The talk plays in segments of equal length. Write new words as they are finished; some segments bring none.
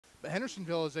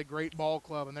Hendersonville is a great ball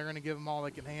club, and they're going to give them all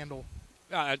they can handle.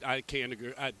 I can't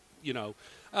agree.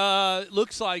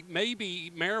 Looks like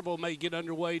maybe Maryville may get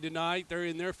underway tonight. They're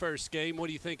in their first game. What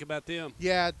do you think about them?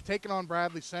 Yeah, taking on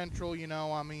Bradley Central,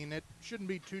 I mean, it shouldn't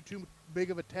be too big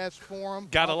of a test for them.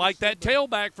 Got to like that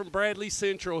tailback from Bradley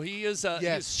Central. He is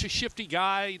yes. he's a shifty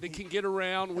guy that can get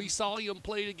around. We saw him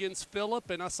play against Phillip,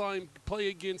 and I saw him play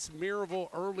against Maryville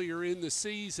earlier in the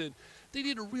season. They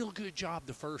did a real good job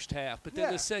the first half, but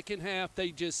then the second half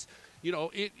they just – you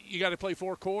got to play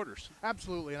 4 quarters.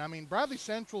 Absolutely. And, I mean, Bradley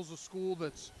Central's a school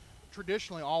that's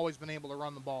traditionally always been able to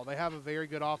run the ball. They have a very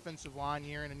good offensive line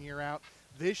year in and year out.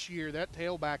 This year, that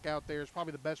tailback out there is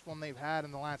probably the best one they've had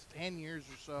in the last 10 years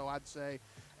or so, I'd say.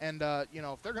 And,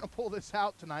 if they're going to pull this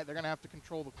out tonight, they're going to have to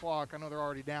control the clock. I know they're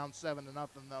already down 7-0,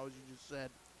 though, as you just said.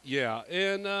 Yeah,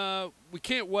 and we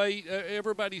can't wait.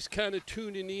 Everybody's kind of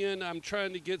tuning in. I'm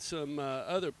trying to get some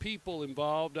other people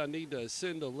involved. I need to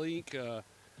send a link.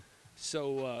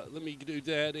 So let me do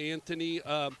that, Anthony.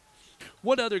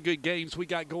 What other good games we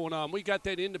got going on? We got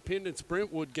that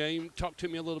Independence-Brentwood game. Talk to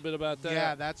me a little bit about that.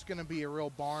 Yeah, that's going to be a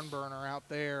real barn burner out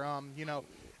there.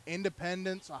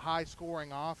 Independence, a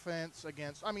high-scoring offense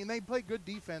against – I mean, they play good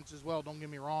defense as well, don't get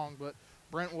me wrong, but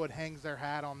Brentwood hangs their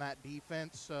hat on that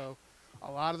defense. So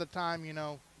a lot of the time,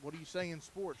 what do you say in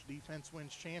sports? Defense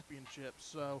wins championships.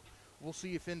 So we'll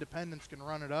see if Independence can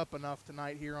run it up enough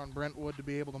tonight here on Brentwood to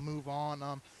be able to move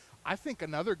on. I think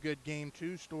another good game,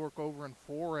 too, Stork, over in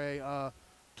 4A,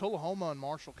 Tullahoma and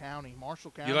Marshall County.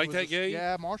 Marshall County. You like that game?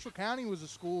 Yeah, Marshall County was a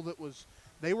school that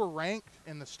they were ranked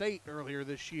in the state earlier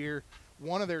this year.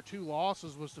 One of their 2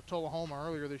 losses was to Tullahoma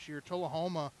earlier this year.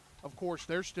 Tullahoma, of course,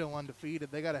 they're still undefeated.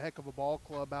 They got a heck of a ball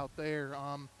club out there.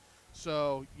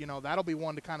 So, that'll be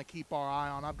one to kind of keep our eye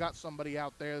on. I've got somebody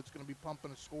out there that's going to be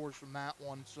pumping the scores from that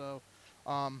one. So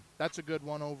that's a good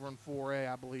one over in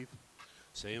 4A, I believe.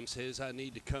 Sam says I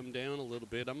need to come down a little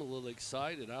bit. I'm a little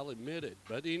excited, I'll admit it.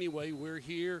 But anyway, we're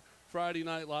here. Friday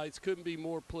Night Lights, couldn't be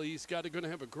more pleased. Going to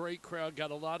have a great crowd.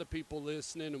 Got a lot of people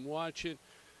listening and watching.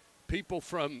 People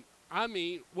from, how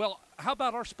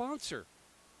about our sponsor,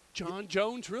 John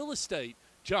Jones Real Estate.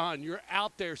 John, you're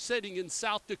out there sitting in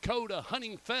South Dakota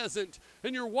hunting pheasant,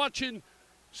 and you're watching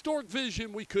Stork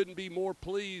Vision. We couldn't be more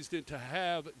pleased than to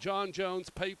have John Jones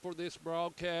pay for this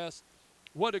broadcast.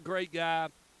 What a great guy.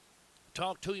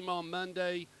 Talked to him on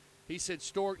Monday. He said,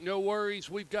 Stork, no worries.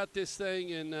 We've got this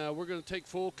thing, and we're going to take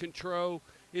full control.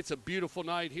 It's a beautiful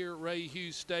night here at Ray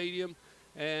Hughes Stadium,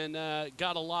 and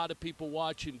got a lot of people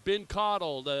watching. Ben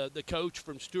Cottle, the coach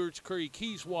from Stewart's Creek,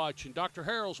 he's watching. Dr.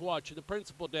 Harrell's watching, the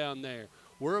principal down there.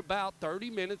 We're about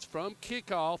 30 minutes from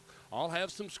kickoff. I'll have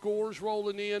some scores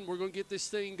rolling in. We're going to get this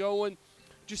thing going.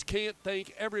 Just can't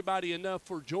thank everybody enough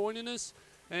for joining us.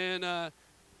 And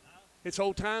it's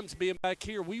old times being back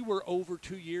here. We were over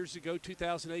 2 years ago,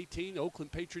 2018.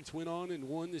 Oakland Patriots went on and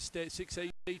won the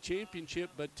 6A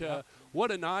championship. But what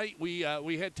a night. We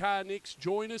had Ty Nix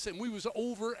join us, and we was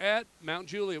over at Mount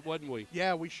Juliet, wasn't we?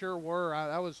 Yeah, we sure were.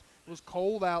 It was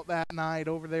cold out that night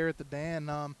over there at the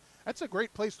Den. That's a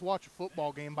great place to watch a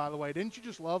football game, by the way. Didn't you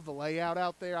just love the layout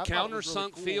out there?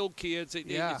 Countersunk really field, kids.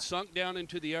 It sunk down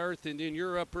into the earth, and then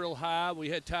you're up real high. We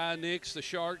had Ty Nix, the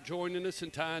Shark, joining us,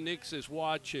 and Ty Nix is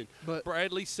watching. But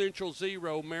Bradley Central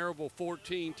 0, Maryville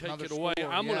 14. Take it away.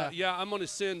 Score, I'm gonna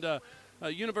send.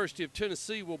 University of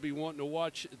Tennessee will be wanting to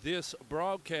watch this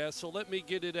broadcast, so let me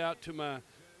get it out to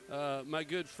my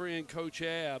good friend Coach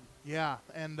Ab. Yeah,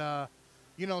 and.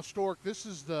 Stork, this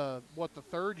is the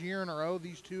 3rd year in a row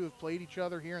these two have played each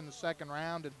other here in the second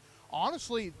round. And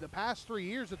honestly, the past 3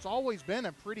 years, it's always been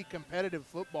a pretty competitive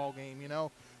football game.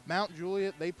 Mount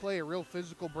Juliet, they play a real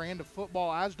physical brand of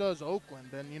football, as does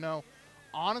Oakland. And,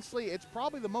 honestly, it's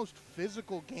probably the most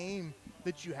physical game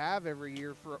that you have every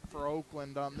year for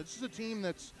Oakland. This is a team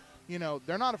that's,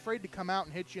 they're not afraid to come out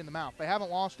and hit you in the mouth. They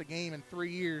haven't lost a game in 3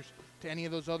 years to any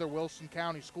of those other Wilson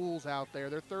County schools out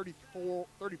there. They're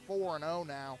 34-0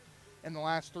 now in the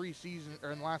last 3 seasons,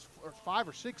 or in the last 5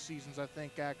 or 6 seasons, I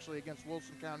think, actually, against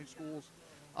Wilson County schools.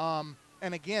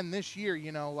 And again, this year,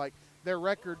 their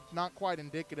record not quite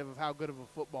indicative of how good of a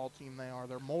football team they are.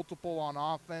 They're multiple on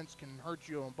offense, can hurt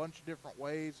you in a bunch of different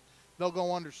ways. They'll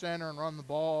go under center and run the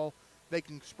ball. They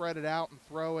can spread it out and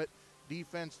throw it.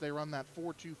 Defense, they run that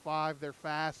 4-2-5. They're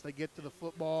fast. They get to the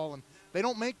football, and they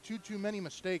don't make too many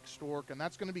mistakes, Stork, and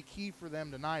that's going to be key for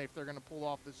them tonight if they're going to pull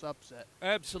off this upset.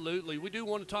 Absolutely. We do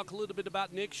want to talk a little bit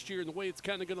about next year and the way it's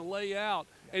kind of going to lay out,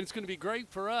 and it's going to be great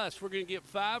for us. We're going to get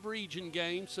 5 region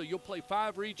games, so you'll play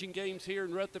 5 region games here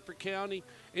in Rutherford County,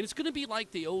 and it's going to be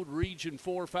like the old Region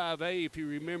 4 5A, if you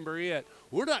remember it.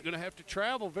 We're not going to have to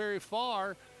travel very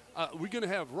far. We're going to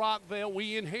have Rockville.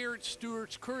 We inherit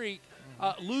Stewart's Creek,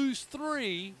 lose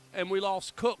 3, and we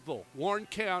lost Cookeville, Warren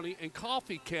County, and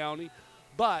Coffee County.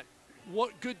 But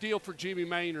what good deal for Jimmy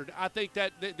Maynard. I think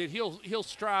that he'll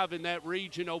strive in that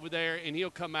region over there, and he'll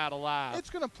come out alive. It's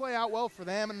going to play out well for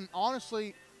them, and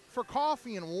honestly, for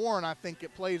Coffee and Warren, I think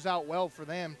it plays out well for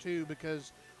them too,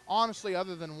 because honestly,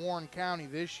 other than Warren County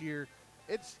this year,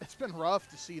 it's been rough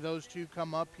to see those two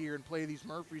come up here and play these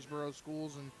Murfreesboro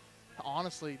schools, and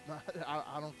honestly,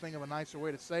 I don't think of a nicer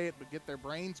way to say it, but get their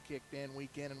brains kicked in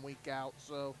and week out.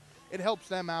 So it helps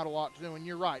them out a lot too. And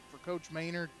you're right, for Coach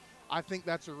Maynard, I think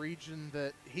that's a region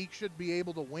that he should be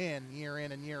able to win year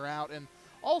in and year out. And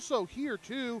also here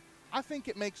too, I think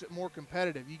it makes it more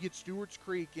competitive. You get Stewart's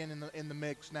Creek in the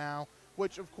mix now,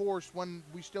 which of course when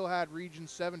we still had Region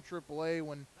 7 AAA,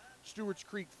 when Stewart's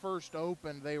Creek first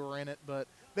opened, they were in it, but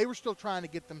they were still trying to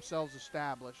get themselves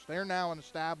established. They're now an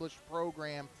established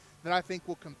program that I think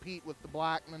will compete with the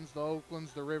Blackmans, the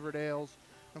Oaklands, the Riverdales.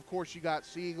 And of course, you got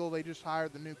Siegel. They just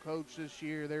hired the new coach this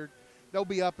year. They'll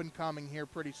be up and coming here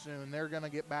pretty soon. They're going to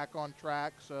get back on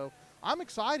track. So I'm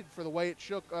excited for the way it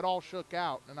all shook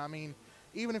out. And I mean,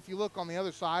 even if you look on the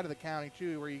other side of the county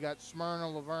too, where you got Smyrna,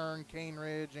 Laverne, Cane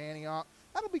Ridge, Antioch,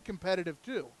 that'll be competitive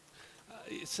too.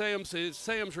 Sam's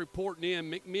reporting in.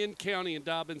 McMinn County and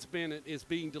Dobbins-Bennett is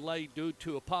being delayed due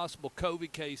to a possible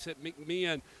COVID case at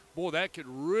McMinn. Boy, that could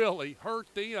really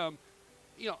hurt them.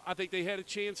 You know, I think they had a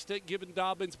chance to give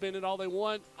Dobbins-Bennett all they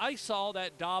want. I saw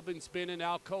that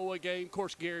Dobbins-Bennett-Alcoa game. Of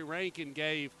course, Gary Rankin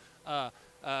gave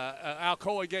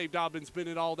Alcoa gave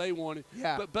Dobbins-Bennett all they wanted.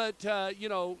 Yeah. But you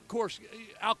know, of course,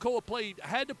 Alcoa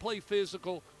had to play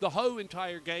physical the whole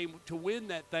entire game to win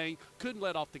that thing. Couldn't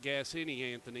let off the gas any,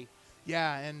 Anthony.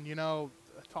 Yeah, and you know,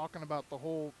 talking about the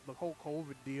whole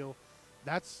COVID deal,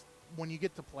 that's when you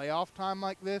get to playoff time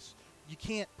like this, you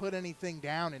can't put anything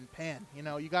down in pen. You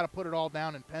know, you got to put it all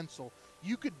down in pencil.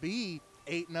 You could be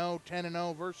 8-0,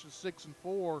 10-0 versus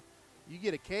 6-4. You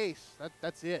get a case.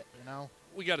 That's it. You know.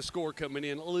 We got a score coming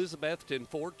in. Elizabethton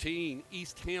 14,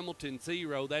 East Hamilton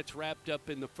 0. That's wrapped up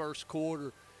in the first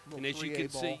quarter. And as you can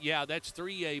see, yeah, that's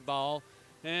 3A ball.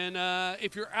 And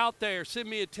if you're out there, send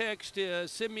me a text,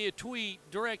 send me a tweet,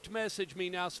 direct message me.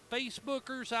 Now,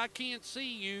 Facebookers, I can't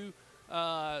see you.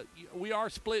 We are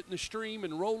splitting the stream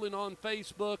and rolling on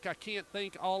Facebook. I can't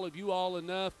thank all of you all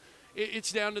enough.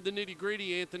 It's down to the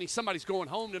nitty-gritty, Anthony. Somebody's going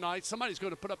home tonight. Somebody's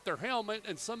going to put up their helmet,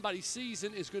 and somebody's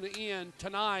season is going to end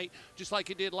tonight, just like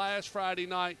it did last Friday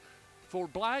night for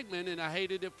Blackman, and I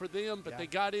hated it for them, but they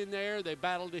got in there. They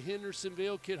battled to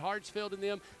Hendersonville. Kid Hartsfield and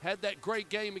them had that great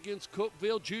game against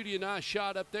Cookeville. Judy and I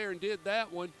shot up there and did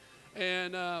that one.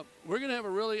 And we're going to have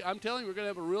I'm telling you, we're going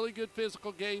to have a really good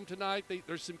physical game tonight.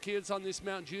 There's some kids on this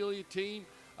Mount Juliet team.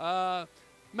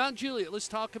 Mount Juliet, let's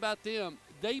talk about them.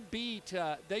 They beat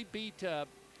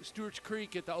Stewart's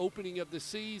Creek at the opening of the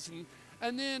season,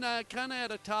 and then kind of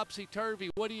had a topsy-turvy.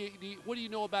 What do you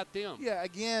know about them? Yeah,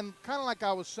 again, kind of like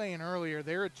I was saying earlier,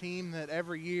 they're a team that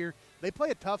every year they play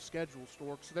a tough schedule,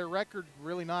 Stork. So their record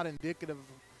really not indicative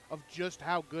of just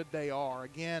how good they are.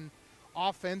 Again,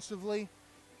 offensively,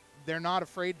 they're not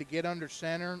afraid to get under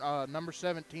center. Number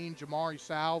 17, Jamari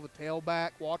Sal, the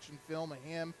tailback, watching film of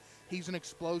him. He's an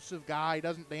explosive guy. He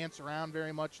doesn't dance around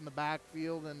very much in the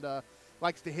backfield and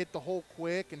likes to hit the hole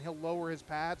quick, and he'll lower his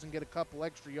pads and get a couple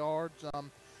extra yards.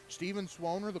 Steven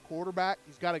Swoner, the quarterback,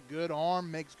 he's got a good arm,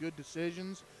 makes good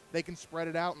decisions. They can spread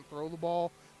it out and throw the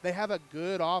ball. They have a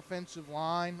good offensive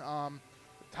line.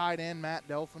 Tight end Matt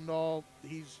Delfendahl,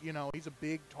 he's a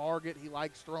big target. He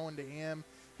likes throwing to him.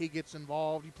 He gets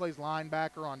involved. He plays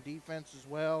linebacker on defense as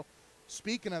well.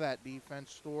 Speaking of that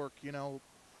defense, Stork,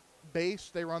 base,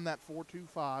 they run that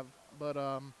 4-2-5,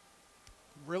 but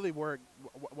really what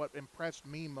impressed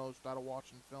me most out of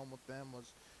watching film with them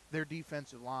was their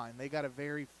defensive line. They got a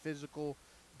very physical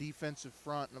defensive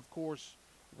front, and of course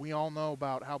we all know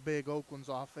about how big Oakland's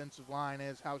offensive line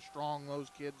is, how strong those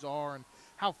kids are, and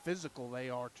how physical they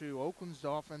are too. Oakland's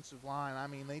offensive line, I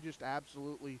mean, they just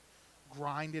absolutely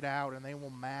grind it out, and they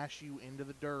will mash you into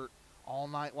the dirt all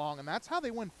night long, and that's how they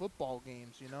win football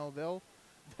games.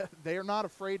 They're not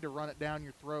afraid to run it down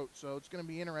your throat, so it's going to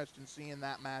be interesting seeing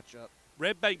that matchup.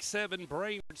 Red Bank 7,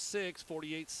 Brainerd 6,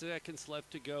 48 seconds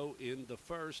left to go in the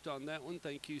first on that one.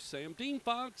 Thank you, Sam. Dean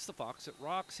Fox, the Fox at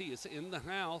Roxy, is in the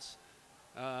house,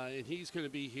 and he's going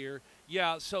to be here.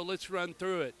 Yeah, so let's run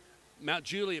through it. Mount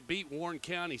Juliet beat Warren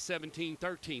County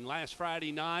 17-13 last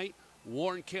Friday night.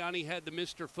 Warren County had the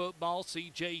Mr. Football,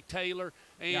 C.J. Taylor,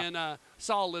 and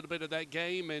saw a little bit of that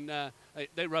game, and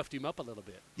they roughed him up a little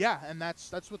bit. Yeah, and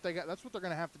that's what they got. That's what they're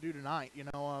going to have to do tonight.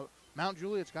 Mount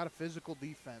Juliet's got a physical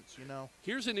defense, you know.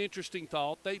 Here's an interesting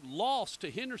thought. They lost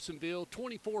to Hendersonville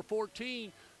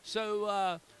 24-14,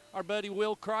 so our buddy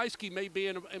Will Kreisky may be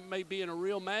in a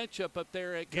real matchup up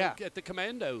there at the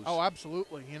Commandos. Oh,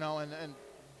 absolutely. You know, and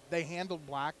they handled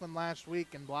Blackman last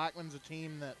week, and Blackman's a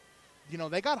team that, you know,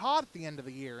 they got hot at the end of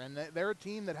the year, and they're a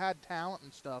team that had talent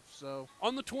and stuff. So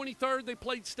on the 23rd, they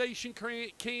played Station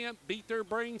Camp, beat their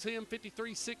brains in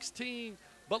 53-16,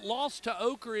 but lost to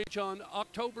Oak Ridge on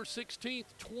October 16th,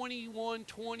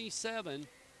 21-27.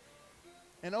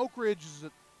 And Oak Ridge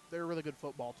they're a really good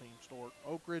football team, Stork.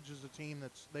 Oak Ridge is a team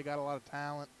they got a lot of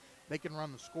talent. They can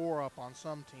run the score up on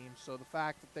some teams. So the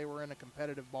fact that they were in a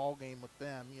competitive ball game with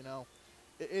them, you know,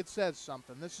 it says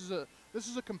something. This is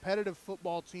a competitive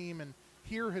football team, and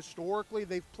here historically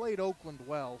they've played Oakland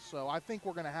well. So I think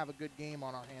we're going to have a good game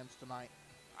on our hands tonight.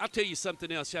 I'll tell you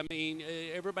something else. I mean,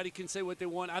 everybody can say what they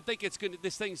want. I think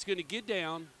this thing's going to get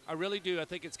down. I really do. I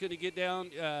think it's going to get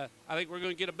down. I think we're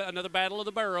going to get another Battle of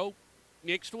the Borough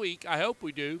next week. I hope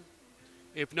we do.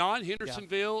 If not,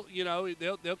 Hendersonville, you know,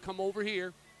 they'll come over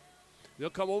here. They'll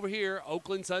come over here.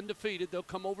 Oakland's undefeated. They'll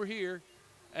come over here.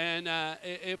 And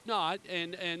if not,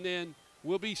 and then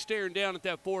we'll be staring down at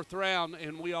that fourth round,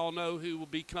 and we all know who will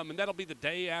be coming. That'll be the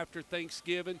day after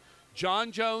Thanksgiving.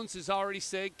 John Jones has already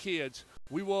said, kids,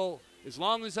 we will, as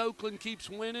long as Oakland keeps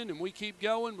winning and we keep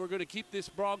going, we're going to keep this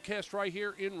broadcast right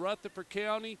here in Rutherford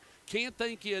County. Can't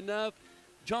thank you enough.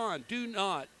 John, do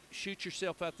not shoot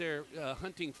yourself out there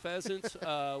hunting pheasants.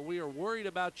 We are worried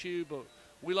about you, but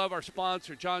we love our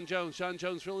sponsor, John Jones. John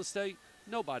Jones Real Estate.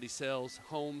 Nobody sells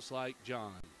homes like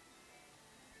John.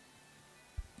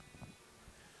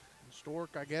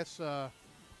 Stork, I guess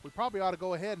we probably ought to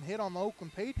go ahead and hit on the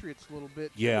Oakland Patriots a little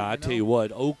bit. Yeah, too, I tell you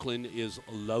what, Oakland is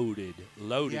loaded,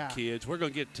 yeah. Kids. We're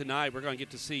going to get tonight. We're going to get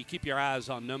to see. Keep your eyes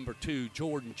on number 2,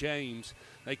 Jordan James.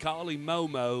 They call him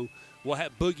Momo. We'll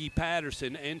have Boogie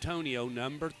Patterson, Antonio,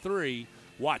 number 3.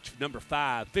 Watch number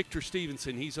 5, Victor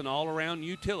Stevenson. He's an all-around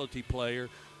utility player.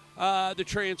 The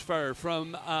transfer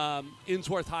from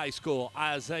Innsworth High School,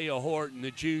 Isaiah Horton,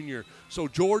 the junior. So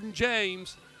Jordan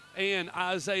James and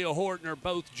Isaiah Horton are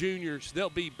both juniors. They'll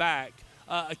be back.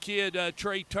 A kid,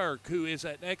 Trey Turk, who is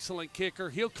an excellent kicker.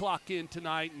 He'll clock in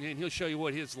tonight, and he'll show you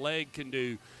what his leg can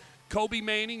do. Kobe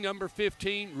Manning, number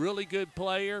 15, really good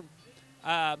player.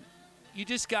 You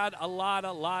just got a lot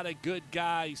of good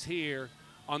guys here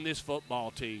on this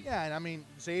football team. Yeah, and I mean,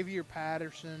 Xavier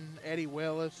Patterson, Eddie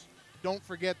Willis. Don't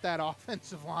forget that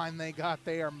offensive line they got.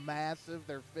 They are massive.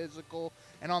 They're physical.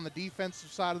 And on the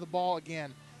defensive side of the ball,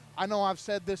 again, I know I've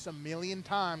said this a million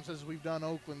times as we've done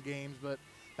Oakland games, but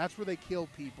that's where they kill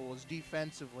people is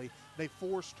defensively. They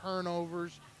force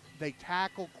turnovers. They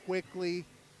tackle quickly.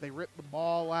 They rip the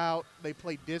ball out. They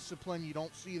play discipline. You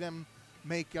don't see them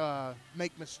make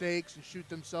mistakes and shoot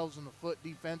themselves in the foot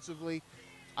defensively.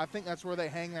 I think that's where they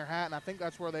hang their hat, and I think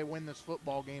that's where they win this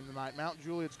football game tonight. Mount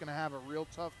Juliet's going to have a real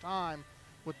tough time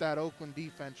with that Oakland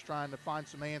defense trying to find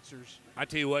some answers. I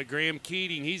tell you what, Graham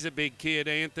Keating, he's a big kid.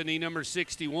 Anthony, number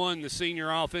 61, the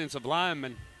senior offensive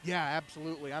lineman. Yeah,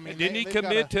 absolutely. I mean, didn't he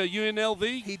commit to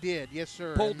UNLV? He did, yes,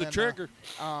 sir. Pulled the trigger.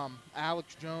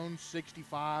 Alex Jones,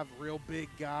 65, real big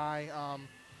guy.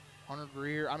 Hunter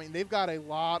Greer. I mean, they've got a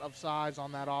lot of size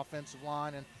on that offensive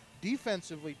line, and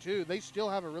defensively, too, they still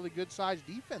have a really good-sized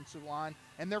defensive line,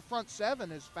 and their front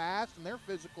seven is fast, and they're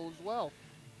physical as well.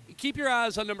 Keep your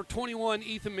eyes on number 21,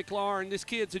 Ethan McLaurin. This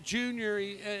kid's a junior.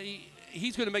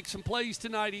 He's going to make some plays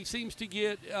tonight. He seems to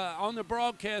get on the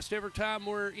broadcast every time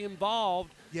we're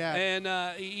involved. Yeah.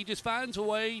 And he just finds a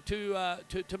way to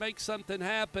make something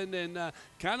happen. And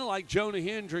kind of like Jonah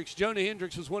Hendricks. Jonah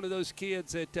Hendricks was one of those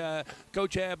kids that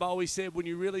Coach Ab always said when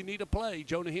you really need a play,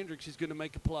 Jonah Hendricks is going to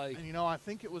make a play. And, you know, I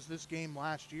think it was this game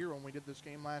last year when we did this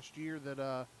game last year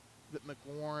that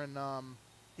McLaurin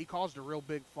he caused a real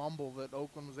big fumble that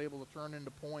Oakland was able to turn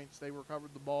into points. They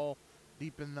recovered the ball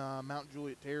deep in Mount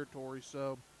Juliet territory.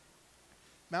 So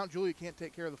Mount Juliet can't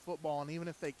take care of the football, and even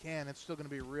if they can, it's still going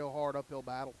to be a real hard uphill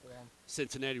battle for them.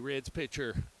 Cincinnati Reds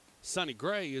pitcher Sonny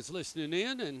Gray is listening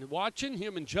in and watching,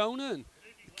 him and Jonah and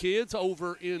the kids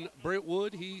over in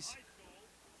Brentwood. He's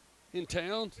in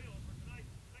town.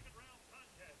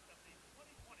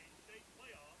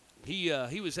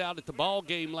 He was out at the ball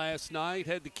game last night,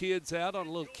 had the kids out on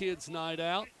a little kids' night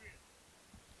out.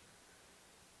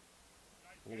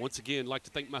 Well, once again, I'd like to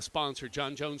thank my sponsor,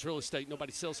 John Jones Real Estate.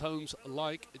 Nobody sells homes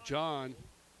like John.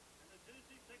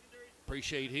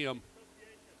 Appreciate him.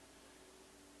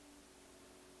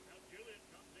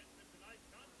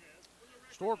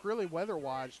 Stork, really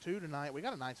weather-wise, too, tonight. We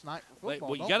got a nice night for football,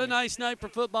 We got a nice night for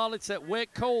football. It's that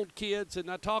wet, cold, kids,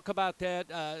 and I talk about that.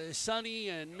 Sonny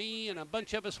and me and a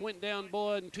bunch of us went down,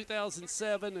 boy, in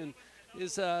 2007, and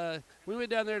we went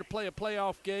down there to play a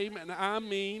playoff game, and I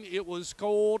mean, it was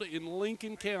cold in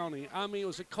Lincoln County. I mean, it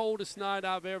was the coldest night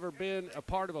I've ever been a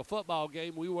part of a football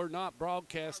game. We were not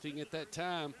broadcasting at that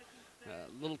time.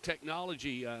 Little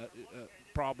technology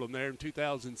problem there in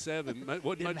 2007.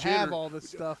 Didn't have all this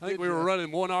stuff. I think we were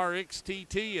running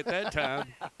 1RXTT at that time.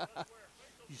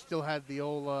 You still had the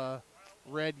old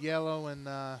red, yellow, and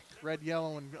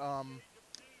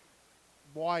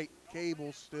white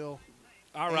cables still.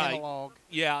 All right. Analog.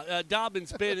 Yeah,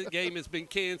 Dobbins Bennett game has been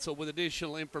canceled with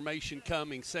additional information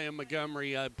coming. Sam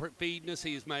Montgomery feeding us.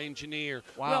 He is my engineer.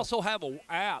 Wow. We also have an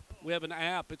app. We have an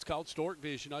app. It's called Stork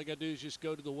Vision. All you got to do is just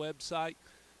go to the website,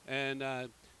 and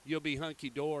you'll be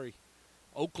hunky-dory.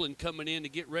 Oakland coming in to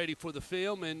get ready for the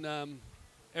film, and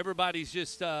everybody's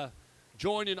just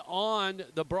joining on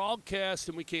the broadcast,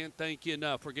 and we can't thank you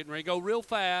enough. We're getting ready to go real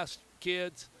fast,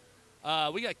 kids.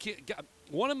 We got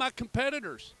one of my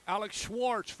competitors, Alex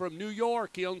Schwartz from New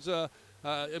York. He owns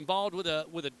involved with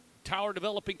a tower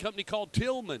developing company called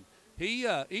Tillman.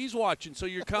 He's watching. So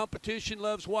your competition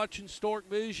loves watching Stork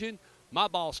Vision. My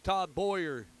boss Todd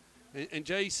Boyer and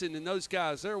Jason and those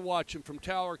guys, they're watching from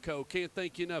Tower Co. Can't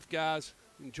thank you enough, guys.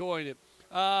 Enjoying it.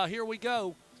 Here we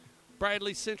go.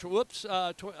 Bradley Central. Whoops.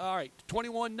 All right,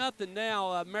 21-0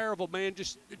 now. Maryville, man,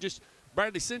 just.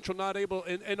 Bradley Central not able,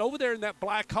 and over there in that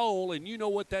black hole, and you know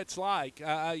what that's like.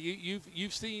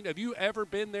 You've seen. Have you ever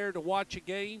been there to watch a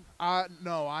game?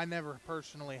 No, I never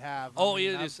personally have. Oh,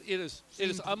 it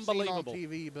is unbelievable. Seen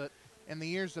on TV, but in the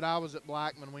years that I was at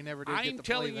Blackman, we never did get to play them. I'm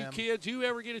telling you, kids, you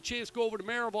ever get a chance to go over to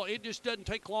Maryville, it just doesn't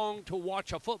take long to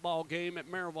watch a football game at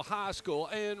Maryville High School.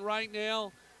 And right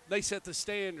now, they set the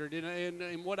standard,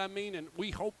 and what I mean, and we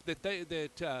hope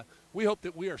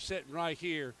that we are sitting right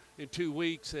here in 2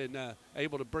 weeks and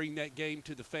able to bring that game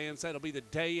to the fans. That'll be the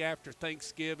day after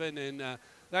Thanksgiving, and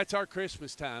that's our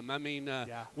Christmas time. I mean,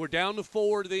 We're down to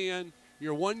 4 then.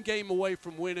 You're one game away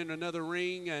from winning another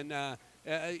ring, and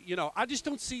I just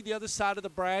don't see the other side of the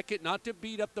bracket. Not to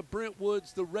beat up the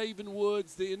Brentwoods, the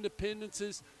Ravenwoods, the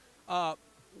Independences.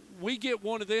 We get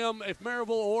one of them. If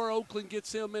Maryville or Oakland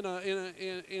gets them in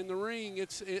the ring,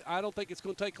 I don't think it's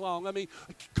going to take long. I mean,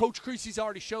 Coach Creasy's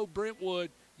already showed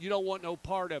Brentwood you don't want no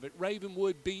part of it.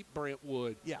 Ravenwood beat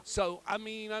Brentwood. Yeah. So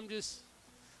Brentwood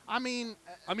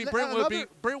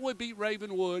beat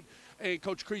Ravenwood, and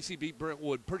Coach Creasy beat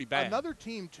Brentwood pretty bad. Another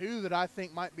team too that I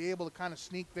think might be able to kind of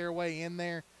sneak their way in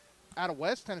there. Out of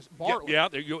West Tennessee, Bartlett. Yeah,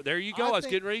 there you go. I was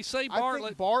getting ready to say Bartlett. I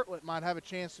think Bartlett might have a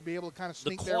chance to be able to kind of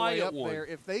sneak their way up there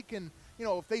if they can.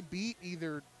 If they beat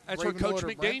either. That's Ravenwood where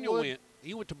Coach McDaniel went.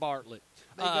 He went to Bartlett.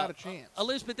 They got a chance.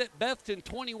 Elizabeth at Bethton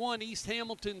 21, East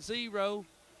Hamilton 0.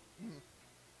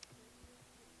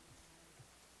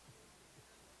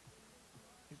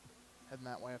 Heading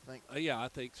that way, I think. Yeah, I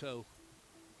think so.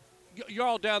 You're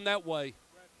all down that way.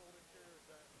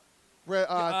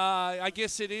 I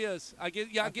guess it is. I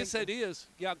guess that is.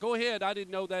 Yeah, go ahead. I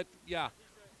didn't know that. Yeah.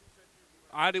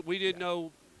 We didn't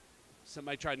know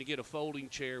somebody trying to get a folding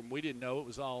chair, and we didn't know it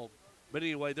was all. But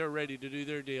anyway, they're ready to do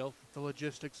their deal. The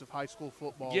logistics of high school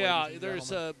football. Yeah,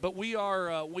 but we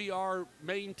are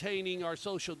maintaining our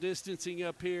social distancing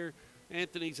up here.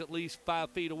 Anthony's at least 5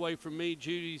 feet away from me.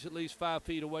 Judy's at least 5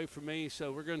 feet away from me.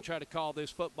 So we're going to try to call this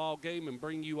football game and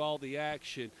bring you all the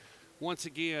action. Once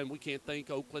again, we can't thank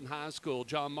Oakland High School,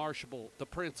 John Marshall, the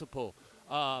principal,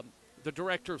 the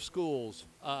director of schools,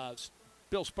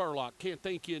 Bill Spurlock. Can't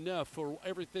thank you enough for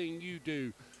everything you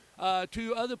do.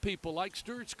 To other people like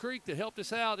Stewart's Creek that helped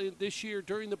us out this year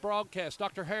during the broadcast,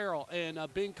 Dr. Harrell and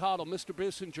Ben Cottle, Mr.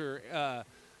 Bissinger,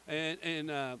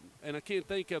 and I can't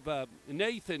think of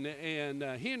Nathan and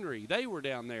Henry. They were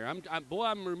down there.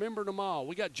 I'm remembering them all.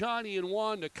 We got Johnny and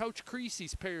Wanda. Coach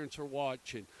Creasy's parents are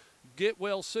watching. Get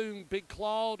well soon, Big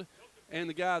Claude. And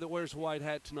the guy that wears the white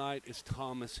hat tonight is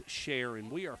Thomas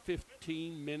Sharon. We are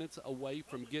 15 minutes away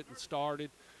from getting started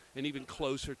and even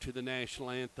closer to the national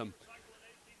anthem.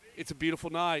 It's a beautiful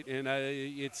night, and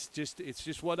it's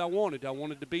just what I wanted. I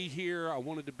wanted to be here. I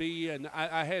wanted to be, and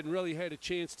I hadn't really had a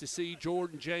chance to see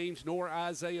Jordan James nor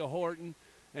Isaiah Horton,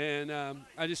 and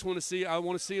I just want to see. I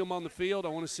want to see them on the field. I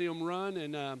want to see them run,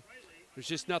 and there's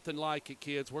just nothing like it,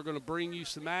 kids. We're going to bring you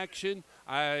some action.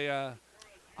 Go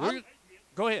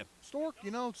ahead, Stork.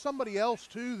 Somebody else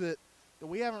too that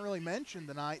we haven't really mentioned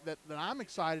tonight that I'm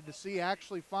excited to see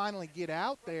actually finally get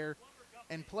out there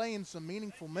and play in some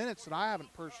meaningful minutes that I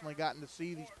haven't personally gotten to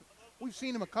see. We've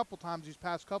seen him a couple times these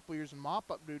past couple years in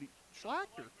mop-up duty.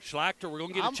 Schlachter. Schlachter, we're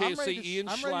going to get a chance to see Ian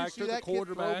Schlachter, the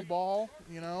quarterback. Kid throw the ball,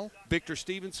 you know. Victor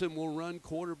Stevenson will run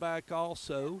quarterback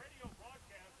also.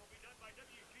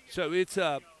 So it's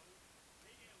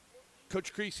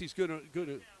Coach Creasy's going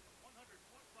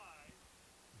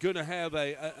to have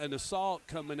an assault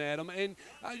coming at him. And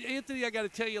Anthony, I got to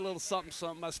tell you a little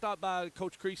something. I stopped by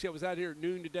Coach Creasy. I was out here at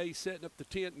noon today setting up the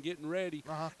tent and getting ready.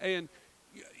 And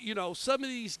you know, some of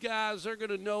these guys are going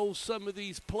to know some of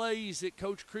these plays that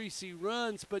Coach Creasy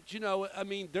runs, but, you know, I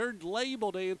mean, they're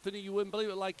labeled, Anthony, you wouldn't believe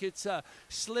it, like it's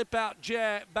slip out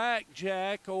back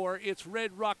jack, or it's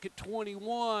Red Rocket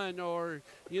 21, or,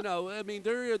 you know, I mean,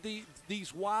 there are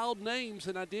these wild names,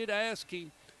 and I did ask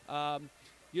him,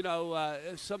 you know,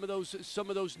 some of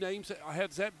those names,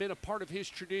 has that been a part of his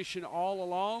tradition all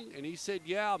along? And he said,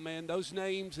 yeah, man, those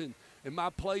names and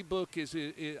my playbook is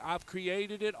I've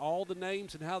created it, all the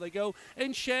names and how they go.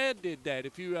 And Shad did that.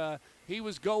 If you he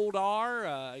was Gold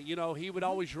R, you know, he would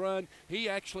always run. He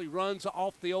actually runs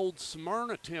off the old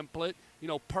Smyrna template, you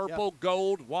know, purple,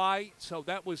 gold, white. So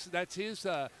that's his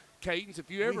cadence.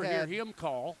 If you ever hear him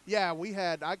call. Yeah,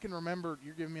 I can remember,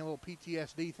 you're giving me a little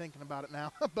PTSD thinking about it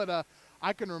now, but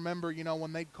I can remember, you know,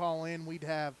 when they'd call in, we'd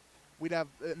have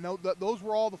those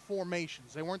were all the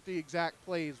formations. They weren't the exact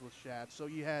plays with Shad. So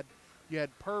you had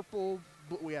purple,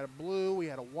 we had a blue, we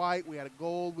had a white, we had a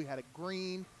gold, we had a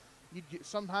green.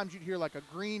 Sometimes you'd hear like a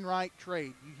green right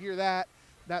trade. You hear that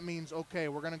means, okay,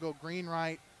 we're going to go green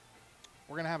right.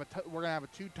 We're going to have a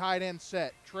two tight end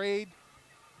set. Trade,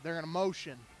 they're going to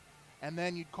motion. And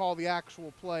then you'd call the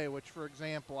actual play, which, for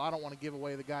example, I don't want to give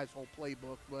away the guy's whole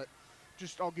playbook, but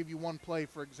I'll give you one play,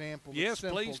 for example. Yes,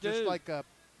 simple. Please do. Just like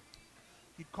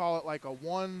you'd call it like a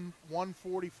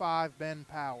 145 bend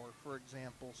power, for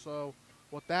example. So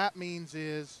what that means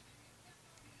is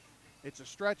it's a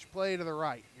stretch play to the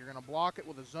right. You're going to block it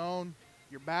with a zone.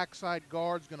 Your backside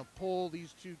guard's going to pull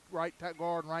these two right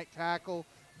guard and right tackle.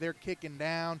 They're kicking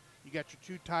down. You got your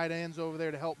two tight ends over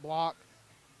there to help block.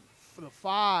 For the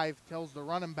 5 tells the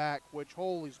running back which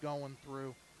hole he's going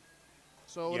through.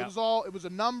 So it was a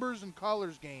numbers and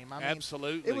colors game. I mean,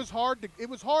 absolutely. It was hard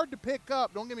to pick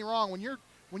up. Don't get me wrong. When you're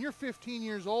 15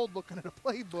 years old looking at a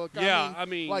playbook, I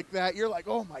mean, like that, you're like,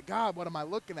 oh my God, what am I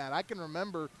looking at? I can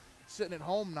remember sitting at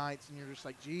home nights and you're just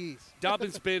like, geez.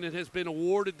 Dobbins-Bennett has been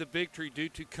awarded the victory due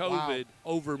to COVID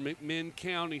over McMinn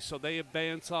County, so they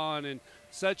advance on, and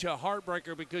such a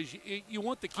heartbreaker because you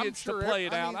want the kids to play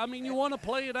it out. I mean, you want to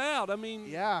play it out. I mean,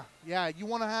 yeah, you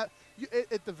want to have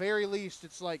at the very least.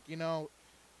 It's like, you know,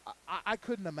 I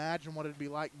couldn't imagine what it'd be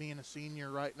like being a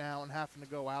senior right now and having to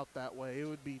go out that way. It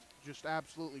would be just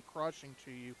absolutely crushing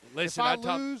to you. Listen, if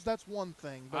I lose, that's one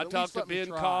thing. But I talked to Ben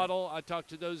Cottle. I talked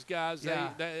to those guys. Yeah.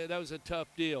 That was a tough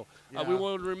deal. Yeah. We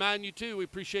wanted to remind you, too, we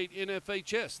appreciate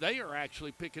NFHS. They are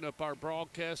actually picking up our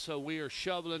broadcast, so we are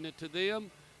shoveling it to them.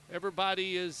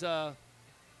 Everybody's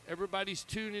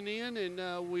tuning in,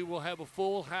 and we will have a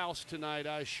full house tonight,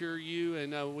 I assure you,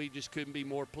 and we just couldn't be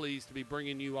more pleased to be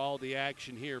bringing you all the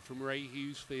action here from Ray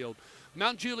Hughes Field.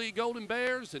 Mount Juliet Golden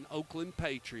Bears and Oakland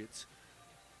Patriots.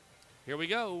 Here we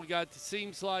go. We got,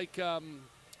 seems like,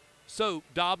 so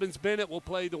Dobbins-Bennett will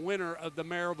play the winner of the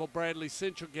Maryville-Bradley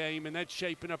Central game, and that's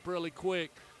shaping up really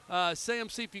quick. Sam,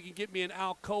 see if you can get me an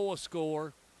Alcoa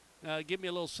score. Give me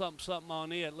a little something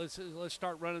on it. Let's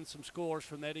start running some scores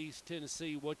from that East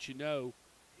Tennessee, what you know.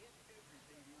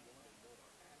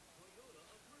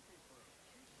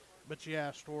 But, yeah,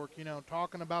 Stork, you know,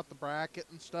 talking about the bracket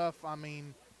and stuff, I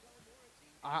mean,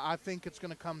 I think it's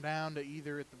going to come down to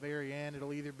either at the very end,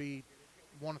 it'll either be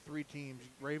one of 3 teams,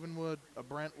 Ravenwood, a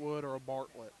Brentwood, or a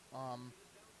Bartlett.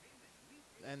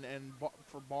 And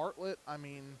for Bartlett, I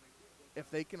mean, if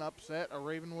they can upset a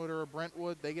Ravenwood or a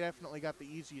Brentwood, they definitely got the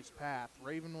easiest path.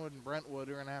 Ravenwood and Brentwood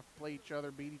are going to have to play each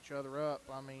other, beat each other up.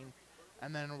 I mean,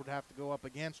 and then it would have to go up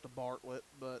against a Bartlett.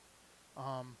 But,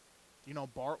 you know,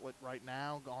 Bartlett right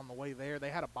now on the way there,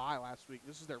 they had a bye last week.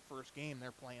 This is their first game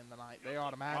they're playing tonight. They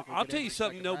automatically I'll tell you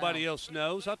something nobody else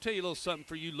knows. I'll tell you a little something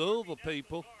for you Louisville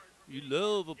people. You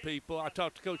Louisville people. I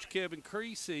talked to Coach Kevin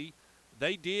Creasy.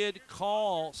 They did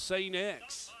call St.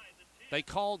 X. They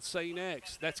called St.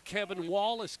 X. That's Kevin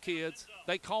Wallace, kids.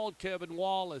 They called Kevin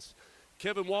Wallace.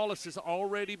 Kevin Wallace has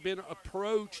already been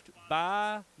approached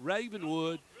by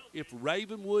Ravenwood. If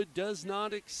Ravenwood does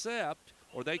not accept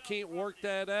or they can't work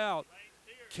that out,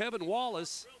 Kevin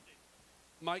Wallace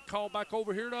might call back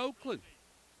over here to Oakland.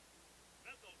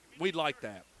 We'd like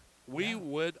that. We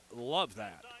would love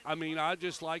that. I mean, I'd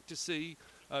just like to see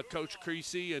Coach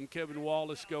Creasy and Kevin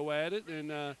Wallace go at it,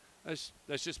 and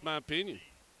that's just my opinion.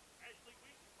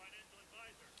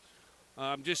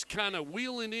 I'm just kind of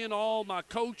wheeling in all my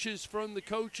coaches from the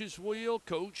coaches wheel,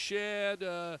 Coach Shad,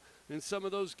 and some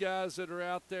of those guys that are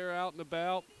out there out and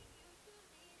about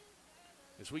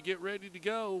as we get ready to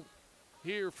go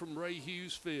here from Ray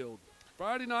Hughes Field.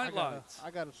 Friday Night Lights.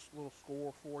 I got a little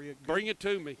score for you. Bring it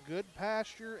to me. Good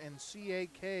Pasture and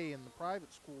CAK in the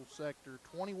private school sector,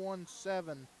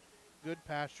 21-7. Good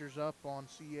Pasture's up on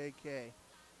CAK.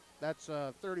 That's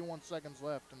 31 seconds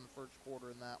left in the first quarter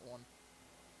in that one.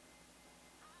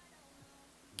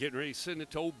 Getting ready to send it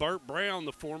to old Burt Brown,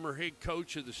 the former head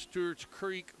coach of the Stewart's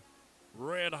Creek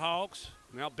Red Hawks.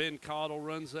 Now Ben Cottle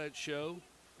runs that show.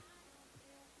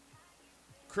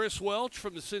 Chris Welch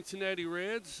from the Cincinnati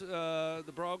Reds, the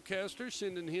broadcaster,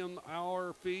 sending him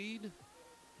our feed.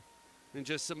 And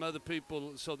just some other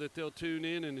people so that they'll tune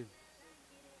in and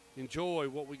enjoy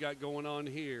what we got going on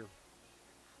here.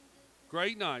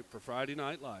 Great night for Friday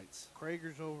Night Lights.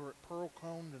 Krager's over at Pearl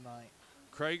Cone tonight.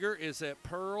 Krager is at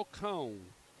Pearl Cone.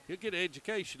 He'll get an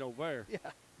education over there.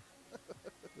 Yeah.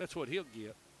 That's what he'll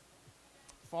get.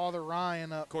 Father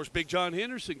Ryan up. Of course, Big John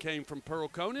Henderson came from Pearl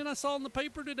Cone, and I saw in the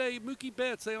paper today, Mookie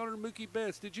Betts, they honored Mookie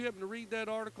Betts. Did you happen to read that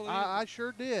article? I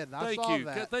sure did. Thank I saw you.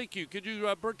 that. Thank you. Could you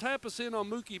tap us in on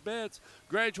Mookie Betts?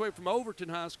 Graduate from Overton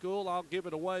High School. I'll give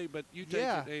it away, but you take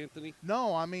it, Anthony.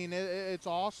 No, I mean, it's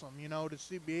awesome,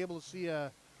 to be able to see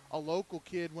a local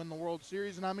kid win the World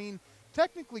Series. And, I mean,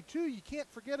 technically, too, you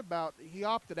can't forget about he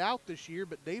opted out this year,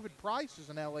 but David Price is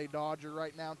an L.A. Dodger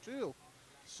right now, too.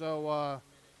 So,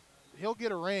 he'll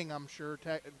get a ring, I'm sure,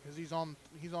 because he's on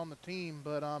the team.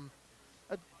 But I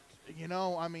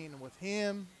mean, with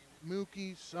him,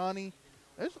 Mookie, Sonny,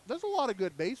 there's a lot of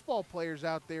good baseball players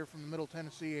out there from the Middle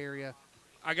Tennessee area.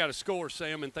 I got a score,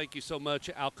 Sam, and thank you so much.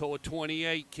 Alcoa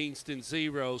 28, Kingston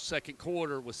 0. Second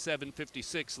quarter with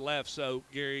 7:56 left. So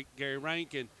Gary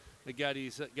Rankin got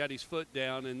his foot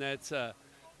down, and that's.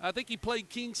 I think he played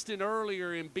Kingston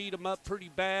earlier and beat them up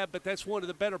pretty bad, but that's one of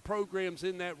the better programs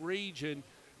in that region.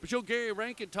 But Gary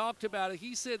Rankin talked about it.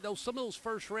 He said some of those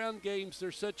first-round games,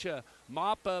 there's such a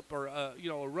mop-up or, a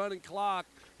running clock.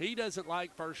 He doesn't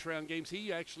like first-round games.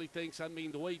 He actually thinks,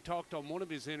 the way he talked on one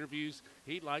of his interviews,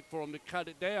 he'd like for them to cut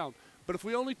it down. But if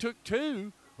we only took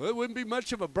two, well, it wouldn't be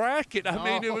much of a bracket. No.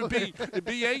 It'd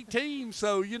be 8 teams.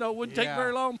 So, it wouldn't take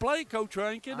very long to play, Coach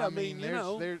Rankin.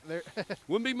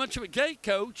 Wouldn't be much of a gate,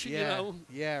 Coach,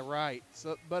 Yeah, right.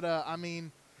 So, but,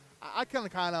 I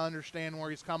kind of understand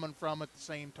where he's coming from at the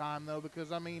same time, though,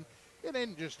 because, it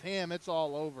isn't just him. It's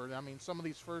all over. Some of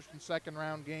these first and second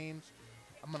round games,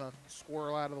 I'm going to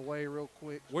squirrel out of the way real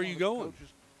quick. Where are you going?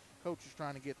 Coach is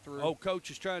trying to get through. Oh,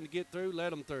 Coach is trying to get through?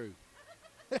 Let him through.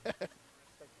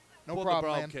 No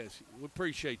problem, man. We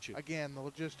appreciate you. Again, the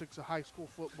logistics of high school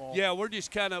football. Yeah, we're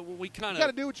just you got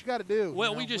to do what you got to do.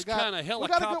 Well, we just kind of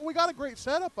helicopter. We got a great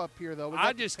setup up here, though.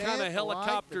 I just kind of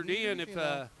helicoptered in.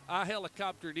 I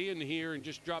helicoptered in here and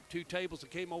just dropped 2 tables. I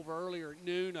came over earlier at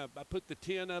noon. I put the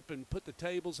tent up and put the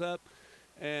tables up,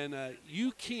 and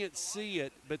you can't see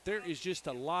it, but there is just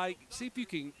a light. See if you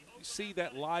can see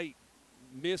that light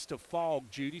mist of fog,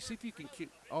 Judy. See if you can.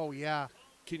 Oh yeah.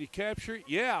 Can you capture it?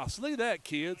 Yeah. So look at that,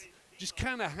 kids. Just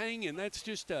kind of hanging. That's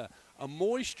just a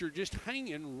moisture just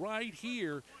hanging right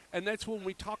here, and that's when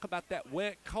we talk about that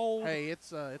wet cold. Hey,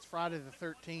 it's Friday the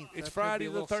 13th. It's Friday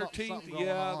the 13th.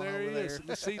 Yeah, there it is.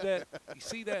 You see that? You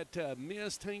see that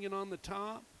mist hanging on the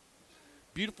top?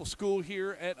 Beautiful school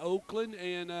here at Oakland,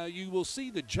 and you will see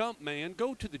the jump man.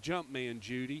 Go to the jump man,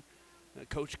 Judy.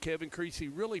 Coach Kevin Creasy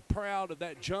really proud of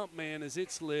that jump man as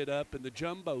it's lit up in the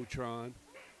Jumbotron.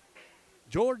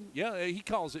 Jordan, yeah, he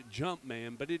calls it Jump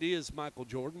Man, but it is Michael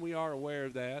Jordan. We are aware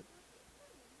of that.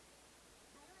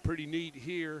 Pretty neat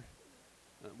here.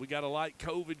 We got a light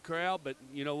COVID crowd, but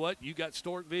you know what? You got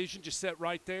Stork Vision. Just sit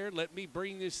right there. Let me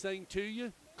bring this thing to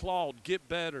you. Claude, get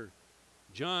better.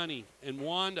 Johnny and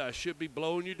Wanda, I should be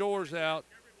blowing your doors out.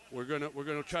 We're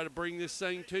gonna try to bring this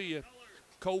thing to you.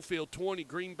 Coalfield 20,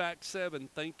 Greenback 7.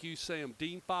 Thank you, Sam.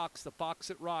 Dean Fox, the Fox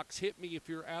that rocks. Hit me if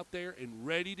you're out there and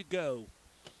ready to go.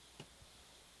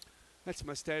 That's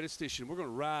my statistician. We're going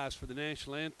to rise for the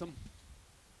national anthem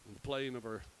and the playing of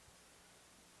our,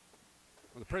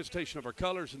 or the presentation of our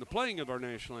colors and the playing of our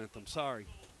national anthem. Sorry.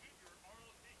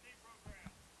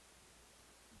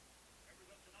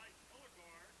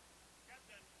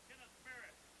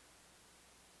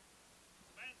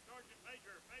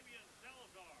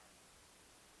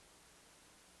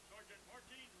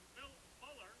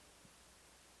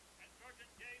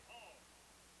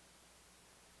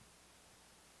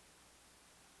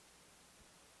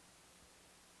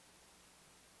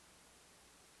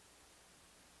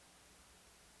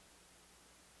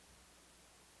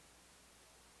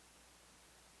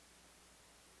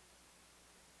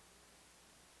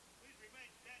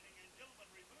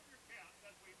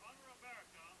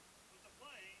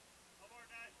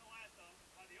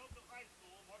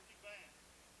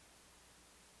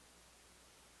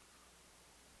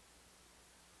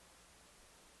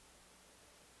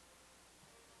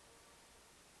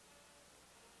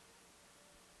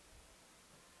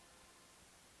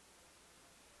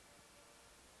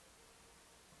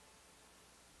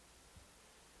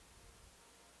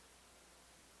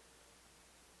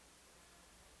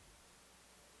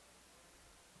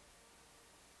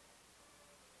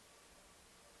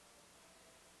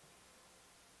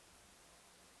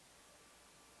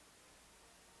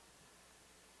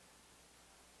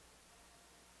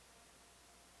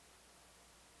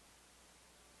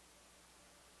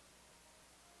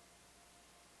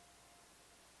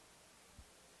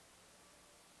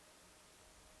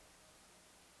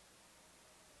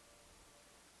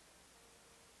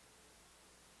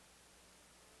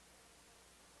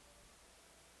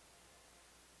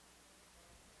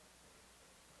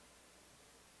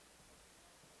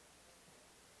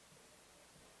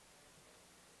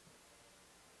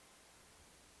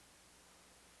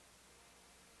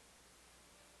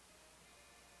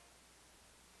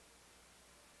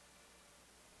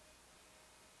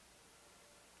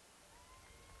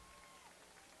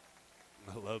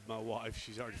 wife.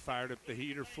 She's already fired up the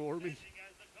heater for me.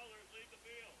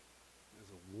 There's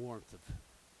a warmth of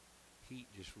heat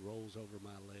just rolls over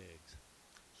my legs.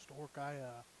 Stork, I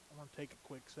want to take a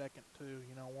quick second, too.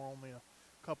 You know, we're only a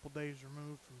couple days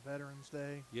removed from Veterans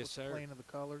Day. Yes, with sir. The Playing of the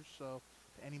Colors. So,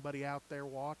 to anybody out there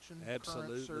watching,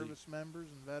 Absolutely. current service members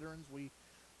and veterans, we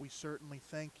certainly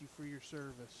thank you for your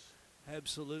service.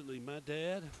 Absolutely. My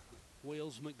dad,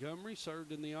 Wales Montgomery,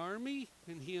 served in the Army,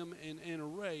 and him and Anna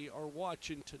Ray are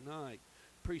watching tonight.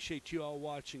 Appreciate you all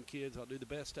watching, kids. I'll do the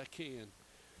best I can.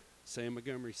 Sam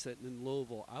Montgomery sitting in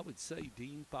Louisville. I would say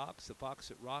Dean Fox, the Fox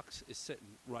that rocks, is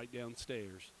sitting right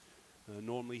downstairs.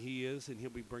 Normally he is, and he'll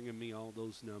be bringing me all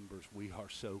those numbers. We are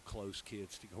so close,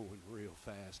 kids, to going real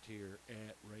fast here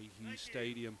at Ray Hughes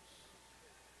Stadium.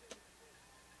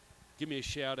 Give me a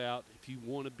shout out if you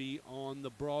want to be on the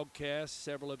broadcast.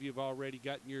 Several of you have already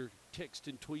gotten your text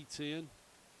and tweets in.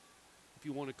 If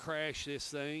you want to crash this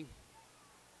thing,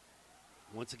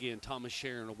 once again, Thomas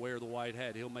Sharon will wear the white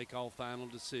hat. He'll make all final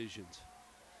decisions.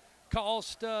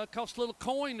 Cost a little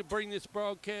coin to bring this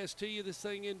broadcast to you. This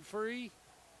thing isn't free.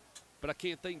 But I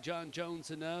can't thank John Jones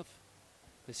enough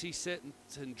as he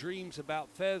sits and dreams about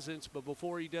pheasants. But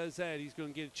before he does that, he's going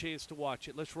to get a chance to watch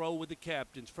it. Let's roll with the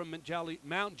captains. From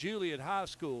Mount Juliet High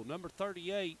School, number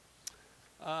 38,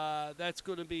 that's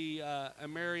going to be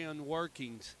Marion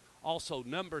Workings. Also,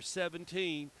 number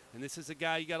 17, and this is a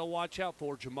guy you got to watch out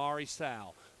for, Jamari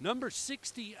Sal. Number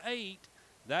 68,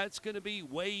 that's going to be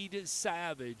Wade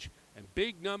Savage. And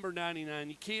big number 99,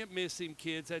 you can't miss him,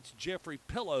 kids. That's Jeffrey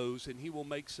Pillows, and he will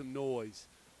make some noise.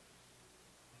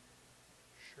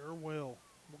 Sure will.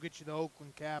 We'll get you the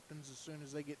Oakland captains as soon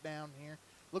as they get down here.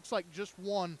 Looks like just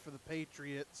one for the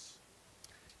Patriots.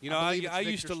 You know, I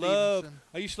used to love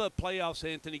playoffs,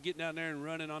 Anthony, getting down there and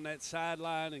running on that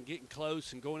sideline and getting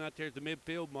close and going out there at the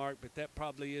midfield mark, but that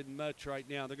probably isn't much right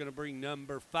now. They're going to bring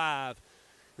number 5.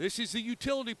 This is the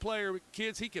utility player,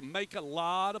 kids. He can make a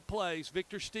lot of plays.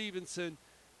 Victor Stevenson,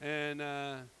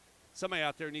 and somebody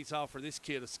out there needs to offer this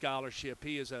kid a scholarship.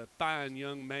 He is a fine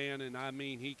young man, and I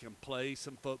mean he can play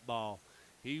some football.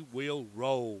 He will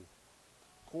roll.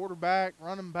 Quarterback,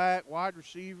 running back, wide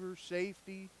receiver,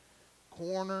 safety,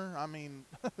 corner. I mean,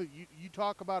 you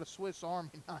talk about a Swiss Army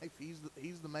knife.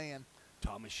 He's the man.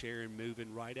 Thomas Sharon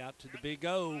moving right out to the big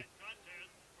O.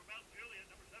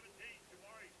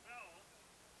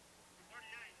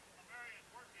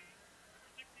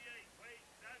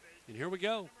 And here we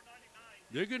go.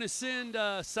 They're going to send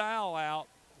Sal out,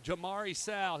 Jamari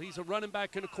Sal. He's a running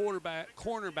back and a cornerback,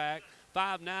 5'9",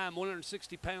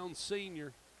 160-pound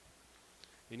senior.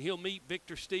 And he'll meet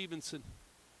Victor Stevenson.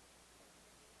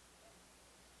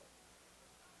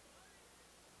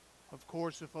 Of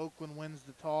course, if Oakland wins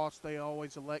the toss, they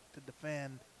always elect to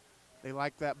defend. They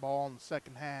like that ball in the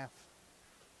second half.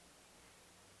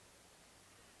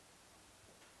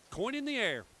 Coin in the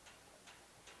air.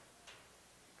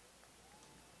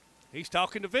 He's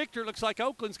talking to Victor. Looks like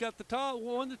Oakland's got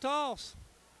won the toss.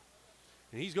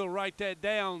 And he's going to write that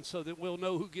down so that we'll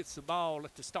know who gets the ball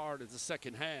at the start of the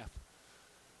second half.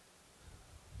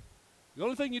 The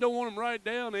only thing you don't want them to write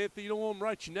down, Anthony, you don't want them to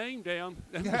write your name down.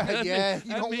 You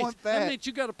don't want that. That means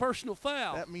you got a personal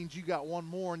foul. That means you got one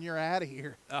more and you're out of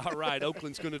here. All right,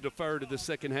 Oakland's going to defer to the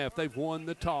second half. They've won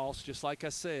the toss, just like I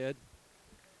said.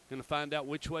 Going to find out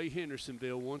which way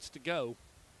Hendersonville wants to go.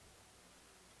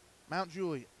 Mount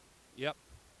Juliet. Yep.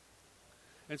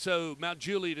 And so Mount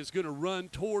Juliet is going to run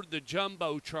toward the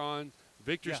Jumbotron.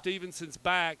 Victor Stevenson's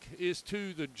back is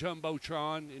to the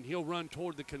Jumbotron, and he'll run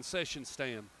toward the concession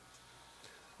stand.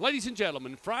 Ladies and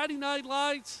gentlemen, Friday Night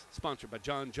Lights, sponsored by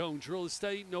John Jones Real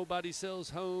Estate. Nobody sells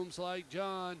homes like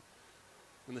John.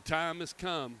 And the time has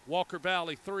come. Walker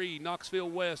Valley 3, Knoxville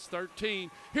West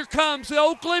 13. Here comes the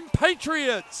Oakland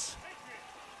Patriots.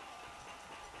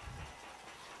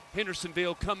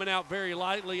 Hendersonville coming out very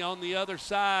lightly on the other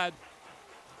side.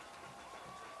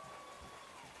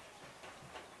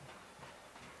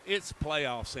 It's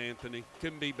playoffs, Anthony.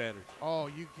 Couldn't be better. Oh,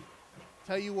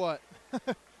 tell you what.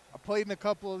 I played in a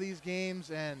couple of these games,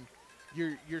 and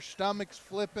your stomach's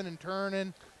flipping and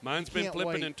turning. Mine's been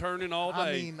flipping and turning all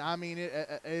day. I mean,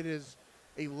 it is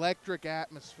electric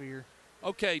atmosphere.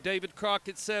 Okay, David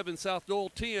Crockett 7, South Doyle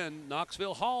 10,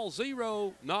 Knoxville Hall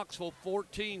 0, Knoxville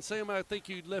 14. Sam, I think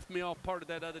you left me off part of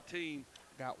that other team.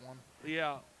 Got one.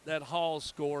 Yeah, that Hall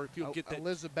score. If you'll get that.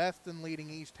 Elizabethton leading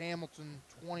East Hamilton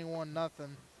 21-0.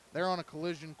 They're on a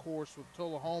collision course with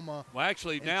Tullahoma. Well,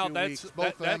 actually, now that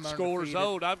score's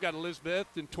old. I've got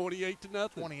Elizabethton 28-0.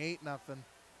 28-0.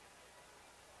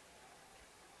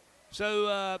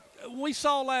 So we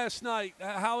saw last night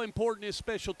how important is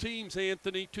special teams,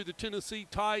 Anthony, to the Tennessee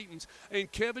Titans.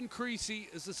 And Kevin Creasy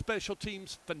is a special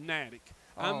teams fanatic.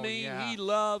 I mean, yeah. he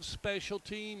loves special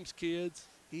teams, kids.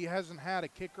 He hasn't had a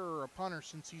kicker or a punter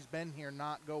since he's been here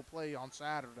not go play on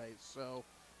Saturdays. So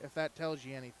if that tells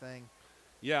you anything.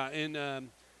 Yeah, and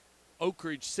Oak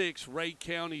Ridge 6, Ray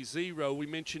County 0. We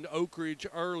mentioned Oak Ridge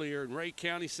earlier, and Ray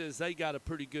County says they got a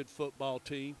pretty good football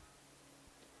team.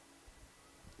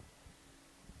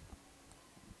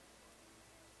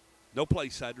 No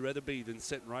place I'd rather be than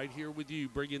sitting right here with you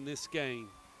bringing this game.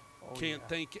 Can't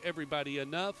thank everybody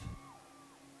enough.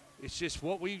 It's just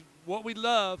what we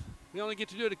love. We only get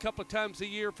to do it a couple of times a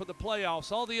year for the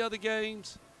playoffs. All the other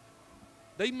games,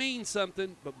 they mean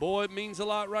something, but boy, it means a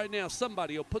lot right now.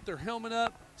 Somebody will put their helmet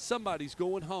up. Somebody's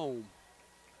going home.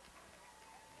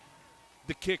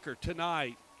 The kicker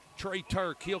tonight, Trey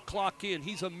Turk, he'll clock in.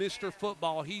 He's a Mr.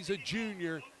 Football. He's a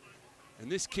junior.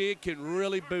 And this kid can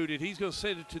really boot it. He's going to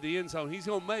send it to the end zone. He's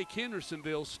going to make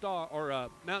Hendersonville start, or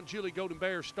Mount Juliet Golden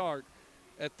Bears start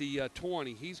at the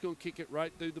 20. He's going to kick it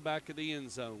right through the back of the end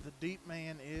zone. The deep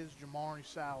man is Jamari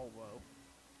Salvo.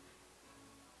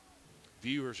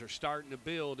 Viewers are starting to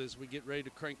build as we get ready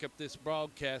to crank up this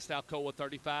broadcast. Alcoa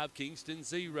 35, Kingston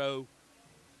 0.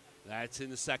 That's in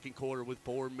the second quarter with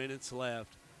 4 minutes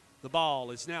left. The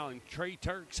ball is now in Trey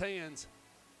Turk's hands.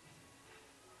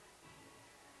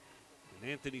 And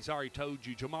Anthony's already told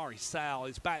you, Jamari Sal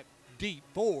is back deep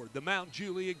for the Mount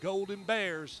Juliet Golden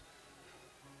Bears.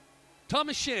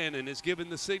 Thomas Shannon has given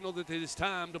the signal that it is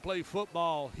time to play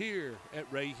football here at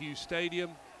Ray Hughes Stadium.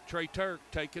 Trey Turk,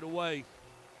 take it away.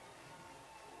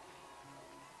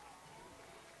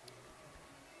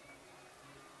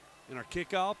 And our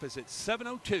kickoff is at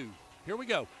 7:02. Here we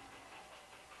go.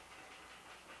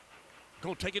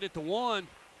 Going to take it at the 1,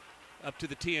 up to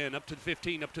the 10, up to the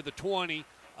 15, up to the 20,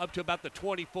 up to about the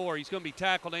 24. He's going to be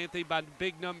tackled, Anthony, by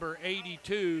big number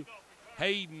 82,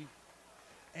 Hayden.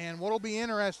 And what will be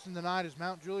interesting tonight is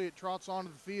Mount Juliet trots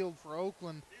onto the field for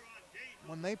Oakland.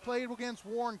 When they played against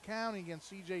Warren County, against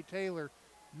C.J. Taylor,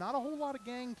 not a whole lot of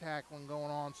gang tackling going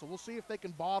on. So we'll see if they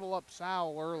can bottle up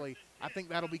Sowell early. I think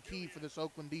that'll be key for this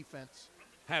Oakland defense.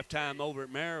 Halftime over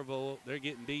at Maryville, they're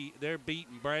getting beat. They're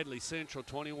beating Bradley Central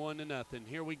 21-0.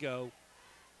 Here we go.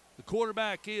 The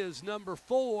quarterback is number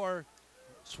 4,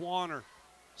 Swanner,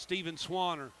 Steven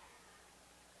Swanner.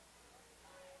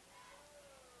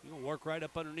 He's going to work right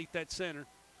up underneath that center.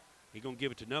 He's going to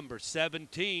give it to number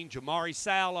 17, Jamari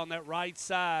Sal on that right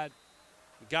side.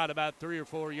 Got about 3 or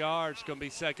 4 yards. Going to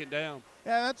be second down.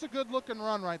 Yeah, that's a good-looking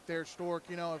run right there, Stork.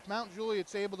 You know, if Mount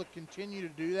Juliet's able to continue to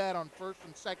do that on first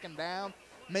and second down,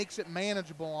 makes it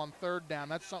manageable on third down.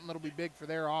 That's something that'll be big for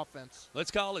their offense. Let's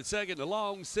call it second to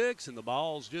long 6, and the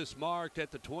ball's just marked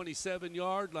at the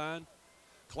 27-yard line.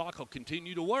 Clock will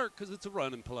continue to work because it's a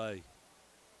running play.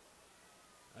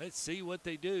 Let's see what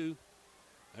they do.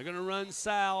 They're going to run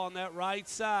Sal on that right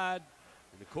side,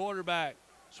 and the quarterback,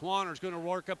 Swanner's going to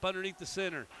work up underneath the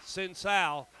center. Send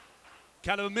Sal.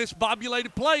 Kind of a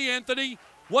misbobulated play, Anthony.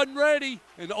 Wasn't ready,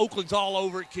 and Oakland's all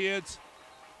over it, kids.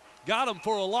 Got him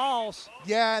for a loss.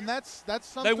 Yeah, and that's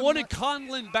something. They wanted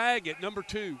Conlon Baggett, number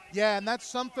 2. Yeah, and that's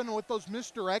something with those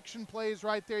misdirection plays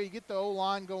right there. You get the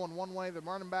O-line going one way, the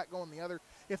running back going the other.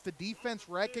 If the defense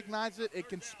recognizes it, it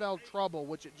can spell trouble,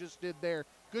 which it just did there.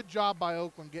 Good job by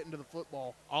Oakland getting to the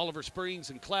football. Oliver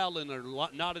Springs and Cloudland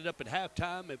are knotted up at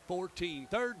halftime at 14.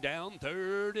 Third down,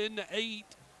 3rd and 8.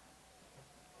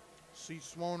 See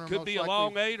Swanner could be a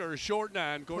long 8 or a short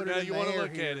 9. Gordon, how you want to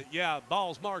look at it. Yeah,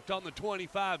 ball's marked on the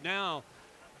 25 now.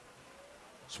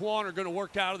 Swanner going to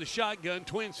work out of the shotgun,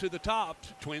 twins to the top,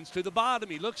 twins to the bottom.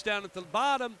 He looks down at the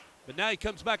bottom, but now he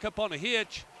comes back up on a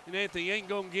hitch, and Anthony ain't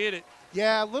going to get it.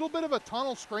 Yeah, a little bit of a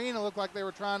tunnel screen it looked like they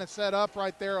were trying to set up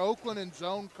right there. Oakland in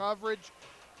zone coverage.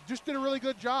 Just did a really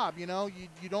good job, you know.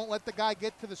 You don't let the guy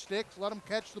get to the sticks. Let him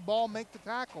catch the ball, make the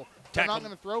tackle. They're not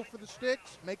going to throw for the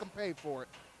sticks. Make them pay for it.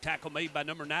 Tackle made by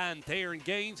number 9, Theron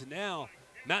Gaines, and now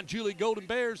Mount Juliet Golden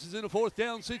Bears is in a 4th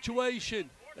down situation.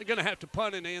 They're going to have to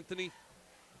punt it, I Anthony.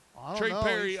 don't Trey know.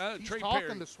 Perry, he's Trey talking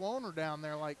Perry. to Swanner down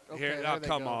there like, okay, here, there they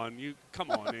come go. on.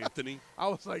 Come on, Anthony. I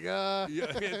was like, Yeah,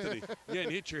 Anthony, you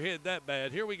didn't hit your head that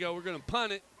bad. Here we go. We're going to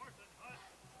punt it.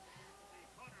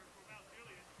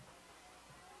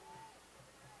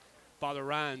 Father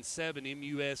Ryan 7,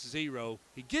 MUS 0.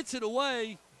 He gets it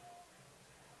away.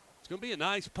 It's going to be a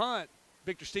nice punt.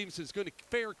 Victor Stevenson's going to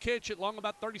fair catch it along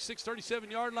about 36,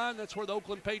 37-yard line. That's where the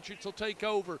Oakland Patriots will take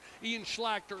over. Ian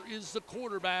Schlachter is the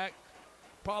quarterback,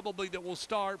 probably that will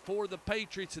start for the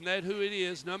Patriots, and that's who it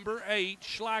is. Number 8,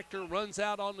 Schlachter runs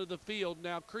out onto the field.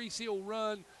 Now Creasy will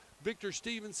run Victor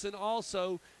Stevenson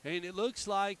also, and it looks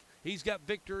like he's got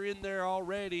Victor in there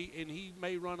already, and he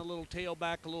may run a little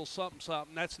tailback, a little something.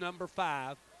 That's number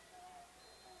 5.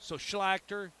 So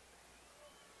Schlachter.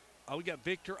 Oh, we got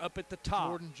Victor up at the top.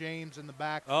 Jordan James in the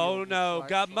backfield. Oh, no. Like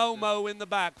got Schlachter. Momo in the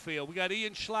backfield. We got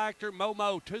Ian Schlachter,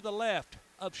 Momo to the left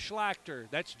of Schlachter.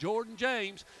 That's Jordan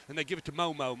James, and they give it to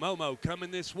Momo. Momo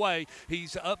coming this way.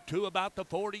 He's up to about the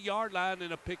 40-yard line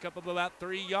and a pickup of about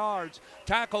 3 yards.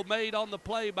 Tackle made on the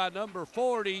play by number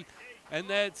 40, and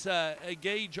that's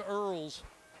Gage Earls.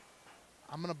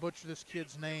 I'm going to butcher this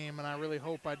kid's name, and I really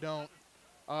hope I don't.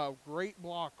 Great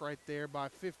block right there by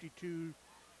 52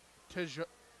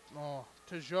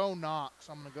 Tejo Knox,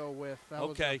 I'm going to go with. That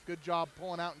was a good job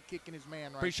pulling out and kicking his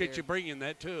man right Appreciate there. you bringing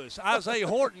that to us. Isaiah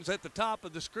Horton's at the top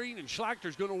of the screen, and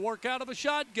Schlachter's going to work out of a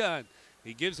shotgun.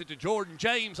 He gives it to Jordan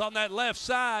James on that left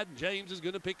side. James is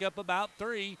going to pick up about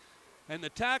 3. And the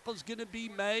tackle's going to be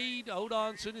made. Hold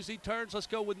on, as soon as he turns, let's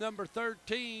go with number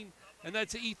 13, and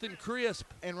that's Ethan Crisp.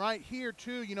 And right here,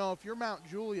 too, you know, if you're Mount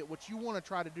Juliet, what you want to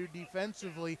try to do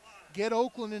defensively, get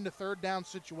Oakland into third down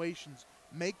situations.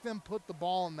 Make them put the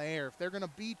ball in the air. If they're going to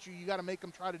beat you, you got to make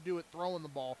them try to do it throwing the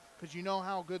ball because you know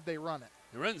how good they run it.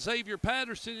 They run Xavier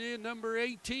Patterson in, number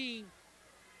 18.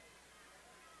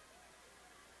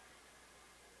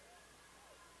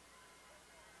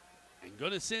 And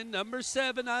going to send number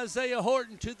 7, Isaiah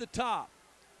Horton, to the top.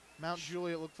 Mount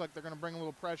Juliet looks like they're going to bring a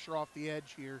little pressure off the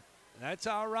edge here. That's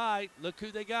all right. Look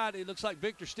who they got. It looks like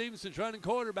Victor Stevenson's running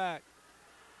quarterback.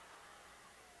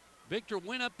 Victor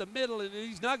went up the middle, and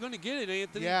he's not going to get it,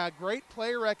 Anthony. Yeah, great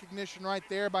player recognition right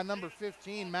there by number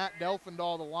 15, Matt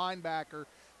Delfendahl, the linebacker.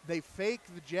 They fake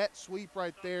the jet sweep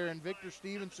right there, and Victor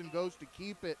Stevenson goes to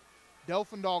keep it.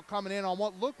 Delfendahl coming in on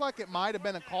what looked like it might have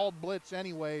been a called blitz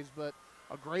anyways, but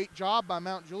a great job by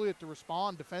Mount Juliet to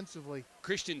respond defensively.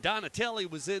 Christian Donatelli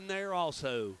was in there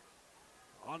also.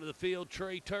 Onto the field,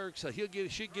 Trey Turk, so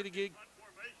should get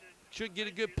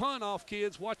a good punt off,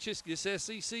 kids. Watch this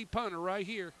SEC punter right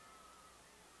here.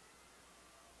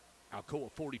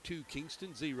 Alcoa 42,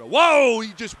 Kingston 0. Whoa,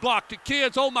 he just blocked it,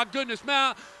 kids. Oh, my goodness.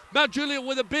 Mount Juliet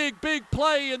with a big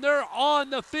play, and they're on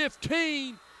the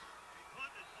 15.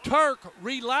 Turk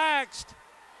relaxed.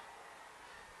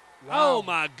 Wow. Oh,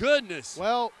 my goodness.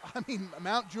 Well, I mean,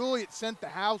 Mount Juliet sent the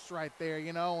house right there,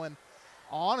 you know, and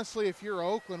honestly, if you're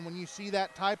Oakland, when you see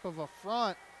that type of a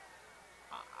front,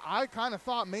 I kind of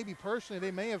thought maybe personally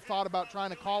they may have thought about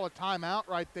trying to call a timeout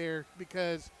right there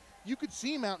because you could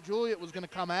see Mount Juliet was going to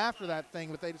come after that thing,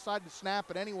 but they decided to snap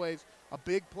it anyways. A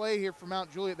big play here for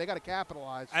Mount Juliet. They got to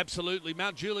capitalize. Absolutely.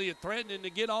 Mount Juliet threatening to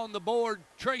get on the board.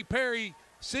 Trey Perry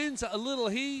sends a little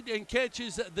heat and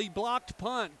catches the blocked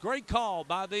punt. Great call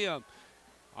by them.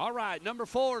 All right, number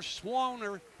 4,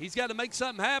 Swanner. He's got to make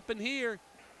something happen here.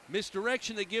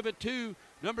 Misdirection, they give it to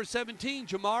number 17,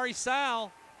 Jamari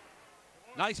Sal.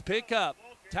 Nice pickup.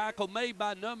 Tackle made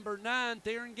by number 9,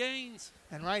 Theron Gaines.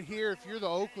 And right here, if you're the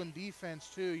Oakland defense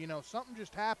too, you know, something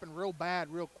just happened real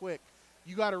bad real quick.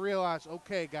 You got to realize,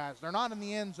 okay, guys, they're not in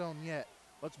the end zone yet.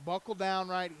 Let's buckle down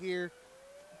right here.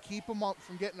 Keep them up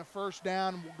from getting a first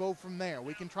down, and we'll go from there.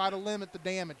 We can try to limit the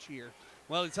damage here.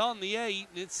 Well, it's on the 8,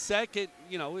 and it's second,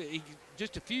 you know,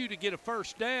 just a few to get a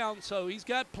first down, so he's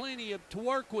got plenty to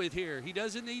work with here. He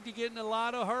doesn't need to get in a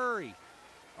lot of hurry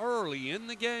early in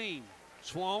the game.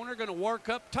 Swanner going to work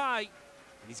up tight.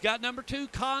 He's got number 2,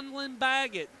 Conlon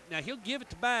Baggett. Now, he'll give it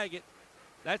to Baggett.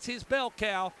 That's his bell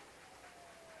cow.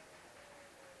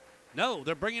 No,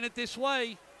 they're bringing it this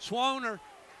way. Swanner.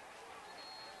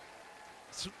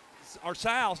 Or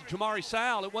Sal, Jamari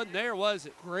Sal, it wasn't there, was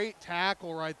it? Great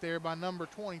tackle right there by number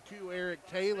 22, Eric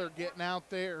Taylor, getting out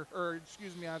there,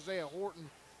 Isaiah Horton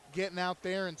getting out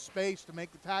there in space to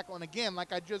make the tackle. And again,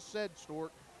 like I just said,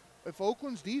 Stork, if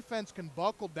Oakland's defense can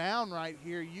buckle down right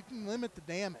here, you can limit the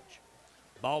damage.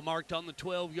 Ball marked on the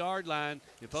 12-yard line.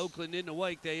 If Oakland isn't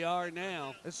awake, they are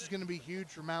now. This is going to be huge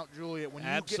for Mount Juliet.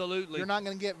 Absolutely. You're not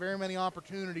going to get very many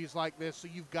opportunities like this, so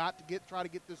you've got to try to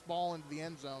get this ball into the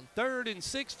end zone. 3rd and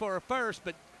 6 for a first,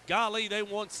 but golly, they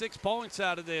want 6 points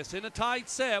out of this. In a tight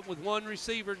set with one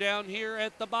receiver down here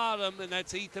at the bottom, and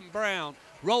that's Ethan Brown.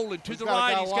 Rolling to the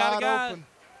right. He's got a guy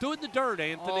doing the dirt,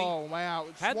 Anthony. Oh, wow.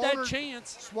 Had that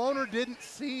chance. Swanner didn't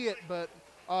see it, but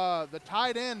the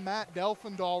tight end, Matt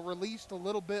Delfendahl, released a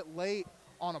little bit late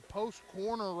on a post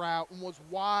corner route and was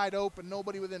wide open.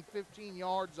 Nobody within 15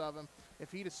 yards of him.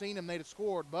 If he'd have seen him, they'd have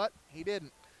scored, but he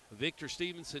didn't. Victor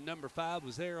Stevenson, number 5,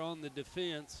 was there on the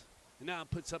defense. And now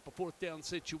it puts up a 4th down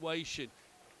situation.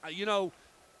 You know,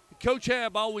 Coach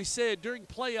Hab always said during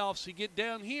playoffs, you get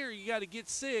down here, you got to get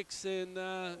 6, and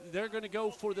they're going to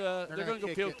go for the they're going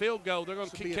to go field goal. They're going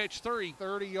to catch 3.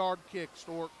 30-yard kick,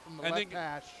 Stork, from the left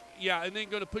hash. Yeah, and then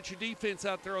going to put your defense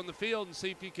out there on the field and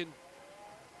see if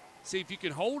you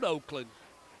can hold Oakland.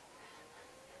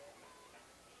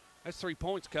 That's 3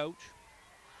 points, Coach.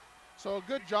 So a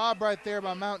good job right there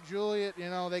by Mount Juliet.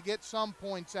 You know, they get some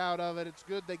points out of it. It's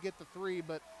good they get the 3,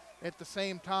 but at the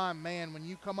same time, man, when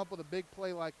you come up with a big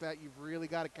play like that, you've really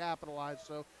got to capitalize.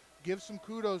 So give some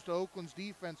kudos to Oakland's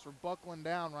defense for buckling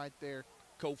down right there.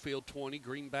 Coalfield 20,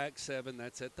 Greenback 7.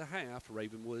 That's at the half.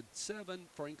 Ravenwood 7,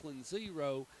 Franklin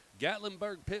 0,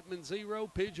 Gatlinburg Pittman 0,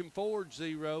 Pigeon Forge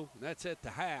 0. That's at the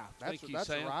half. Thank you, Sam. That's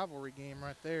a rivalry game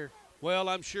right there. Well,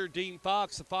 I'm sure Dean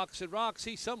Fox, the Fox and Rocks,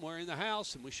 he's somewhere in the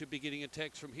house, and we should be getting a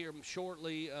text from him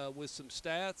shortly with some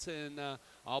stats, and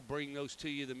I'll bring those to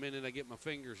you the minute I get my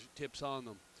fingertips on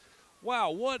them. Wow,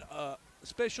 what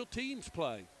special teams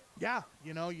play. Yeah,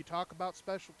 you know, you talk about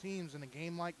special teams in a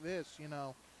game like this, you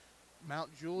know,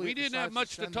 Mount Juliet. We didn't have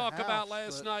much to talk about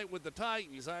last night with the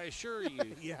Titans, I assure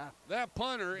you. Yeah. That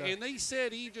punter, and they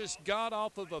said he just got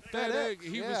off of a FedEx.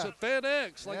 He was a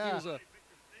FedEx, like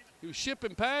he was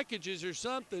shipping packages or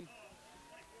something.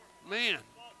 Man,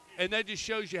 and that just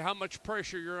shows you how much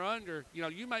pressure you're under. You know,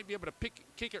 you might be able to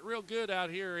kick it real good out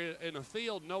here in a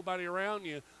field, nobody around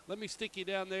you. Let me stick you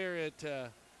down there at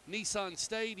Nissan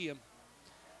Stadium.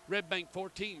 Red Bank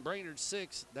 14, Brainerd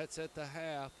 6. That's at the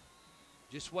half.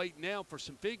 Just waiting now for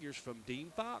some figures from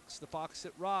Dean Fox, the Fox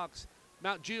that rocks.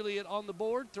 Mount Juliet on the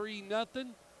board, 3-0.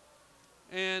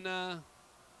 And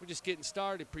we're just getting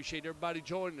started. Appreciate everybody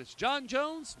joining us. John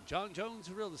Jones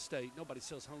Real Estate. Nobody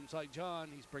sells homes like John.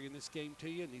 He's bringing this game to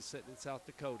you, and he's sitting in South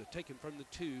Dakota. Taking from the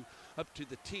 2 up to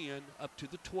the 10, up to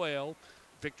the 12.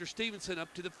 Victor Stevenson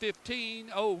up to the 15.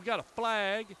 Oh, we got a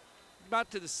flag. About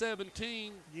to the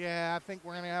 17. Yeah, I think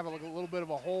we're going to have a little bit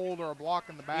of a hold or a block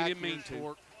in the back. He didn't mean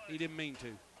to. He didn't mean to.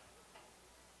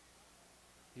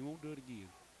 He won't do it again.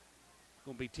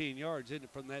 Going to be 10 yards, isn't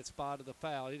it, from that spot of the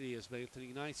foul? It is,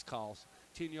 Anthony. Nice calls.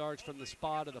 10 yards from the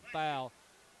spot of the foul,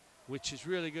 which is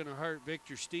really going to hurt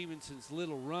Victor Stevenson's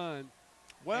little run.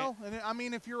 Well, and I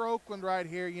mean, if you're Oakland right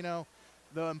here, you know,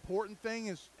 the important thing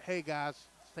is, hey, guys,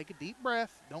 let's take a deep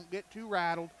breath. Don't get too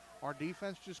rattled. Our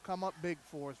defense just come up big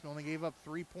for us. We only gave up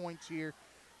 3 points here.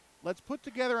 Let's put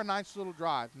together a nice little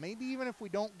drive. Maybe even if we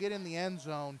don't get in the end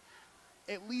zone,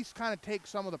 at least kind of take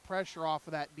some of the pressure off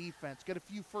of that defense. Get a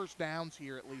few first downs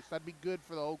here at least. That'd be good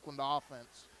for the Oakland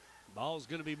offense. Ball's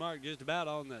going to be marked just about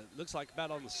on the, looks like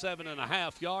about on the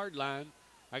 7.5-yard line.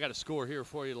 I got a score here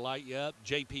for you to light you up.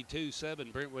 JP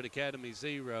 2-7, Brentwood Academy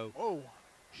 0. Oh,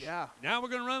 yeah. Now we're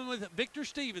going to run with Victor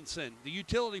Stevenson, the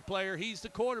utility player. He's the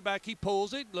quarterback. He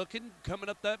pulls it, coming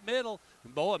up that middle.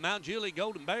 And boy, Mount Juliet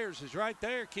Golden Bears is right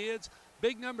there, kids.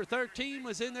 Big number 13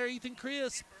 was in there, Ethan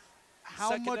Crisp.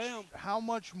 How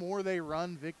much more they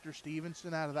run Victor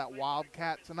Stevenson out of that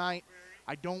Wildcat tonight,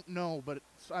 I don't know. But,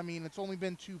 it's only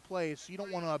been 2 plays, so you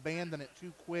don't want to abandon it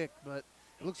too quick. But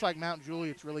it looks like Mount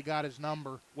Juliet's really got his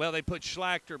number. Well, they put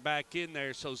Schlachter back in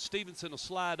there, so Stevenson will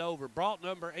slide over. Brought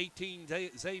number 18,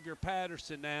 Xavier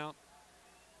Patterson out.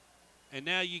 And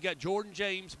now you got Jordan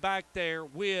James back there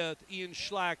with Ian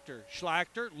Schlachter.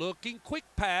 Schlachter looking, quick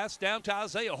pass down to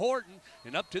Isaiah Horton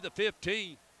and up to the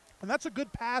 15. And that's a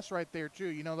good pass right there, too.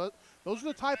 You know, those are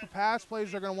the type of pass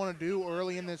plays they're going to want to do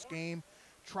early in this game.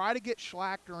 Try to get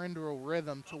Schlachter into a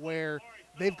rhythm to where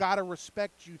they've got to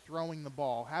respect you throwing the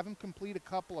ball. Have him complete a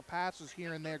couple of passes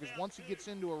here and there, because once he gets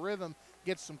into a rhythm,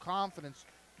 gets some confidence,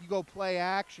 you go play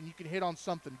action, you can hit on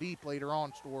something deep later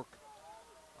on, Stork.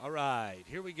 All right,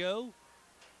 here we go.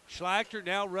 Schlachter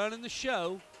now running the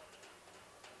show.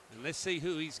 And let's see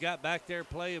who he's got back there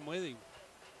playing with him.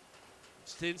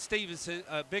 Stevenson,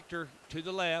 Victor to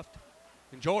the left.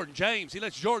 And Jordan James, he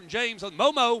lets Jordan James on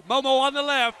Momo on the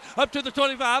left, up to the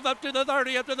 25, up to the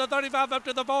 30, up to the 35, up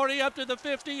to the 40, up to the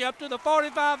 50, up to the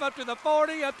 45, up to the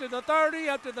 40, up to the 30,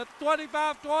 up to the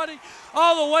 25, 20,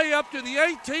 all the way up to the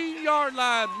 18-yard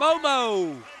line.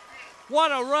 Momo,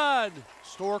 what a run.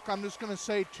 Stork, I'm just going to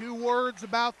say 2 words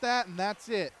about that, and that's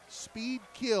it. Speed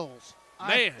kills.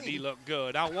 Man, he looked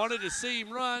good. I wanted to see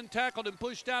him run, tackled and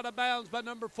pushed out of bounds by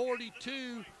number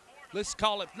 42. Let's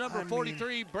call it number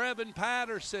 43, Brevin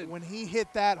Patterson. When he hit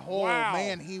that hole,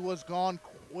 man, he was gone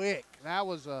quick. That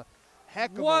was a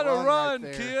heck of a run. What a run,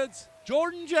 right there. kids.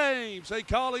 Jordan James, they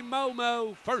call him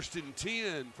Momo. 1st and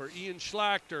 10 for Ian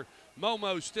Schlachter.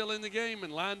 Momo still in the game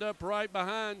and lined up right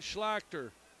behind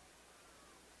Schlachter.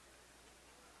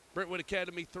 Brentwood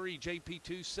Academy 3, JP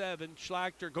 2-7.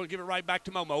 Schlachter going to give it right back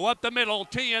to Momo. Up the middle,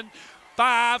 10,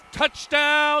 5,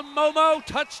 touchdown, Momo,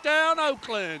 touchdown,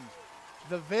 Oakland.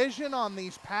 The vision on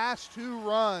these past 2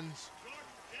 runs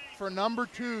for number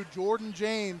 2, Jordan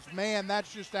James, man,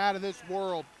 that's just out of this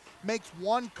world. Makes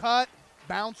one cut,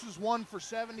 bounces one for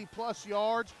 70-plus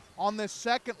yards. On this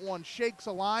second one, shakes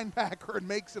a linebacker and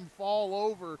makes him fall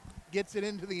over, gets it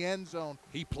into the end zone.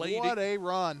 What a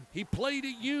run. He played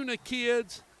at Una,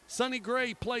 kids. Sonny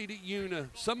Gray played at Una.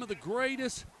 Some of the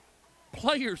greatest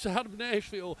players out of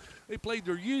Nashville, they played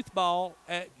their youth ball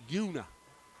at Una.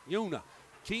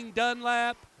 King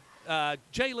Dunlap,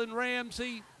 Jalen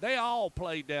Ramsey, they all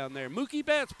played down there. Mookie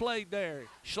Betts played there.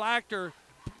 Schlachter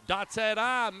dots that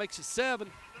I, makes it 7.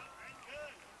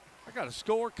 I got a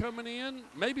score coming in.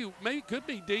 Maybe it could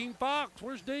be Dean Fox.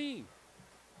 Where's Dean?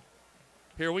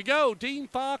 Here we go. Dean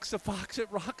Fox, the Fox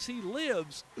at Roxy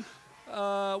lives.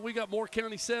 We got Moore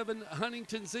County 7,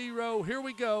 Huntington 0. Here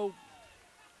we go.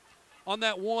 On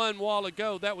that one while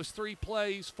ago, that was 3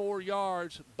 plays, 4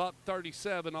 yards, buck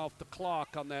 37 off the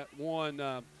clock on that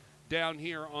one down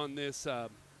here on this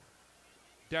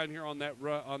down here on that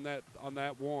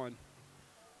one.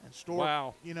 And Stork,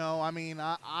 wow. You know, I mean,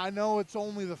 I know it's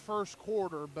only the first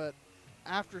quarter, but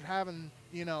after having,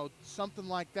 you know, something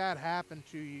like that happen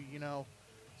to you, you know,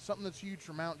 something that's huge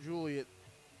for Mount Juliet,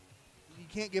 you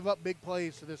can't give up big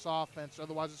plays to this offense,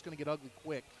 otherwise it's going to get ugly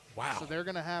quick. Wow. So they're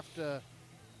going to have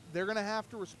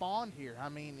to respond here. I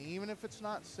mean, even if it's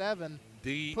not 7,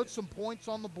 put some points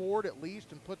on the board at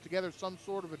least and put together some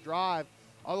sort of a drive.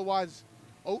 Otherwise,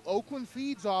 Oakland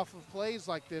feeds off of plays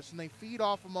like this, and they feed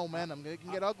off of momentum. It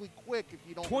can get ugly quick if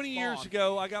you don't 20 respond. years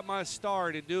ago, I got my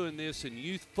start in doing this in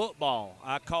youth football.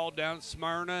 I called down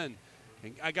Smyrna,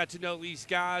 and I got to know these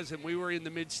guys, and we were in the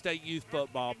mid-state youth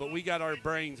football, but we got our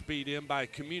brains beat in by a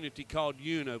community called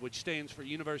UNA, which stands for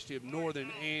University of Northern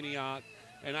Antioch.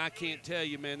 And I can't tell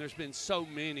you, man, there's been so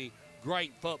many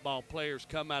great football players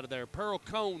come out of there. Pearl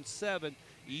Cone 7,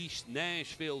 East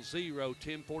Nashville 0,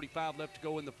 10:45 left to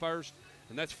go in the first.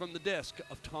 And that's from the desk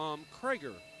of Tom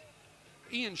Krager.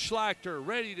 Ian Schlachter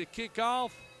ready to kick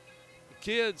off. The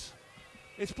kids,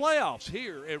 it's playoffs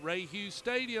here at Ray Hughes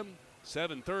Stadium,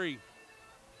 7-3.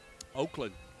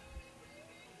 Oakland.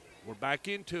 We're back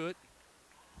into it.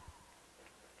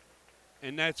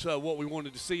 And that's what we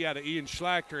wanted to see out of Ian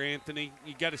Schlachter, Anthony.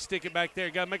 You got to stick it back there.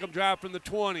 You got to make them drive from the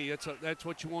 20. That's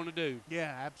what you want to do.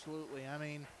 Yeah, absolutely. I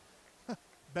mean,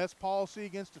 best policy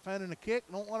against defending a kick,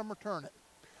 don't let them return it.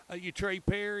 You Trey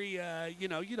Perry, you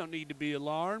know, you don't need to be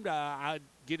alarmed. I'd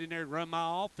get in there and run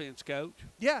my offense, Coach.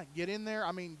 Yeah, get in there.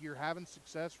 I mean, you're having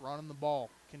success running the ball.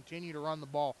 Continue to run the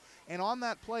ball. And on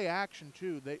that play action,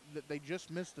 too, they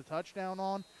just missed the touchdown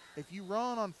on. If you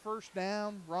run on first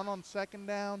down, run on second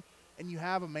down, and you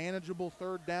have a manageable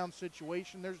third down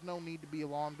situation, there's no need to be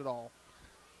alarmed at all.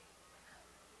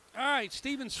 All right,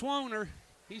 Steven Swoner,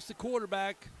 he's the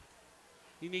quarterback.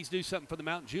 He needs to do something for the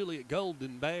Mount Juliet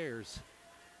Golden Bears.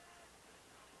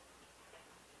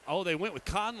 Oh, they went with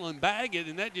Conlon Baggett,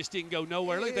 and that just didn't go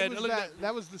nowhere. Look at that.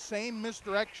 That was the same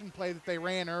misdirection play that they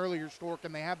ran earlier, Stork,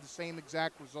 and they have the same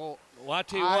exact result. Well, I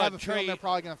tell you I what, have a feeling they're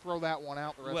probably going to throw that one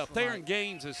out the rest of the night. Theron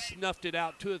Gaines has snuffed it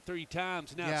out 2 or 3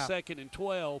 times. Now Yeah. 2nd and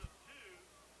 12.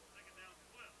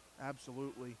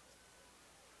 Absolutely.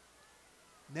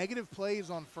 Negative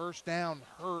plays on first down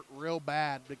hurt real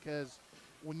bad because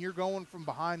when you're going from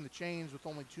behind the chains with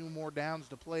only 2 more downs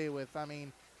to play with, I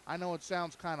mean, I know it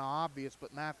sounds kind of obvious,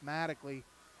 but mathematically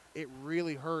it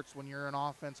really hurts when you're an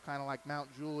offense kind of like Mount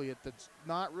Juliet that's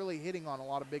not really hitting on a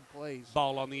lot of big plays.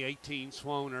 Ball on the 18,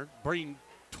 Swoner. Bring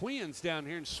Twins down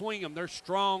here and swing them. They're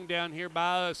strong down here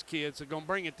by us, kids. They're going to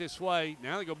bring it this way.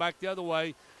 Now they go back the other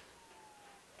way.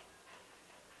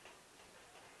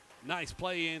 Nice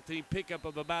play, Anthony. Pickup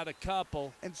of about a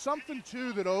couple. And something,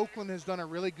 too, that Oakland has done a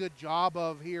really good job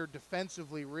of here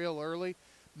defensively real early.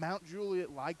 Mount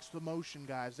Juliet likes the motion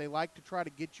guys. They like to try to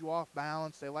get you off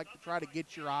balance. They like to try to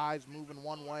get your eyes moving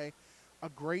one way. A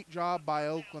great job by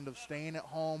Oakland of staying at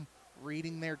home,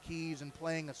 reading their keys, and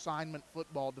playing assignment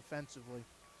football defensively.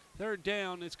 Third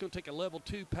down, it's going to take a level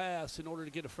 2 pass in order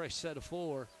to get a fresh set of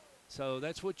 4. So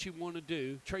that's what you want to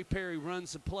do. Trey Perry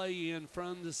runs the play in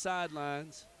from the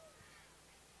sidelines.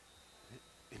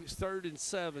 It's 3rd and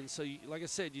 7. So, like I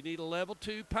said, you need a level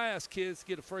 2 pass, kids, to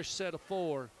get a fresh set of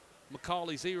 4.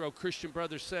 Macaulay 0, Christian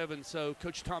Brothers 7. So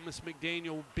Coach Thomas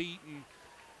McDaniel beating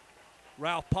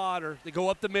Ralph Potter. They go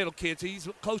up the middle, kids. He's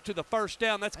close to the first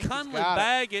down. That's Conlon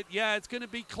Baggett. Yeah, it's going to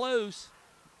be close.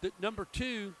 Number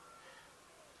 2.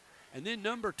 And then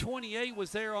number 28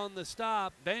 was there on the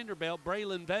stop, Vanderbilt,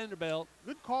 Braylon Vanderbilt.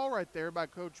 Good call right there by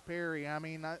Coach Perry. I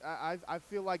mean, I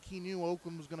feel like he knew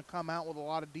Oakland was going to come out with a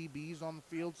lot of DBs on the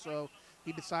field, so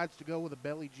he decides to go with a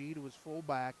belly G to his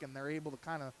fullback, and they're able to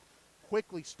kind of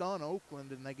quickly stun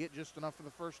Oakland, and they get just enough for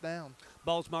the first down.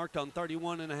 Ball's marked on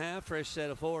 31.5, fresh set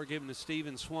of 4, given to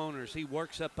Steven Swaners. He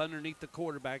works up underneath the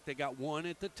quarterback. They got one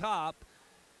at the top,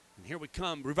 and here we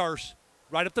come, reverse.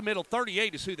 Right up the middle,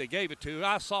 38 is who they gave it to.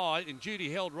 I saw it, and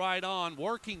Judy held right on.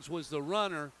 Workings was the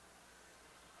runner.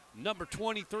 Number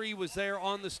 23 was there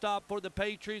on the stop for the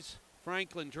Patriots.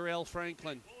 Jarrell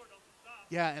Franklin.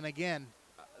 Yeah, and again,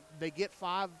 they get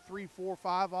 5, 3, 4,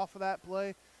 5 off of that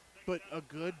play. But a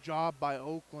good job by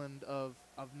Oakland of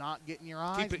not getting your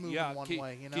eyes moving one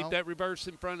way. You know? Keep that reverse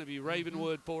in front of you.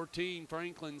 Ravenwood 14,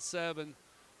 Franklin 7.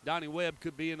 Donnie Webb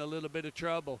could be in a little bit of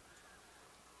trouble.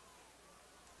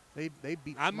 They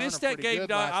beat. I missed that game,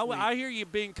 Don. I hear you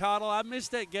being coddled. I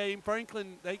missed that game.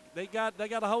 Franklin, they got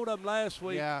a hold of them last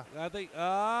week. Yeah. I think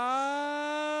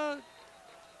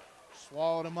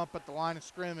swallowed him up at the line of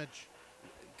scrimmage.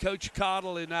 Coach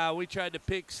Cottle and I, we tried to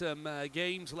pick some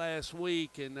games last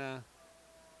week, and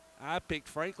I picked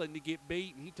Franklin to get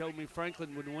beat, and he told me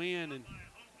Franklin would win, and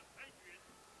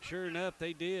sure enough,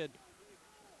 they did.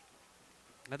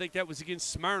 I think that was against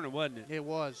Smyrna, wasn't it? It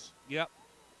was. Yep.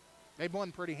 They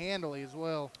won pretty handily as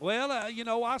well. Well,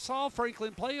 I saw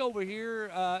Franklin play over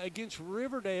here against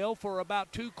Riverdale for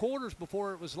about 2 quarters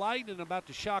before it was lightning, about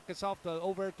to shock us off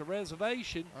over at the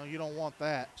reservation. Oh, you don't want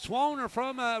that. Swanner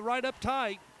from right up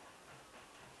tight.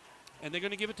 And they're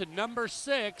going to give it to number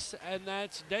 6, and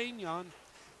that's Danion.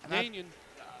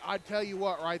 I'd tell you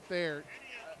what, right there,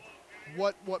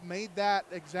 what made that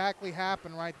exactly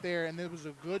happen right there, and it was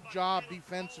a good job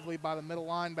defensively by the middle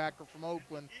linebacker from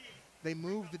Oakland. They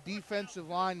move the defensive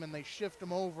linemen. They shift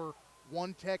them over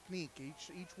one technique,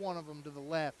 each one of them to the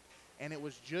left, and it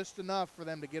was just enough for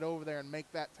them to get over there and make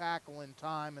that tackle in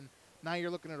time. And now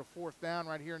you're looking at a 4th down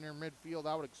right here near midfield.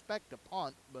 I would expect a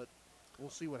punt, but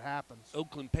we'll see what happens.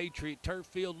 Oakland Patriot turf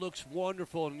field looks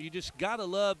wonderful, and you just got to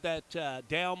love that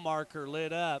down marker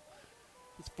lit up.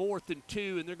 It's 4th and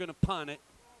 2, and they're going to punt it.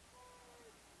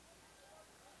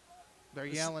 They're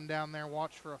yelling down there,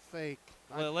 watch for a fake.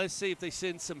 Well, let's see if they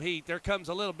send some heat. There comes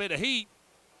a little bit of heat.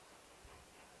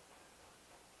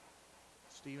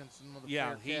 Stevenson with a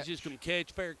fair catch. He's just going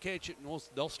to fair catch it, and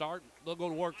they'll go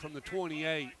to work from the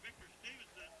 28.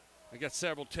 I got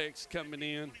several texts coming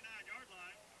in.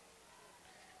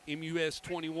 MUS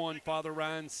 21, Father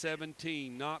Ryan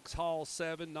 17, Knox Hall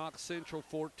 7, Knox Central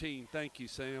 14. Thank you,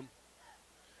 Sam.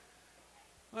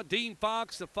 Dean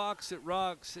Fox, the Fox that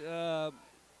rocks.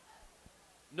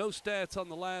 No stats on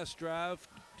the last drive.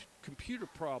 Computer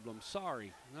problem,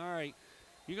 sorry. All right,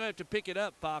 you're going to have to pick it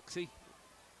up, Foxy.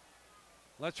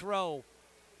 Let's roll.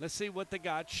 Let's see what they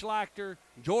got. Schlachter,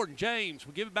 Jordan James.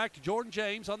 We'll give it back to Jordan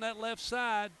James on that left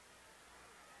side.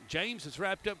 James is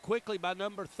wrapped up quickly by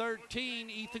number 13,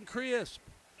 Ethan Crisp.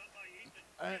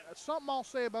 Something I'll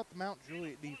say about the Mount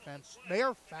Juliet defense. They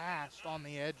are fast on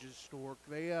the edges, Stork.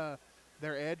 They're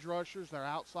edge rushers. They're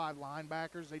outside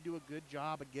linebackers. They do a good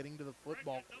job of getting to the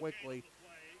football quickly.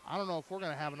 I don't know if we're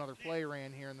going to have another play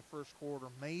ran here in the first quarter.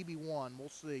 Maybe one. We'll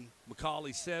see.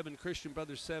 McCauley 7, Christian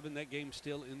Brothers 7. That game's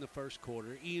still in the first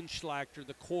quarter. Ian Schlachter,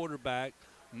 the quarterback.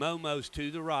 Momo's to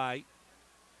the right.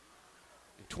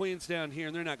 And Twins down here,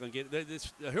 and they're not going to get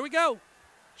it. Here we go.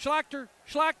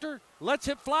 Schlachter, lets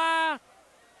it fly.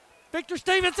 Victor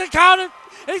Stevenson caught it.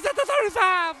 He's at the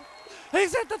 35.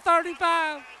 He's at the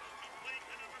 35.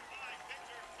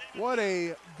 What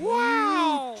a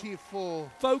beautiful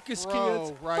focus, throw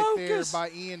kids. Right there by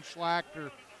Ian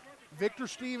Schlachter. Victor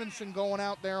Stevenson going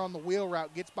out there on the wheel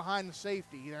route, gets behind the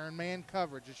safety. They're in man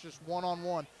coverage. It's just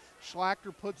one-on-one.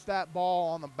 Schlachter puts that ball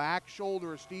on the back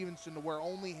shoulder of Stevenson to where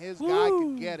only his guy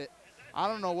could get it. I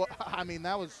don't know what – I mean,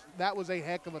 that was a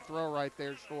heck of a throw right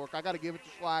there, Stork. I got to give it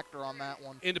to Schlachter on that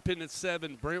one. Independence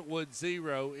 7, Brentwood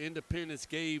 0. Independence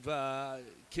gave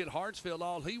Kid Hartsfield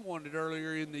all he wanted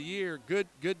earlier in the year. Good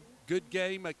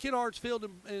game. Kid Hartsfield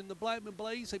and the Blackman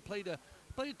Blaze, they played a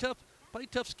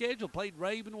tough schedule. Played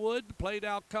Ravenwood, played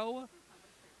Alcoa.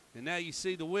 And now you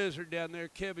see the Wizard down there,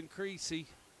 Kevin Creasy,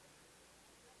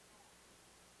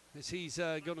 as he's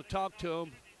going to talk to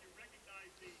him.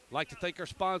 I'd like to thank our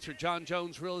sponsor, John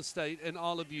Jones Real Estate, and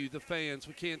all of you, the fans.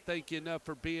 We can't thank you enough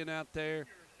for being out there.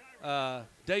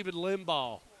 David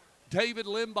Limbaugh. David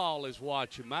Limbaugh is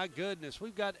watching. My goodness,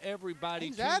 we've got everybody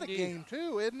He's tuned at a in. Game,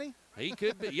 too, isn't he? He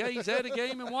could be. Yeah, he's at a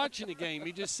game and watching a game.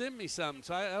 He just sent me something,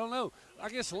 so I don't know. I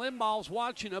guess Limbaugh's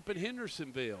watching up in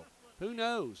Hendersonville. Who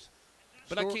knows?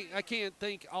 But I can't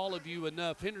thank all of you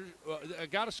enough. I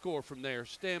got a score from there.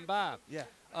 Stand by.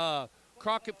 Yeah.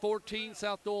 Crockett 14,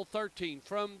 South Doyle 13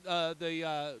 from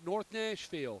the North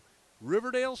Nashville.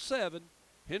 Riverdale 7,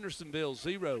 Hendersonville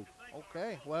 0.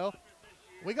 Okay, well,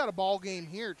 We got a ball game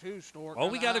here too, Stork. Oh,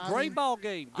 we got a great ball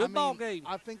game. Good ball game.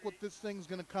 I think what this thing's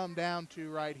going to come down to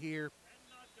right here,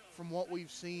 from what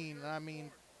we've seen, I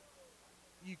mean,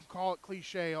 you can call it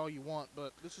cliche all you want,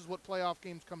 but this is what playoff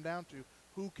games come down to.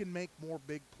 Who can make more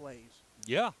big plays?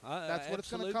 Yeah, that's what it's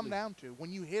going to come down to.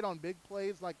 When you hit on big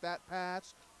plays like that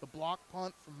pass, the block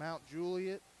punt from Mount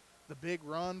Juliet, the big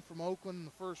run from Oakland in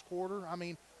the first quarter, I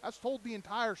mean, that's told the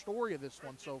entire story of this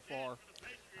one so far.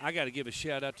 I got to give a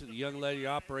shout-out to the young lady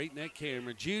operating that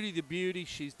camera. Judy the beauty,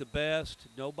 she's the best.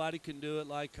 Nobody can do it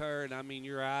like her. And, I mean,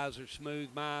 your eyes are smooth.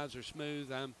 My eyes are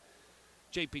smooth. I'm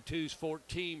JP2's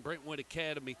 14, Brentwood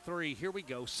Academy 3. Here we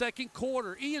go. Second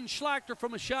quarter. Ian Schlachter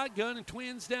from a shotgun and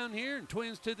Twins down here and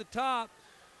Twins to the top.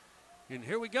 And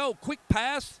here we go. Quick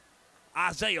pass.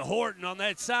 Isaiah Horton on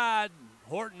that side.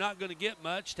 Horton not going to get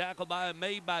much. Tackle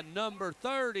made by number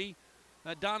 30.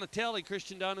 Donatelli,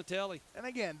 Christian Donatelli. And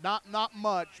again, not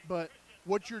much, but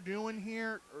what you're doing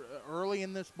here early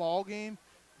in this ball game,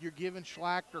 you're giving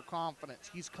Schlachter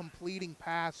confidence. He's completing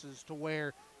passes to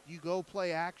where you go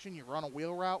play action, you run a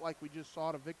wheel route like we just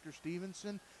saw to Victor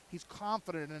Stevenson. He's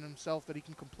confident in himself that he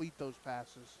can complete those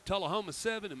passes. Tullahoma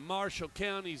 7 and Marshall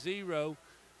County 0.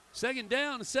 Second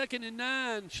down, 2nd and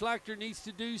 9. Schlachter needs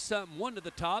to do something. One to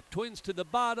the top, Twins to the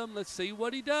bottom. Let's see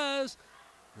what he does.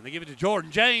 And they give it to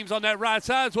Jordan James on that right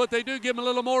side. Is what they do. Give him a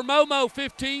little more Momo.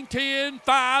 15, 10,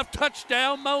 5.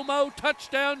 Touchdown, Momo.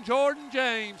 Touchdown, Jordan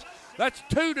James. That's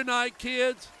 2 tonight,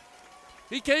 kids.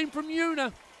 He came from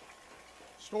Una.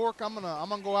 Stork, I'm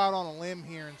gonna go out on a limb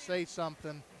here and say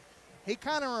something. He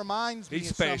kind of reminds me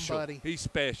of somebody. He's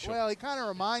special. Well, he kind of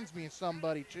reminds me of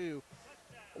somebody, too.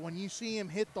 When you see him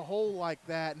hit the hole like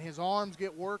that and his arms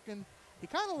get working, he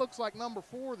kind of looks like number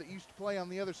 4 that used to play on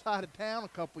the other side of town a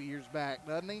couple years back,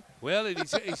 doesn't he? Well, and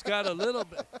he's got a little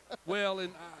bit. Well,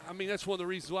 and I mean, that's one of the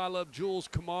reasons why I love Jules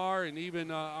Kamar and even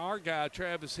our guy,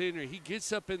 Travis Henry. He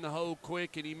gets up in the hole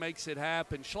quick and he makes it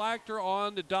happen. Schlachter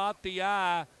on to dot the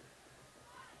I.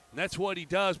 And that's what he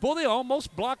does. Boy, they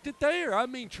almost blocked it there. I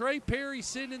mean, Trey Perry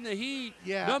sitting in the heat.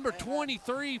 Yeah. Number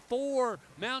 23 for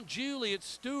Mount Juliet,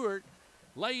 Stewart,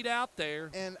 laid out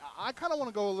there. And I kind of want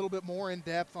to go a little bit more in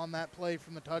depth on that play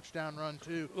from the touchdown run,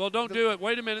 too. Well, don't do it.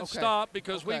 Wait a minute. Okay. Stop,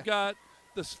 because Okay. we've got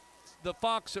the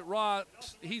Fox at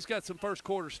Rocks. He's got some first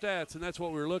quarter stats, and that's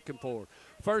what we were looking for.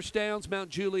 First downs, Mount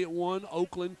Juliet 1,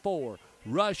 Oakland 4.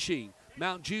 Rushing,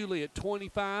 Mount Juliet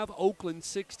 25, Oakland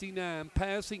 69.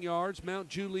 Passing yards, Mount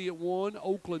Juliet 1,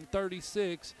 Oakland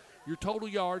 36. Your total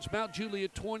yards, Mount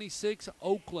Juliet 26,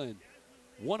 Oakland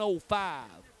 105.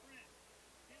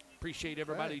 Appreciate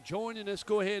everybody joining us.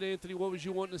 Go ahead, Anthony. What was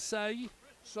you wanting to say?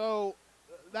 So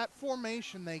that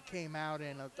formation they came out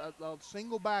in, a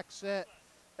single back set,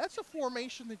 that's a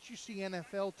formation that you see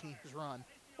NFL teams run.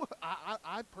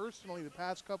 I personally, the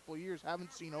past couple of years,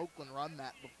 haven't seen Oakland run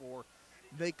that before.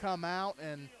 They come out,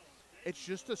 and it's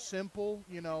just a simple,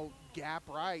 gap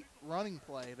right running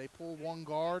play. They pull one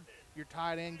guard. Your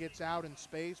tight end gets out in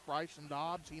space. Bryson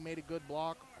Dobbs, he made a good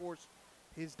block. Of course,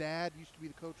 his dad used to be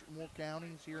the coach at Moore County.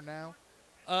 He's here now.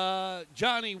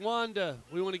 Johnny Wanda,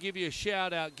 we want to give you a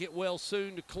shout-out. Get well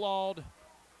soon to Claude.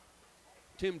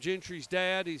 Tim Gentry's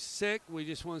dad, he's sick. We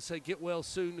just want to say get well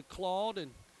soon to Claude.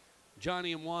 And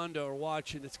Johnny and Wanda are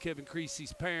watching. It's Kevin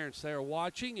Creasy's parents. They are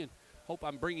watching, and hope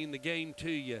I'm bringing the game to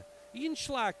you. Ian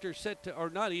Schlachter set to – or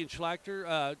not Ian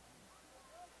Schlachter,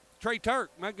 Trey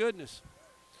Turk, my goodness.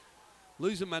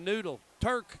 Losing my noodle.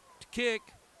 Turk to kick,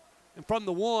 and from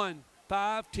the 1,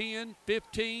 5, 10,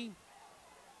 15.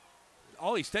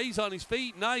 Oh, he stays on his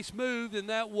feet. Nice move, and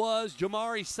that was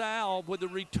Jamari Salve with a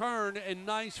return, and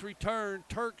nice return.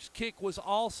 Turk's kick was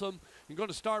awesome. You're going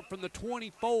to start from the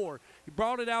 24. He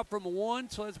brought it out from a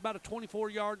 1, so that's about a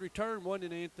 24-yard return,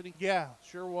 wasn't it, Anthony? Yeah,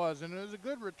 sure was, and it was a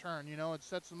good return. It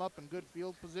sets him up in good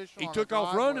field position. He took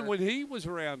off running when he was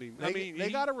around him. They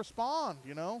got to respond.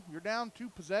 You're down 2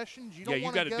 possessions. You don't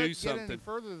want to get any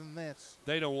further than this.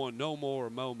 They don't want no more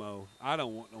Momo. I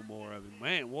don't want no more of him.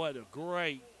 Man, what a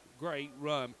great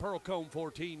run. Pearl-Cohn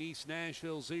 14, East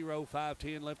Nashville 0,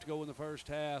 5:10 left to go in the first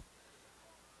half.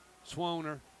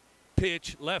 Swoner,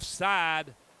 pitch, left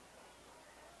side.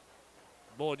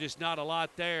 Boy, just not a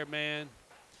lot there, man.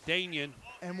 Danian.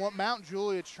 And what Mount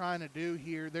Juliet's trying to do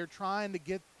here, they're trying to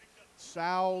get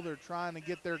Sal, they're trying to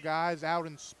get their guys out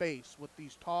in space with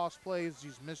these toss plays,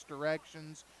 these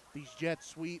misdirections, these jet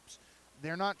sweeps.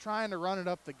 They're not trying to run it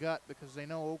up the gut because they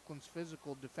know Oakland's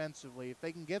physical defensively. If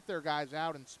they can get their guys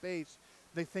out in space,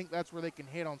 they think that's where they can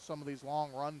hit on some of these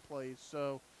long run plays.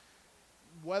 So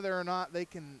whether or not they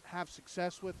can have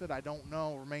success with it, I don't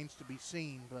know. Remains to be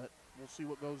seen, but we'll see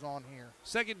what goes on here.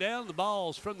 Second down, the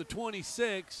ball's from the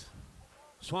 26.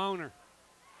 Swoner.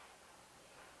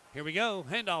 Here we go.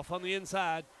 Handoff on the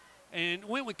inside. And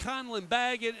went with Conlon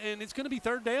Baggett, and it's going to be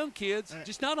third down, kids.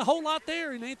 Just not a whole lot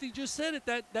there, and Anthony just said it,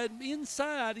 that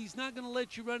inside, he's not going to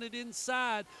let you run it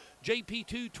inside.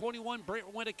 JP2, 21,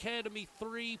 Brentwood Academy,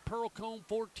 3, Pearlcombe,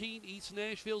 14, East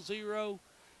Nashville, 0.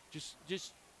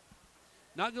 Just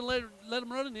not going to let him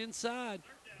run it inside.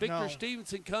 Victor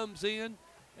Stevenson comes in,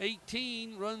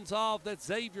 18, runs off. That's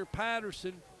Xavier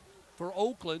Patterson for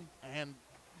Oakland. And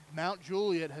Mount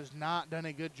Juliet has not done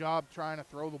a good job trying to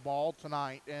throw the ball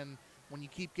tonight, and when you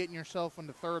keep getting yourself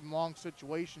into third and long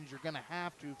situations, you're going to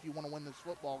have to if you want to win this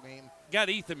football game. Got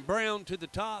Ethan Brown to the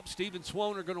top. Steven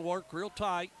Swoner going to work real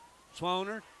tight.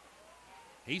 Swoner,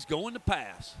 he's going to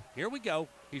pass. Here we go.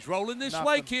 He's rolling this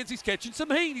way, kids. He's catching some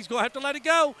heat. He's going to have to let it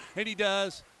go, and he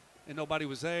does, and nobody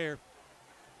was there.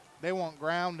 They want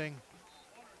grounding.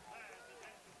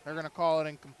 They're going to call it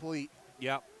incomplete.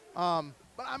 Yep.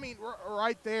 But, I mean,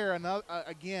 right there,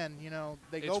 again, you know,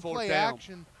 they It's go play down.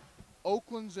 action.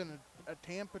 Oakland's in a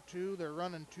Tampa 2. They're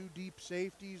running 2 deep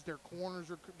safeties. Their corners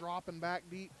are dropping back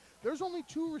deep. There's only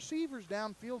 2 receivers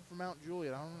downfield for Mount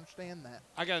Juliet. I don't understand that.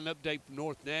 I got an update from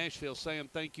North Nashville. Sam,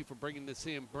 thank you for bringing this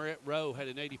in. Brett Rowe had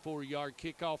an 84-yard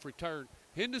kickoff return.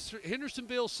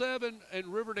 Hendersonville 7 and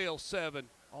Riverdale 7.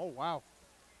 Oh, wow.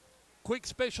 Quick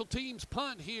special teams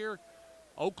punt here.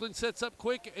 Oakland sets up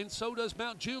quick, and so does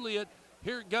Mount Juliet.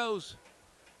 Here it goes.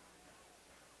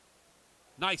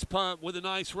 Nice punt with a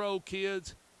nice roll,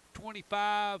 kids.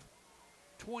 25,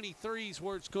 23 is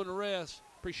where it's going to rest.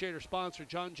 Appreciate our sponsor,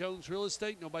 John Jones Real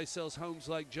Estate. Nobody sells homes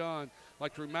like John.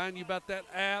 Like to remind you about that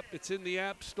app. It's in the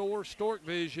App Store, Stork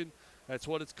Vision. That's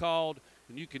what it's called.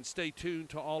 And you can stay tuned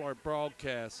to all our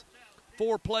broadcasts.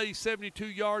 4 plays, 72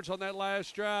 yards on that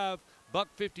last drive. Buck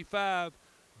 55.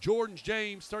 Jordan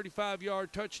James,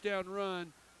 35-yard touchdown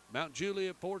run. Mount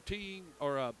Juliet 14,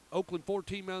 or Oakland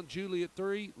 14, Mount Juliet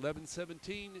 3,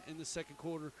 11-17 in the second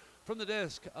quarter. From the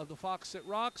desk of the Fox that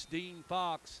Rocks, Dean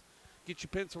Fox. Get your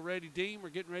pencil ready, Dean. We're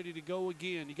getting ready to go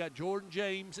again. You got Jordan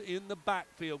James in the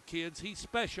backfield, kids. He's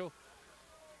special,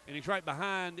 and he's right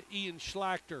behind Ian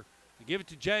Schlachter. You give it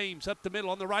to James up the middle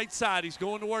on the right side. He's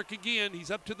going to work again.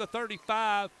 He's up to the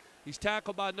 35. He's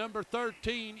tackled by number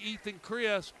 13, Ethan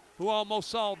Crisp, who almost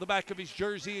saw the back of his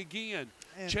jersey again.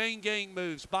 And chain gang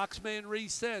moves. Boxman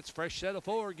resets. Fresh set of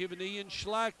 4 given Ian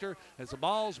Schlachter as the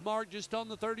ball's marked just on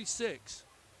the 36.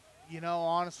 You know,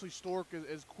 honestly, Stork,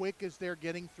 as quick as they're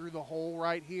getting through the hole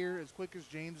right here, as quick as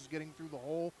James is getting through the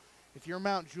hole, if you're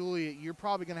Mount Juliet, you're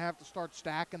probably going to have to start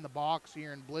stacking the box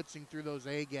here and blitzing through those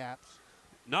A-gaps.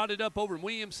 Knotted up over in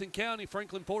Williamson County.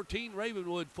 Franklin 14,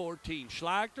 Ravenwood 14.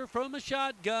 Schlachter from a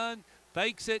shotgun.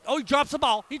 Fakes it. Oh, he drops the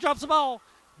ball. He drops the ball.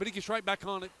 But he gets right back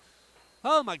on it.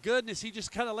 Oh, my goodness. He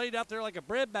just kind of laid out there like a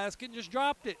bread basket and just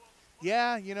dropped it.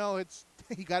 Yeah, you know, it's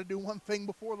you got to do one thing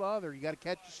before the other. You got to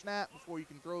catch a snap before you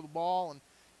can throw the ball, and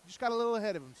he just got a little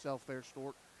ahead of himself there,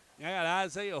 Stork. I got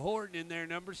Isaiah Horton in there,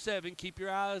 number 7. Keep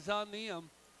your eyes on them.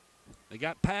 They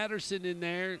got Patterson in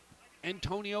there.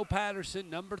 Antonio Patterson,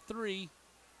 number 3.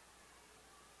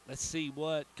 Let's see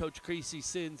what Coach Creasy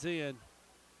sends in.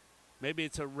 Maybe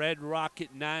it's a Red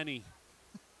Rocket 90.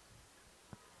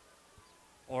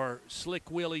 Or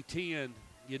Slick Willie 10.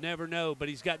 You never know, but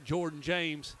he's got Jordan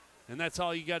James, and that's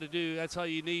all you got to do. That's all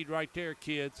you need right there,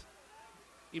 kids.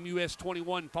 MUS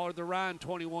 21, farther Ryan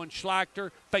 21.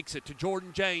 Schlachter fakes it to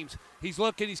Jordan James. He's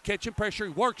looking, he's catching pressure.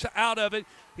 He works out of it.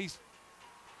 He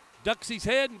ducks his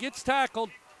head and gets tackled.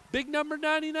 Big number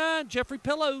 99, Jeffrey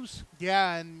Pillows.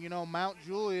 Yeah, and, you know, Mount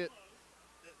Juliet,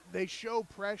 they show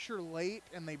pressure late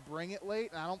and they bring it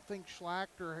late. And I don't think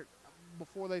Schlachter,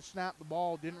 before they snapped the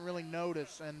ball, didn't really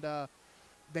notice. And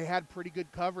they had pretty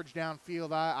good coverage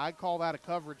downfield. I call that a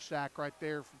coverage sack right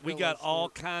there. We got all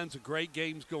kinds of great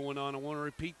games going on. I want to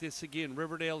repeat this again.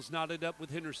 Riverdale's knotted up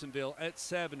with Hendersonville at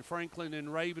 7. Franklin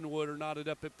and Ravenwood are knotted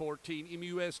up at 14.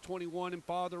 MUS 21 and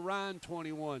Father Ryan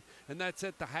 21. And that's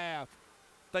at the half.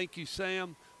 Thank you,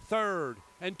 Sam. 3rd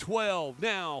and 12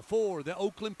 now for the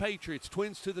Oakland Patriots.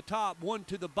 Twins to the top, 1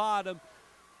 to the bottom.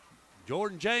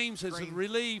 Jordan James is in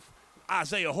relief.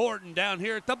 Isaiah Horton down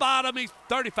here at the bottom. He's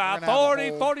 35, 40,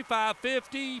 45,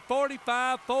 50,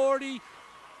 45, 40.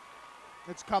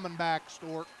 It's coming back,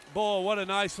 Stork. Boy, what a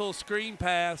nice little screen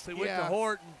pass. They went to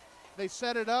Horton. They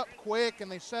set it up quick,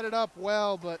 and they set it up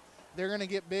well, but they're going to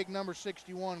get big number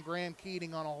 61, Graham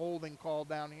Keating, on a holding call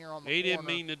down here on the corner. He didn't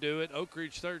mean to do it. Oak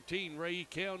Ridge 13, Ray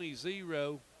County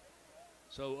 0.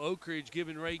 So Oak Ridge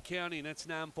giving Ray County, and that's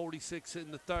 9:46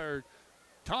 in the 3rd.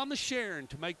 Thomas Sharon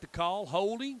to make the call,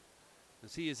 holding.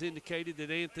 as he has indicated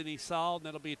that Anthony saw, and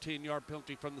that'll be a 10-yard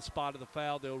penalty from the spot of the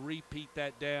foul. They'll repeat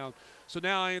that down. So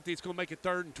now Anthony's going to make it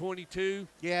 3rd and 22.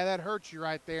 Yeah, that hurts you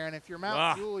right there. And if you're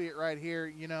Mount Juliet right here,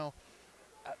 you know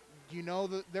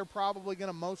that they're probably going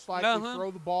to most likely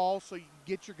throw the ball, so you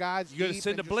get your guys You're deep to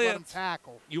send and a just let them blitz.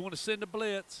 tackle. You want to send a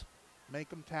blitz. Make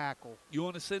them tackle. You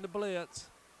want to send a blitz.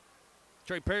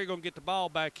 Trey Perry going to get the ball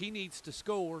back. He needs to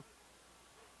score.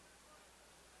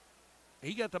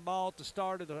 He got the ball at the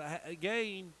start of the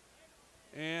game,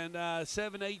 and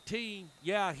 7-18.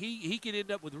 Yeah, he can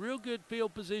end up with real good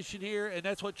field position here, and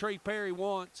that's what Trey Perry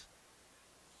wants.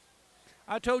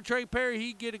 I told Trey Perry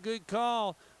he'd get a good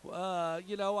call.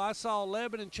 I saw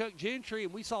Lebanon and Chuck Gentry,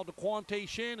 and we saw DeQuante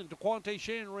Shannon. DeQuante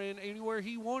Shannon ran anywhere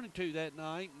he wanted to that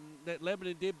night, and that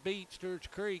Lebanon did beat Sturge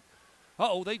Creek.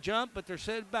 They jumped, but they're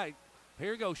set back.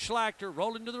 Here we go. Schlachter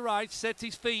rolling to the right, sets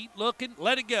his feet, looking,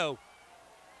 let it go.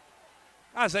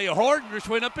 Isaiah Horton just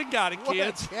went up and got it,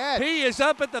 kids. He is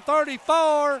up at the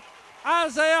 34.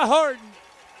 Isaiah Horton.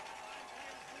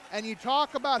 And you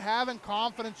talk about having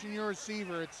confidence in your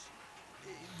receiver.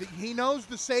 He knows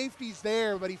the safety's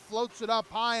there, but he floats it up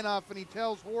high enough, and he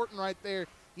tells Horton right there,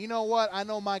 you know what, I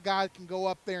know my guy can go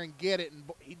up there and get it, and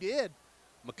he did.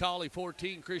 McCauley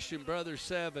 14, Christian Brothers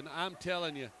 7. I'm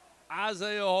telling you,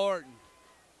 Isaiah Horton.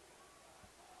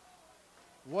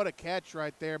 What a catch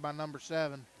right there by number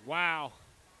 7. Wow.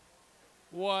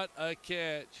 What a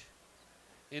catch.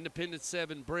 Independent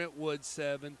 7, Brentwood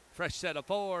 7. Fresh set of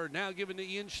 4, now giving to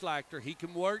Ian Schlachter. He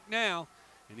can work now,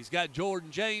 and he's got Jordan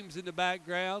James in the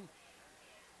background.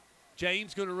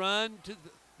 James going to run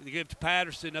they give to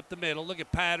Patterson up the middle. Look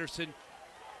at Patterson.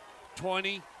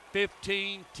 20,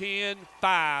 15, 10,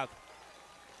 5.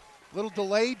 Little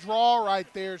delay draw right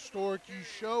there, Stork. You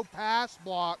show pass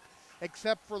block,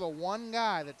 except for the one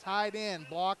guy, the tight end,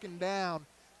 blocking down,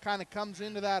 kind of comes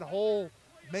into that hole,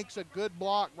 makes a good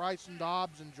block. Bryson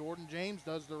Dobbs and Jordan James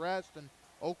does the rest, and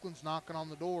Oakland's knocking on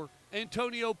the door.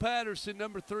 Antonio Patterson,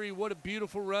 number 3. What a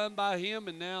beautiful run by him,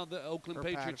 and now the Oakland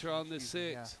Patriots are on the 6.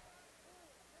 Yeah.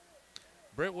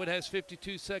 Brentwood has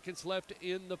 52 seconds left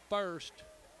in the first.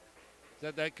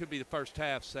 That could be the first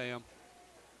half, Sam,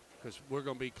 because we're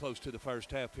going to be close to the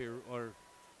first half here, or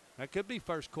that could be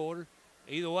first quarter.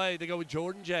 Either way, they go with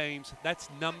Jordan James. That's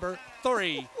number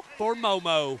 3 for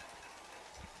Momo.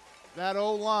 That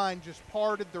O-line just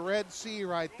parted the Red Sea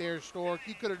right there, Stork.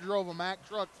 You could have drove a Mack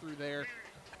truck through there.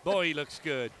 Boy, he looks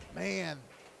good. Man.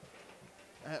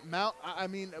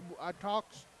 I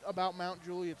talked about Mount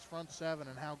Juliet's front 7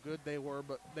 and how good they were,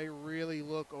 but they really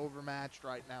look overmatched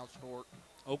right now, Stork.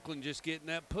 Oakland just getting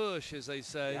that push, as they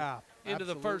say. Yeah, into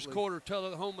the first quarter,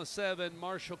 Tullahoma 7,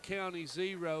 Marshall County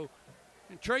 0.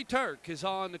 And Trey Turk is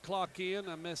on the clock in.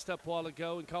 I messed up a while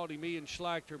ago and called him Ian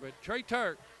Schlachter, but Trey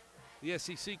Turk, the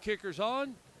SEC kicker's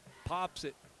on, pops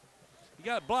it. He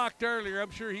got blocked earlier.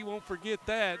 I'm sure he won't forget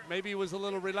that. Maybe he was a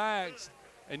little relaxed.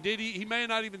 And he may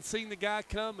not even seen the guy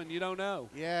coming. You don't know.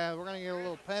 Yeah, we're going to get a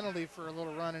little penalty for a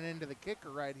little running into the kicker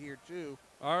right here, too.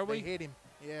 Are we? They hit him,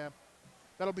 yeah.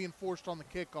 That'll be enforced on the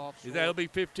kickoff. So that'll be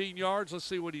 15 yards. Let's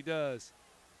see what he does.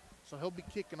 So he'll be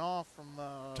kicking off from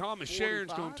Thomas 45.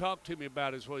 Sharon's going to talk to me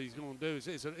about is what he's going to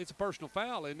do. It's a personal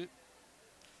foul, isn't it?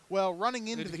 Well, running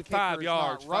into the kicker 5 is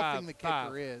yards. not. Roughing the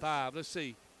kicker is. 5. Let's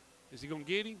see. Is he going to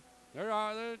get him? There.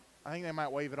 I think they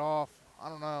might wave it off. I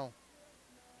don't know.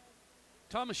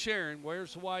 Thomas Sharon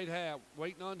wears the white hat,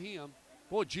 waiting on him.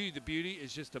 Boy, Judy the Beauty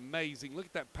is just amazing. Look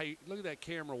at that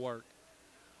camera work.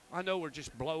 I know we're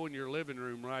just blowing your living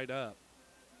room right up.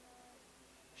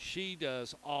 She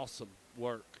does awesome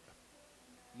work.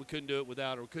 We couldn't do it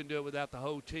without her. We couldn't do it without the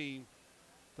whole team.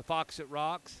 The Fox that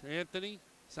Rocks, Anthony,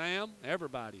 Sam,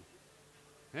 everybody.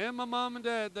 And my mom and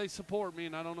dad, they support me,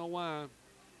 and I don't know why.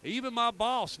 Even my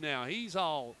boss now, he's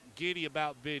all giddy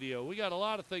about video. We got a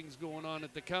lot of things going on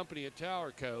at the company at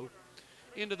Tower Co.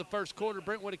 Into the first quarter,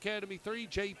 Brentwood Academy 3,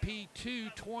 JP 2,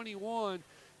 21.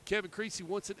 Kevin Creasy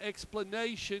wants an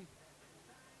explanation.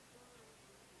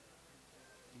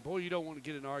 Boy, you don't want to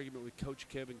get in an argument with Coach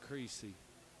Kevin Creasy.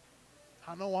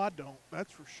 I know I don't.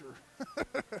 That's for sure.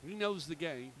 He knows the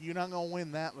game. You're not going to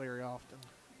win that very often.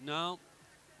 No.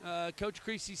 Coach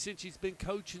Creasy, since he's been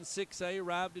coaching 6A,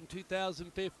 arrived in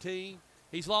 2015.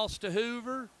 He's lost to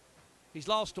Hoover. He's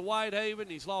lost to Whitehaven.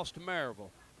 He's lost to Maryville.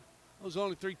 Those are the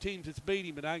only 3 teams that's beat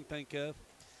him that I can think of.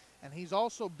 And he's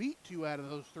also beat 2 out of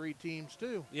those 3 teams,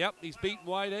 too. Yep, he's beaten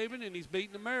Whitehaven and he's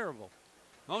beaten the Maryville.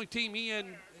 The only team he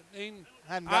hadn't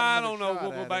I don't know.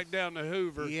 We'll go back down to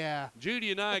Hoover. Yeah.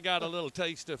 Judy and I got a little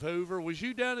taste of Hoover. Was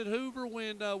you down at Hoover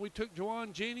when we took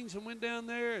Juwan Jennings and went down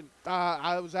there? And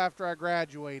I was after I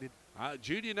graduated.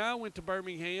 Judy and I went to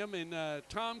Birmingham, and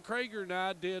Tom Krager and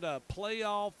I did a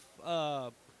playoff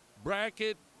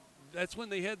bracket. That's when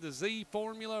they had the Z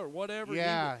formula or whatever.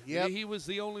 Yeah, he was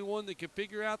the only one that could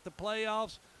figure out the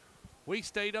playoffs. We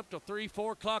stayed up till 3,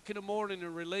 4 o'clock in the morning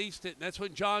and released it. And that's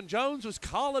when John Jones was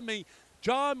calling me.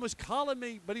 John was calling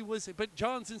me, but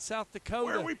John's in South Dakota.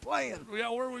 Where are we playing? Yeah,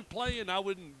 where are we playing? I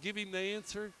wouldn't give him the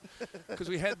answer because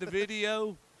we had the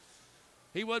video.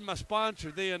 He wasn't my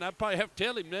sponsor then. I'd probably have to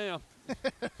tell him now.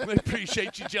 We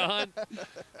appreciate you, John.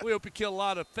 We hope you kill a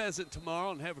lot of pheasant tomorrow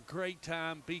and have a great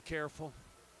time. Be careful.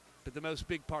 But the most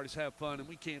big part is have fun, and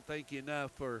we can't thank you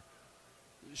enough for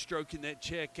stroking that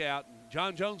check out. And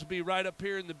John Jones will be right up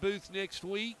here in the booth next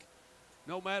week.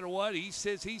 No matter what, he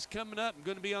says he's coming up and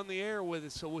going to be on the air with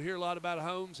us, so we'll hear a lot about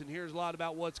homes and hear a lot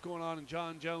about what's going on in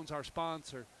John Jones, our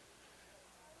sponsor.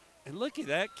 And look at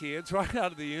that, kids, right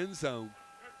out of the end zone.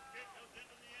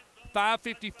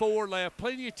 5:54 left.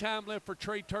 Plenty of time left for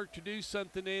Trey Turk to do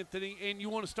something, Anthony, and you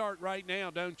want to start right now,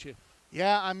 don't you?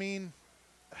 Yeah, I mean,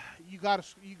 you got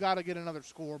to get another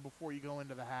score before you go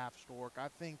into the half, Stork. I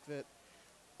think that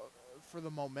for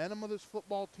the momentum of this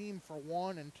football team, for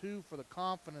one, and two, for the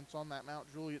confidence on that Mount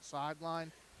Juliet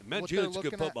sideline. Mount Juliet's a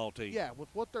good football team. Yeah, with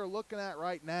what they're looking at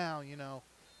right now, you know,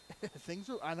 things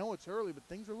are, I know it's early, but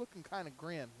things are looking kind of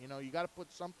grim. You know, you got to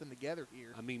put something together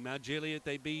here. I mean, Mount Juliet,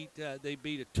 they beat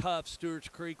a tough Stewart's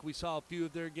Creek. We saw a few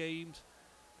of their games.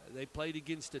 They played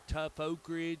against a tough Oak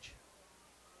Ridge.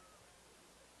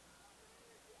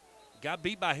 Got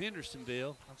beat by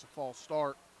Hendersonville. That's a false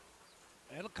start.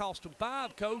 That'll cost them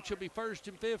 5, Coach. It'll be 1st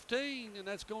and 15, and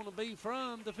that's going to be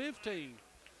from the 15.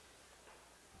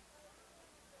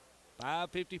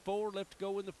 5:54 left to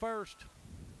go in the first.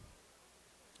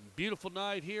 Beautiful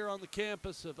night here on the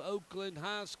campus of Oakland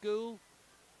High School.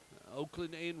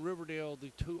 Oakland and Riverdale,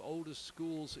 the 2 oldest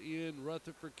schools in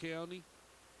Rutherford County.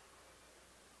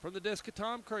 From the desk of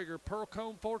Tom Krager,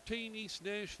 Pearl-Cohn 14, East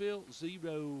Nashville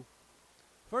 0.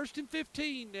 1st and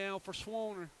 15 now for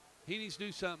Swanner. He needs to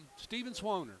do something. Steven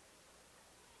Swanner.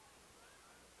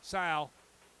 Sal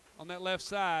on that left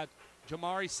side.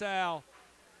 Jamari Sal.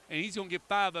 And he's going to get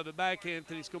 5 of it back,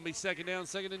 Anthony. It's going to be 2nd down,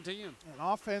 2nd and 10. And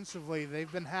offensively,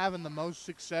 they've been having the most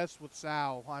success with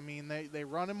Sal. I mean, they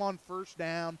run him on 1st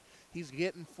down. He's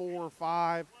getting 4 or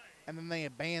 5, and then they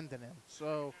abandon him.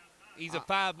 So he's a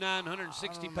 5'9",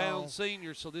 160-pound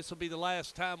senior, so this will be the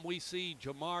last time we see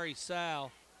Jamari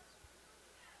Sal.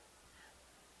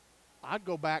 I'd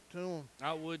go back to him.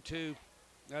 I would, too.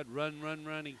 I'd run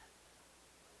him.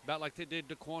 About like they did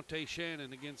to Quante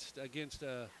Shannon against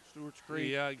Stewart's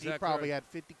Creek. Yeah, exactly. He probably had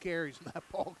 50 carries in that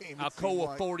ball game.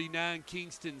 Alcoa 49,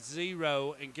 Kingston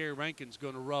 0, and Gary Rankin's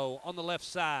going to roll. On the left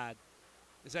side,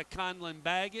 is that Conlon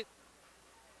Baggett?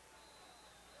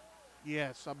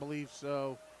 Yes, I believe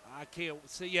so. I can't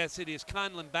see. Yes, it is.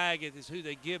 Conlon Baggett is who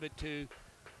they give it to.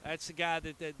 That's the guy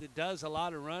that does a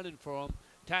lot of running for them.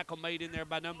 Tackle made in there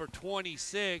by number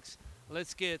 26.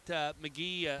 Let's get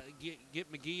McGee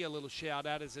get McGee a little shout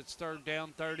out as it's 3rd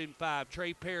down, 3rd and 5.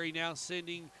 Trey Perry now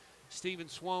sending Steven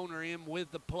Swanner in with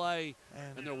the play,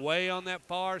 and they're way on that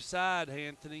far side,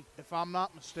 Anthony. If I'm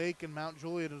not mistaken, Mount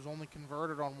Juliet has only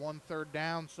converted on 1 3rd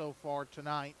down so far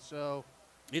tonight. So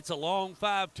it's a long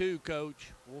 5-2,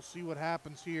 Coach. We'll see what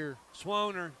happens here.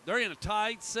 Swanner, they're in a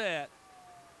tight set.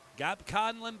 Got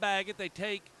Conlon Baggett. They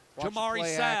take Jamari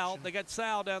Sal. Action. They got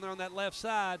Sal down there on that left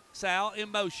side. Sal in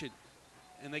motion.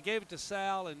 And they gave it to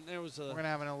Sal, and there was a – we're going to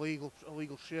have an illegal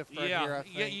shift right here, I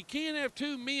think. Yeah, you can't have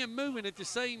 2 men moving at the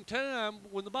same time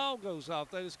when the ball goes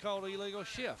off. That is called an illegal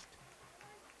shift.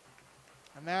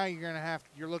 And now you're going to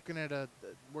you're looking at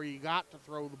where you got to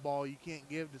throw the ball. You can't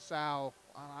give to Sal.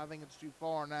 I think it's too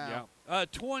far now. Yeah.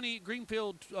 20,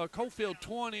 Cofield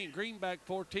 20, and Greenback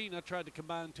 14. I tried to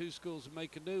combine 2 schools and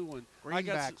make a new one.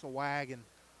 Greenback's a wagon.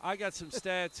 I got some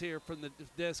stats here from the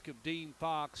desk of Dean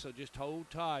Fox, so just hold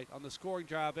tight. On the scoring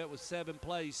drive, it was 7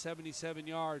 plays, 77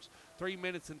 yards, 3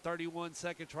 minutes and 31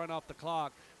 seconds run off the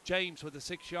clock. James with a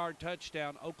 6-yard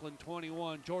touchdown, Oakland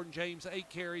 21. Jordan James, 8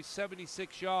 carries,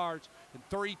 76 yards, and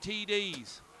 3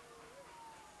 TDs.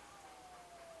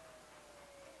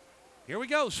 Here we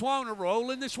go, Swanner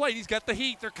rolling this way. He's got the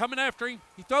heat. They're coming after him.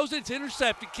 He throws it. It's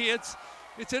intercepted, kids.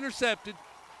 It's intercepted.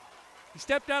 He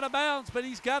stepped out of bounds, but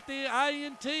he's got the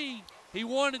INT. He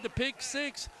wanted the pick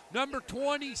 6, number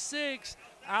 26,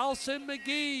 Alson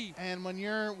McGee. And when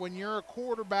you're a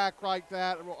quarterback like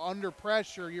that, under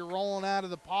pressure, you're rolling out of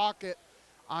the pocket.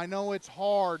 I know it's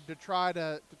hard to try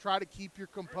to keep your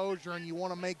composure, and you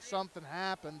want to make something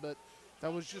happen, but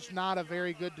that was just not a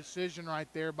very good decision right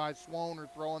there by Swanner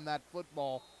throwing that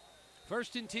football.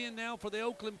 1st and 10 now for the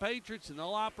Oakland Patriots, and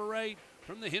they'll operate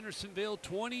from the Hendersonville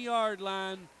 20-yard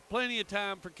line. Plenty of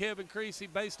time for Kevin Creasy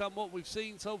based on what we've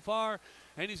seen so far,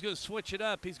 and he's going to switch it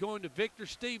up. He's going to Victor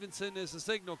Stevenson as the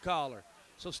signal caller.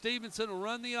 So Stevenson will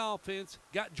run the offense.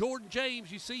 Got Jordan James.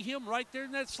 You see him right there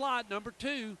in that slot, number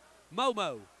 2,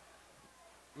 Momo.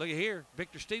 Look at here,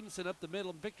 Victor Stevenson up the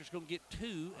middle, and Victor's going to get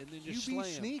 2 and then just QB slam.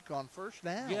 sneak on first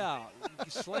down. Yeah, you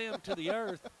slam to the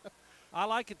earth. I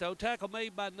like it, though. Tackle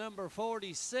made by number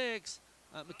 46,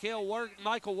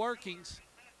 Michael Workings.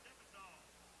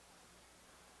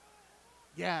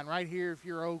 Yeah, and right here, if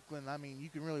you're Oakland, I mean, you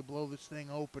can really blow this thing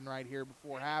open right here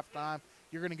before halftime.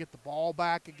 You're going to get the ball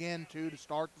back again, too, to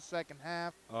start the second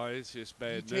half. Oh, it's just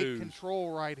bad you news. Take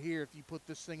control right here if you put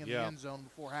this thing in the end zone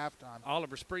before halftime.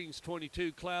 Oliver Springs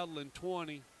 22, Cloudland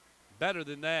 20. Better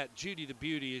than that, Judy the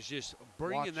Beauty is just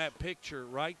bringing that picture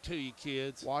right to you,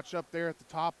 kids. Watch up there at the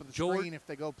top of the screen if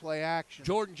they go play action.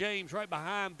 Jordan James right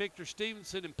behind Victor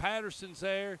Stevenson, and Patterson's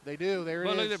there. They do. There it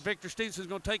is. Look at that. Victor Stevenson's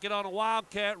going to take it on a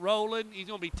Wildcat rolling. He's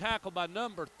going to be tackled by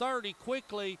number 30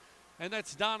 quickly, and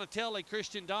that's Donatelli,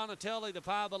 Christian Donatelli, the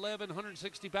 5'11",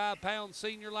 165-pound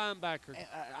senior linebacker.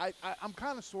 I'm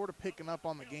kind of sort of picking up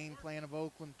on the game plan of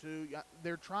Oakland, too.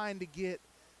 They're trying to get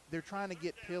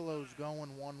Pillows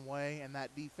going one way and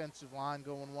that defensive line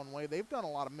going one way. They've done a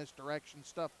lot of misdirection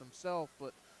stuff themselves,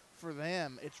 but for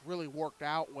them, it's really worked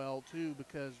out well, too,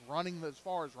 because as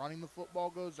far as running the football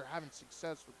goes, they're having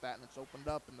success with that, and it's opened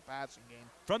up in the passing game.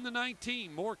 From the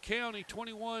 19, Moore County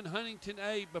 21, Huntington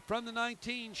 8, but from the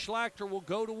 19, Schlachter will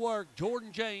go to work.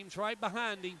 Jordan James right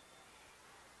behind him.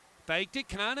 Faked it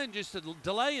kind of, and just a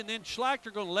delay, and then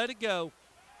Schlachter going to let it go.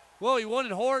 Well, he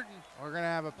wanted Horton. We're going to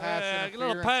have a pass interference a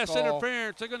little pass call.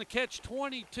 interference. They're going to catch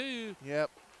 22.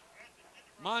 Yep.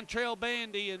 Montreal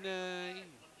Bandy, and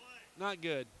not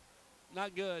good.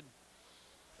 Not good.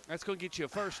 That's going to get you a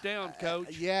first down,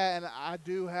 Coach. Yeah, and I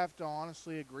do have to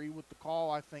honestly agree with the call,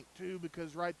 I think, too,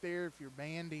 because right there, if you're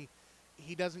Bandy,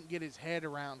 he doesn't get his head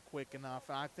around quick enough.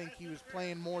 And I think he was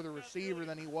playing more the receiver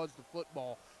than he was the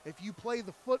football. If you play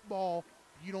the football,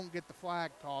 you don't get the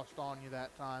flag tossed on you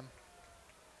that time.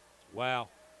 Wow.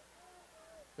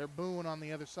 They're booing on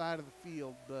the other side of the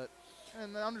field,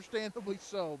 and understandably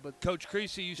so. But Coach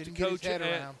Creasy used to coach at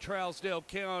Trousdale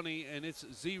County, and it's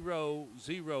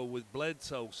 0-0 with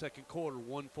Bledsoe. Second quarter,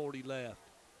 1:40 left.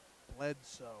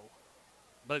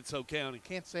 Bledsoe County.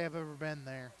 Can't say I've ever been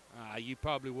there. You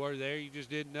probably were there. You just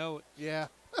didn't know it. Yeah.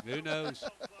 Who knows?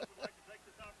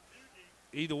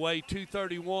 Either way,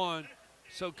 2:31.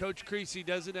 So Coach Creasy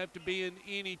doesn't have to be in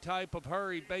any type of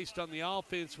hurry based on the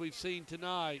offense we've seen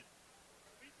tonight.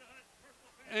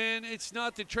 And it's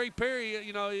not that Trey Perry,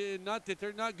 not that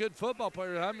they're not good football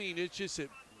players. I mean, it's just that,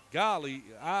 golly,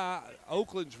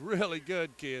 Oakland's really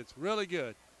good, kids, really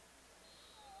good.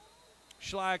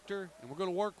 Schlachter, and we're going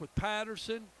to work with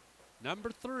Patterson, number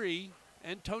 3,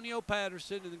 Antonio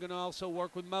Patterson, and they're going to also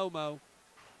work with Momo.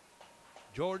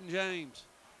 Jordan James.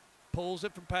 Pulls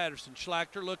it from Patterson.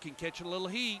 Schlachter looking, catching a little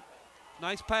heat.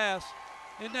 Nice pass.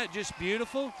 Isn't that just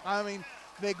beautiful? I mean,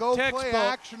 they go play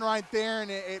action right there,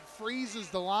 and it freezes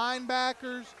the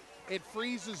linebackers. It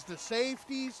freezes the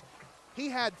safeties. He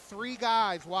had 3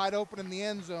 guys wide open in the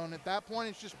end zone. At that point,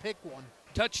 it's just pick one.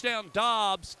 Touchdown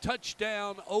Dobbs.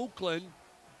 Touchdown Oakland.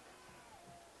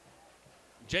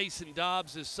 Jason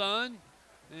Dobbs' son.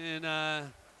 And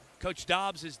Coach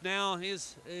Dobbs is now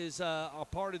a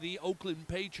part of the Oakland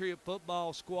Patriot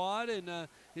football squad, and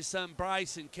his son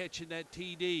Bryson catching that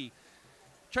TD.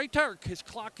 Trey Turk is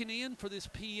clocking in for this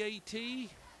PAT, and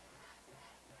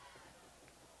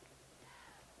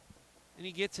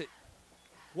he gets it.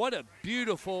 What a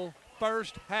beautiful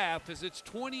first half, as it's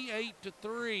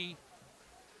 28-3.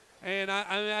 And,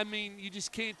 I mean, you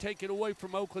just can't take it away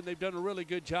from Oakland. They've done a really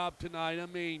good job tonight. I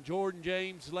mean, Jordan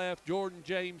James left, Jordan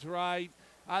James right.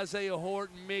 Isaiah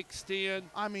Horton mixed in.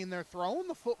 I mean, they're throwing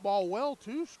the football well,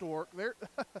 too, Stork.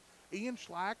 Ian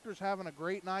Schlachter's having a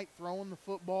great night throwing the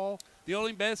football. The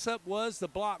only mess up was the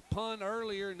block punt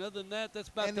earlier, and other than that, that's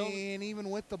about the only. And even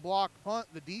with the blocked punt,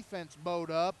 the defense bowed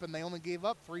up, and they only gave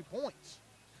up 3 points.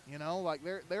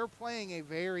 They're playing a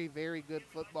very, very good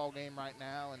football game right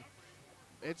now, and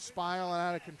it's spiraling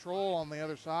out of control on the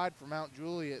other side for Mount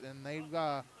Juliet, and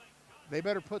they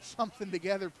better put something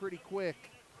together pretty quick.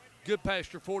 Good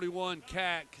Pasture 41,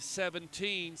 CAC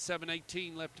 17,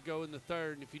 7:18 left to go in the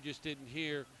third. And if you just didn't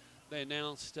hear, they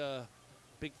announced a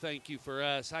big thank you for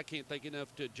us. I can't thank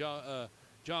enough to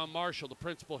John Marshall, the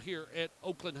principal here at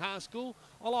Oakland High School.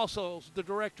 Also the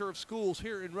director of schools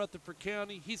here in Rutherford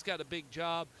County. He's got a big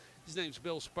job. His name's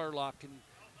Bill Spurlock, and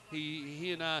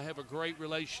he and I have a great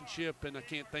relationship, and I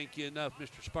can't thank you enough,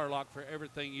 Mr. Spurlock, for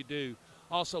everything you do.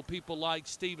 Also, people like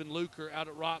Stephen Luker out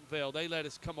at Rockville, they let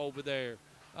us come over there.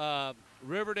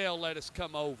 Riverdale let us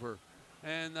come over.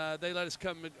 And they let us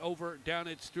come over down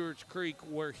at Stewart's Creek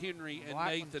where Henry and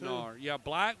Blackman, Nathan too. are. Yeah,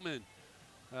 Blackman,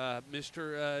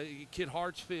 Mr. Kid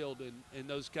Hartsfield and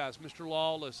those guys. Mr.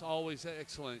 Lawless, always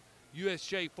excellent.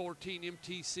 USJ 14,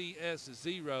 MTCS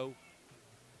 0.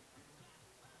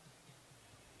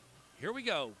 Here we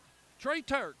go. Trey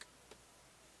Turk.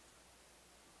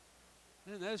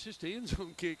 And that's just the end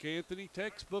zone kick, Anthony.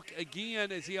 Textbook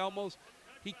again as he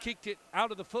kicked it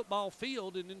out of the football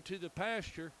field and into the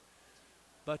pasture.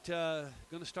 But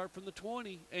going to start from the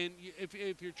 20. And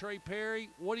if you're Trey Perry,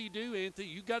 what do you do, Anthony?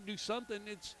 You got to do something.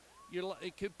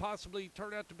 It could possibly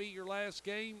turn out to be your last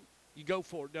game. You go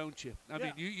for it, don't you? I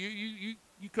mean,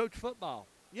 you coach football.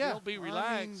 Yeah. You don't be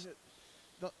relaxed.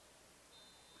 I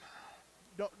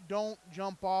mean, don't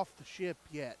jump off the ship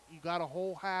yet. You got a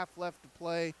whole half left to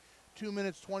play. 2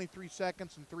 minutes, 23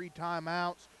 seconds, and 3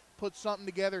 timeouts. Put something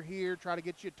together here. Try to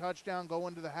get you a touchdown. Go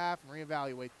into the half and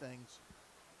reevaluate things.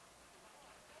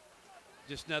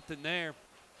 Just nothing there.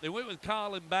 They went with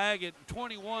Colin Baggett.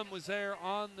 21 was there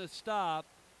on the stop,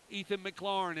 Ethan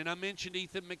McLaurin. And I mentioned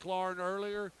Ethan McLaurin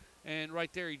earlier, and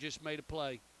right there he just made a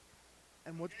play.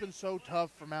 And what's been so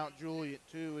tough for Mount Juliet,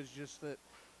 too, is just that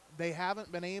they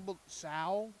haven't been able –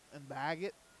 Sal and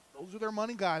Baggett, those are their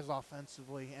money guys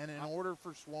offensively. And in order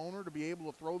for Swoner to be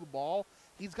able to throw the ball,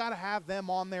 he's got to have them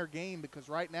on their game because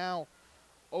right now –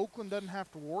 Oakland doesn't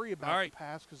have to worry about the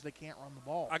pass because they can't run the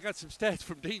ball. I got some stats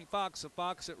from Dean Fox of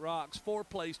Fox at Rocks. 4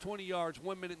 plays, 20 yards,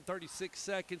 1 minute and 36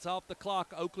 seconds off the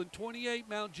clock. Oakland 28,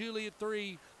 Mount Juliet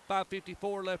 3,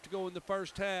 5:54 left to go in the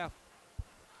first half.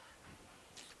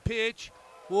 Pitch.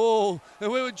 Whoa.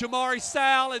 And we went with Jamari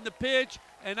Sal in the pitch,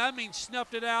 and I mean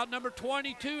snuffed it out. Number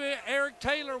 22, Eric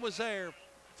Taylor was there.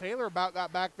 Taylor about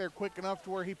got back there quick enough to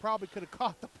where he probably could have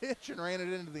caught the pitch and ran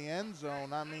it into the end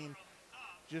zone. I mean,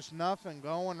 just nothing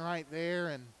going right there.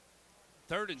 And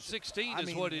 3rd and 16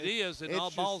 is what it is, and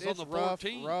all balls on the rough,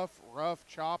 14. Rough,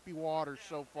 choppy waters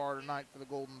so far tonight for the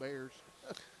Golden Bears.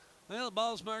 Well, the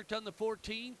ball's marked on the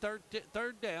 14, third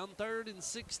down, 3rd and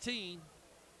 16.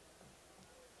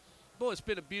 Boy, it's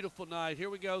been a beautiful night. Here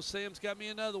we go. Sam's got me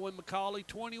another one. Macaulay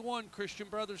 21, Christian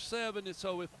Brothers 7. And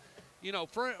so if,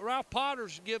 Ralph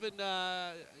Potter's giving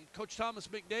Coach Thomas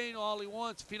McDaniel all he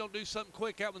wants. If he don't do something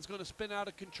quick, that one's going to spin out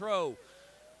of control.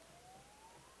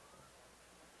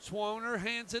 Swoner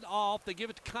hands it off. They give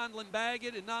it to Conlon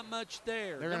Baggett, and not much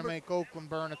there. They're going to make Oakland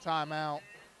burn a timeout.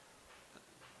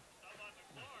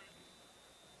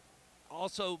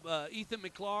 Also, Ethan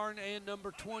McLaurin and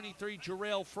number 23,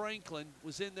 Jarrell Franklin,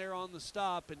 was in there on the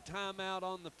stop, and timeout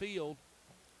on the field.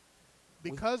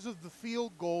 Because of the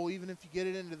field goal, even if you get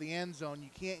it into the end zone, you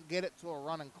can't get it to a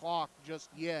running clock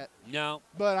just yet. No.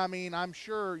 But, I mean, I'm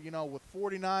sure, with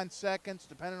 49 seconds,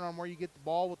 depending on where you get the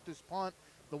ball with this punt,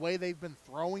 the way they've been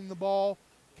throwing the ball,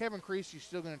 Kevin Creasy's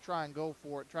still going to try and go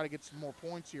for it, try to get some more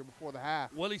points here before the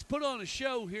half. Well, he's put on a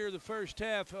show here the first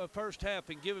half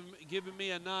and giving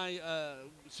me a nice,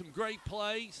 some great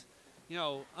plays.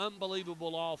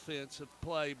 Unbelievable offensive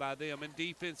play by them, and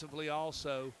defensively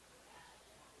also.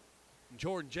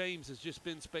 Jordan James has just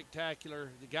been spectacular.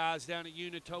 The guys down at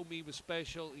Una told me he was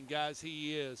special, and guys,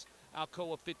 he is.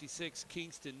 Alcoa 56,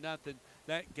 Kingston nothing.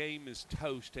 That game is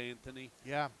toast, Anthony.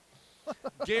 Yeah.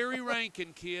 Gary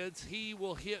Rankin, kids, he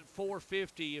will hit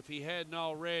 450 if he hadn't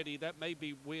already. That may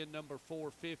be win number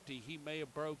 450. He may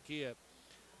have broke it.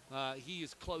 He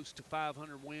is close to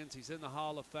 500 wins. He's in the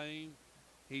Hall of Fame.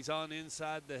 He's on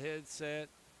inside the headset,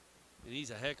 and he's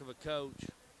a heck of a coach.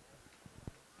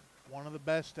 One of the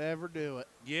best to ever do it.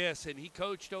 Yes, and he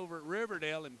coached over at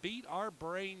Riverdale and beat our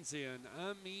brains in.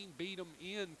 I mean, beat them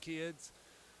in, kids.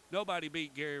 Nobody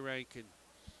beat Gary Rankin.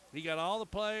 He got all the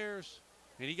players.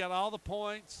 And he got all the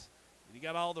points, and he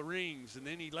got all the rings. And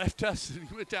then he left us and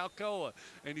he went to Alcoa.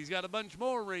 And he's got a bunch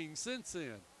more rings since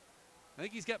then. I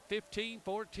think he's got 15,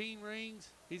 14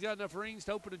 rings. He's got enough rings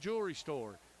to open a jewelry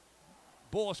store.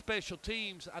 Boy, special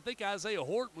teams. I think Isaiah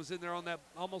Horton was in there on that,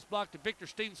 almost blocked it. Victor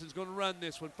Stevenson's going to run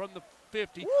this one from the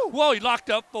 50. Woo! Whoa, he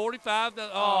locked up 45.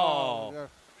 Yeah.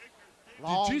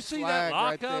 Did you see that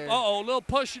lock right up? there. Uh-oh, a little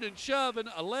pushing and shoving.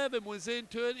 11 was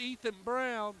into it. Ethan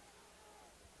Brown.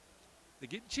 They're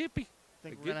getting chippy. I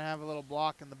think we're going to have a little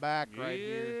block in the back right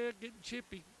here. Yeah, getting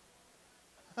chippy.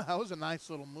 That was a nice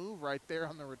little move right there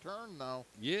on the return, though.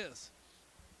 Yes.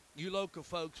 You local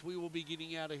folks, we will be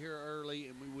getting out of here early,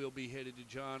 and we will be headed to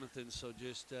Jonathan. So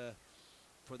just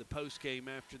for the post game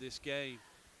after this game.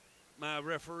 My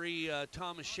referee,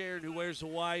 Thomas Sharon, who wears a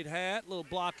white hat, little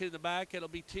block in the back. It'll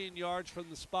be 10 yards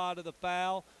from the spot of the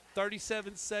foul.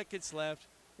 37 seconds left.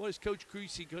 What is Coach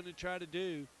Creasy going to try to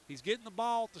do? He's getting the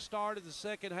ball at the start of the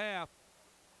second half.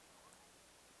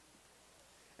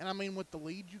 And, I mean, with the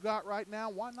lead you got right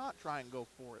now, why not try and go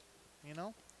for it, you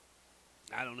know?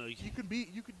 I don't know. You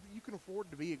can afford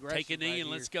to be aggressive. Take a knee right and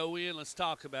here. let's go in. Let's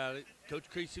talk about it. Coach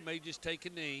Creasy may just take a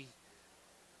knee.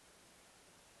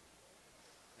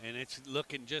 And it's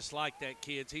looking just like that,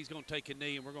 kids. He's going to take a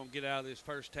knee, and we're going to get out of this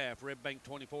first half. Red Bank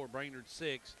 24, Brainerd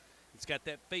 6. It's got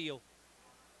that feel.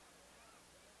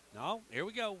 No, here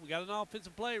we go. We got an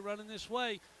offensive play running this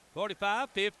way. 45,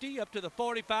 50, up to the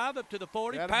 45, up to the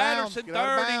 40. Patterson,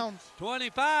 30,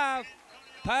 25.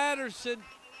 Patterson,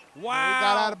 wow. He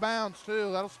got out of bounds,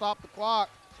 too. That'll stop the clock.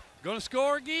 Going to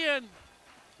score again.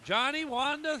 Johnny,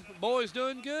 Wanda, the boy's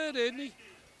doing good, isn't he?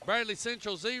 Bradley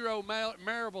Central 0,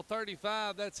 Marable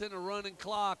 35. That's in a running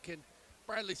clock, and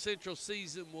Bradley Central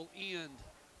season will end.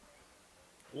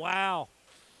 Wow.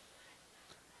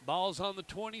 Ball's on the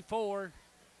 24.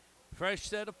 Fresh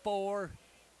set of 4.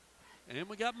 And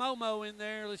we got Momo in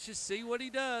there. Let's just see what he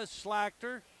does.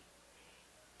 Schlachter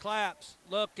claps,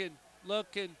 looking,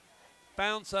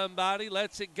 found somebody,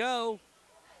 lets it go.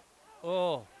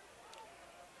 Oh.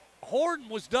 Horton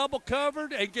was double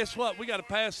covered, and guess what? We got a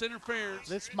pass interference.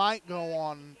 This might go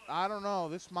on. I don't know.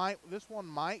 This one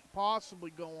might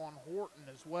possibly go on Horton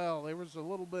as well. There was a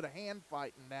little bit of hand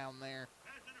fighting down there.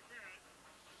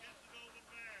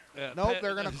 Nope,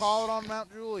 they're going to call it on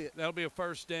Mount Juliet. That'll be a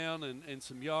first down and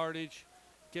some yardage.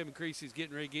 Kevin Creasy's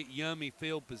getting ready to get yummy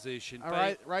field position. All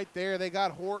right there. They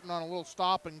got Horton on a little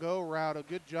stop-and-go route. A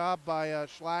good job by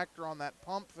Schlachter on that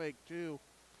pump fake, too.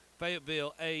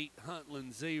 Fayetteville 8,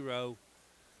 Huntland 0.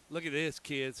 Look at this,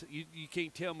 kids. You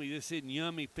can't tell me this isn't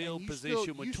yummy field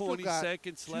position with 20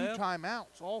 seconds left. 2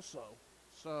 timeouts also.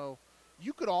 So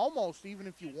you could almost, even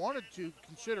if you wanted to,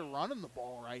 consider running the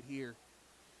ball right here.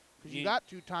 Because you got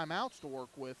 2 timeouts to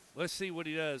work with. Let's see what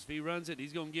he does. If he runs it,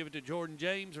 he's going to give it to Jordan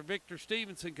James or Victor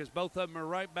Stevenson because both of them are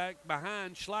right back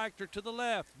behind Schlachter to the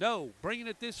left. No, bringing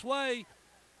it this way.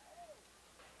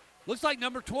 Looks like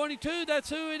number 22,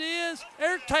 that's who it is.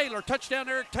 Eric Taylor, touchdown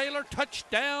Eric Taylor,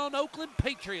 touchdown Oakland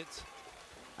Patriots.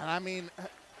 And, I mean,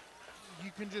 you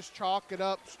can just chalk it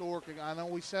up, Stork. I know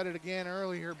we said it again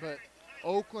earlier, but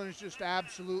Oakland is just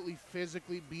absolutely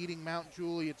physically beating Mount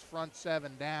Juliet's front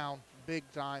 7 down big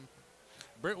time.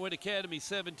 Brentwood Academy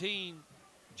 17,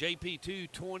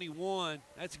 JP2 21.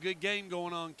 That's a good game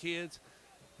going on, kids.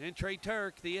 And Trey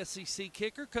Turk, the SEC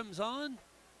kicker, comes on.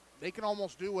 They can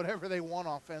almost do whatever they want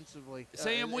offensively.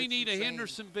 Sam, we need a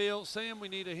Hendersonville.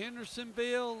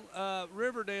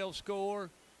 Riverdale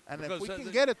score. And if we can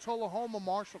get a Tullahoma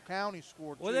Marshall County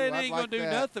score, well, that ain't going to do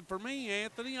nothing for me,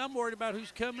 Anthony. I'm worried about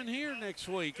who's coming here next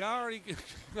week. I'm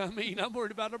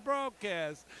worried about the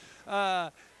broadcast.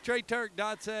 Trey Turk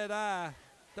dots that I,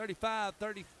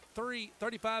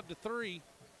 35-3.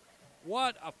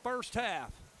 What a first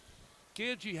half.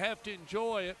 Kids, you have to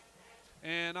enjoy it.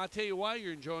 And I tell you why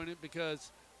you're enjoying it,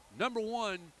 because, number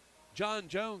 1, John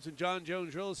Jones and John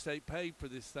Jones Real Estate paid for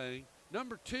this thing.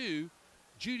 Number 2,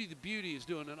 Judy the Beauty is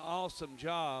doing an awesome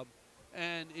job,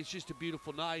 and it's just a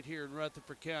beautiful night here in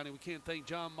Rutherford County. We can't thank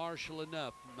John Marshall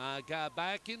enough. My guy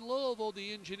back in Louisville,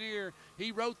 the engineer,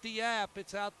 he wrote the app.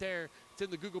 It's out there. It's in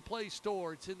the Google Play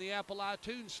Store. It's in the Apple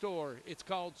iTunes Store. It's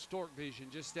called Stork Vision.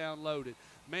 Just download it.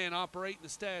 Man operating the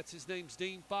stats, his name's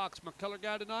Dean Fox. My color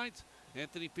guy tonight's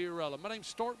Anthony Fiorella. My name's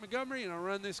Stork Montgomery, and I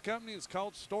run this company. It's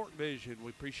called Stork Vision.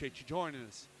 We appreciate you joining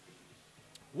us.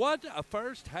 What a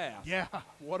first half. Yeah,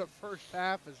 what a first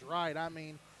half is right. I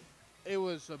mean, it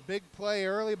was a big play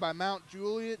early by Mount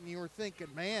Juliet, and you were thinking,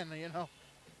 man, you know,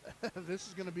 this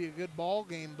is going to be a good ball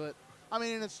game. But, I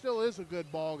mean, it still is a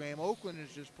good ball game. Oakland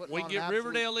is just putting on an get absolute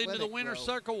Riverdale into the clinic, winner's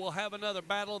circle. We'll have another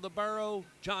Battle of the Borough.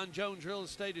 John Jones Real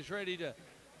Estate is ready to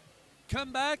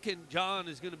come back, and John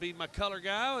is going to be my color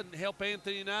guy and help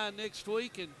Anthony and I next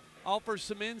week and offer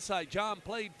some insight. John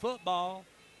played football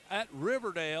at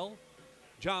Riverdale.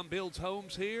 John builds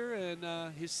homes here,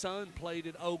 and his son played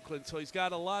at Oakland, so he's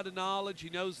got a lot of knowledge. He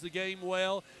knows the game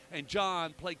well, and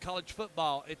John played college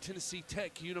football at Tennessee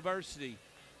Tech University.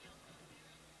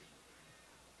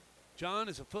 John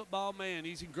is a football man.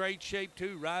 He's in great shape,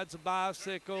 too, rides a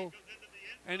bicycle.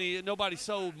 And nobody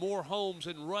sold more homes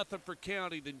in Rutherford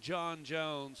County than John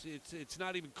Jones. It's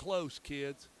not even close,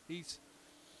 kids. It's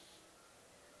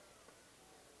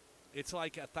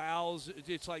like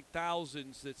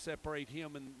thousands that separate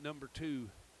him and number 2.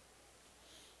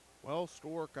 Well,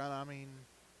 Stork, I mean,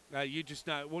 You just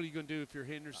not. What are you going to do if you're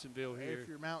Hendersonville here? If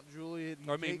you're Mount Juliet,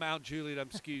 Mount Juliet.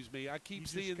 Excuse me. I keep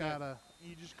seeing that.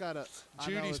 You just gotta.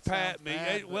 Judy's pat me.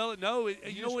 Bad, well, no.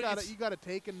 You know what? You gotta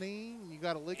take a knee. You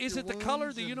gotta lick. Is it the color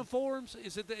of the uniforms?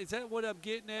 Is that what I'm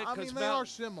getting at? I mean, they are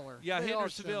similar. Yeah, they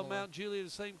Hendersonville, Mount Juliet,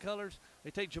 the same colors.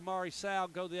 They take Jamari Sal,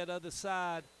 go that other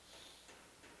side.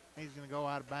 He's gonna go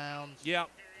out of bounds. Yep.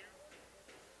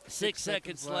 6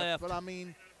 seconds left. But I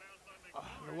mean,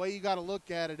 the way you got to look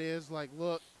at it is like,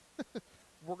 look,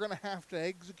 we're going to have to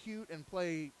execute and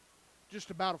play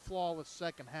just about a flawless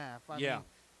second half. I mean,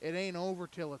 it ain't over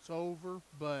till it's over,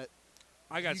 but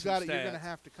I got some stats. You're going to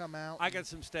have to come out. I got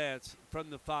some stats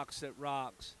from the Fox that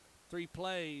rocks. 3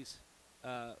 plays.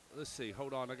 Let's see.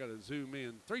 Hold on. I got to zoom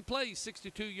in. 3 plays,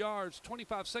 62 yards,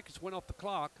 25 seconds went off the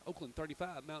clock. Oakland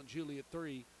 35, Mount Juliet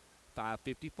 3.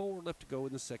 5:54 left to go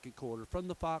in the second quarter. From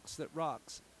the Fox that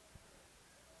rocks,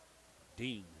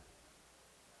 Dean.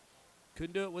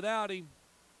 Couldn't do it without him.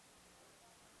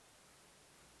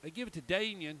 They give it to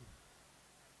Danian. And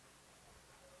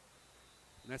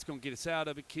that's going to get us out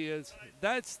of it, kids.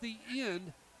 That's the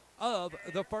end of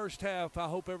the first half. I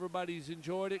hope everybody's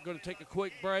enjoyed it. Going to take a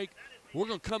quick break. We're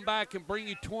going to come back and bring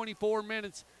you 24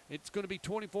 minutes. It's going to be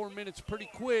 24 minutes pretty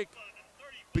quick.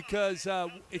 Because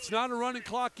it's not a running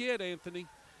clock yet, Anthony.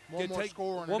 One more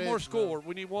score. One more score.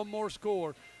 We need one more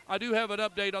score. I do have an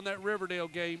update on that Riverdale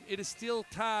game. It is still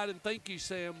tied, and thank you,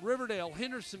 Sam. Riverdale,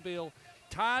 Hendersonville,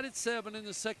 tied at 7 in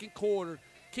the second quarter.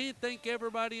 Can't thank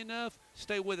everybody enough.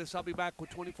 Stay with us. I'll be back with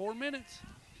 24 minutes.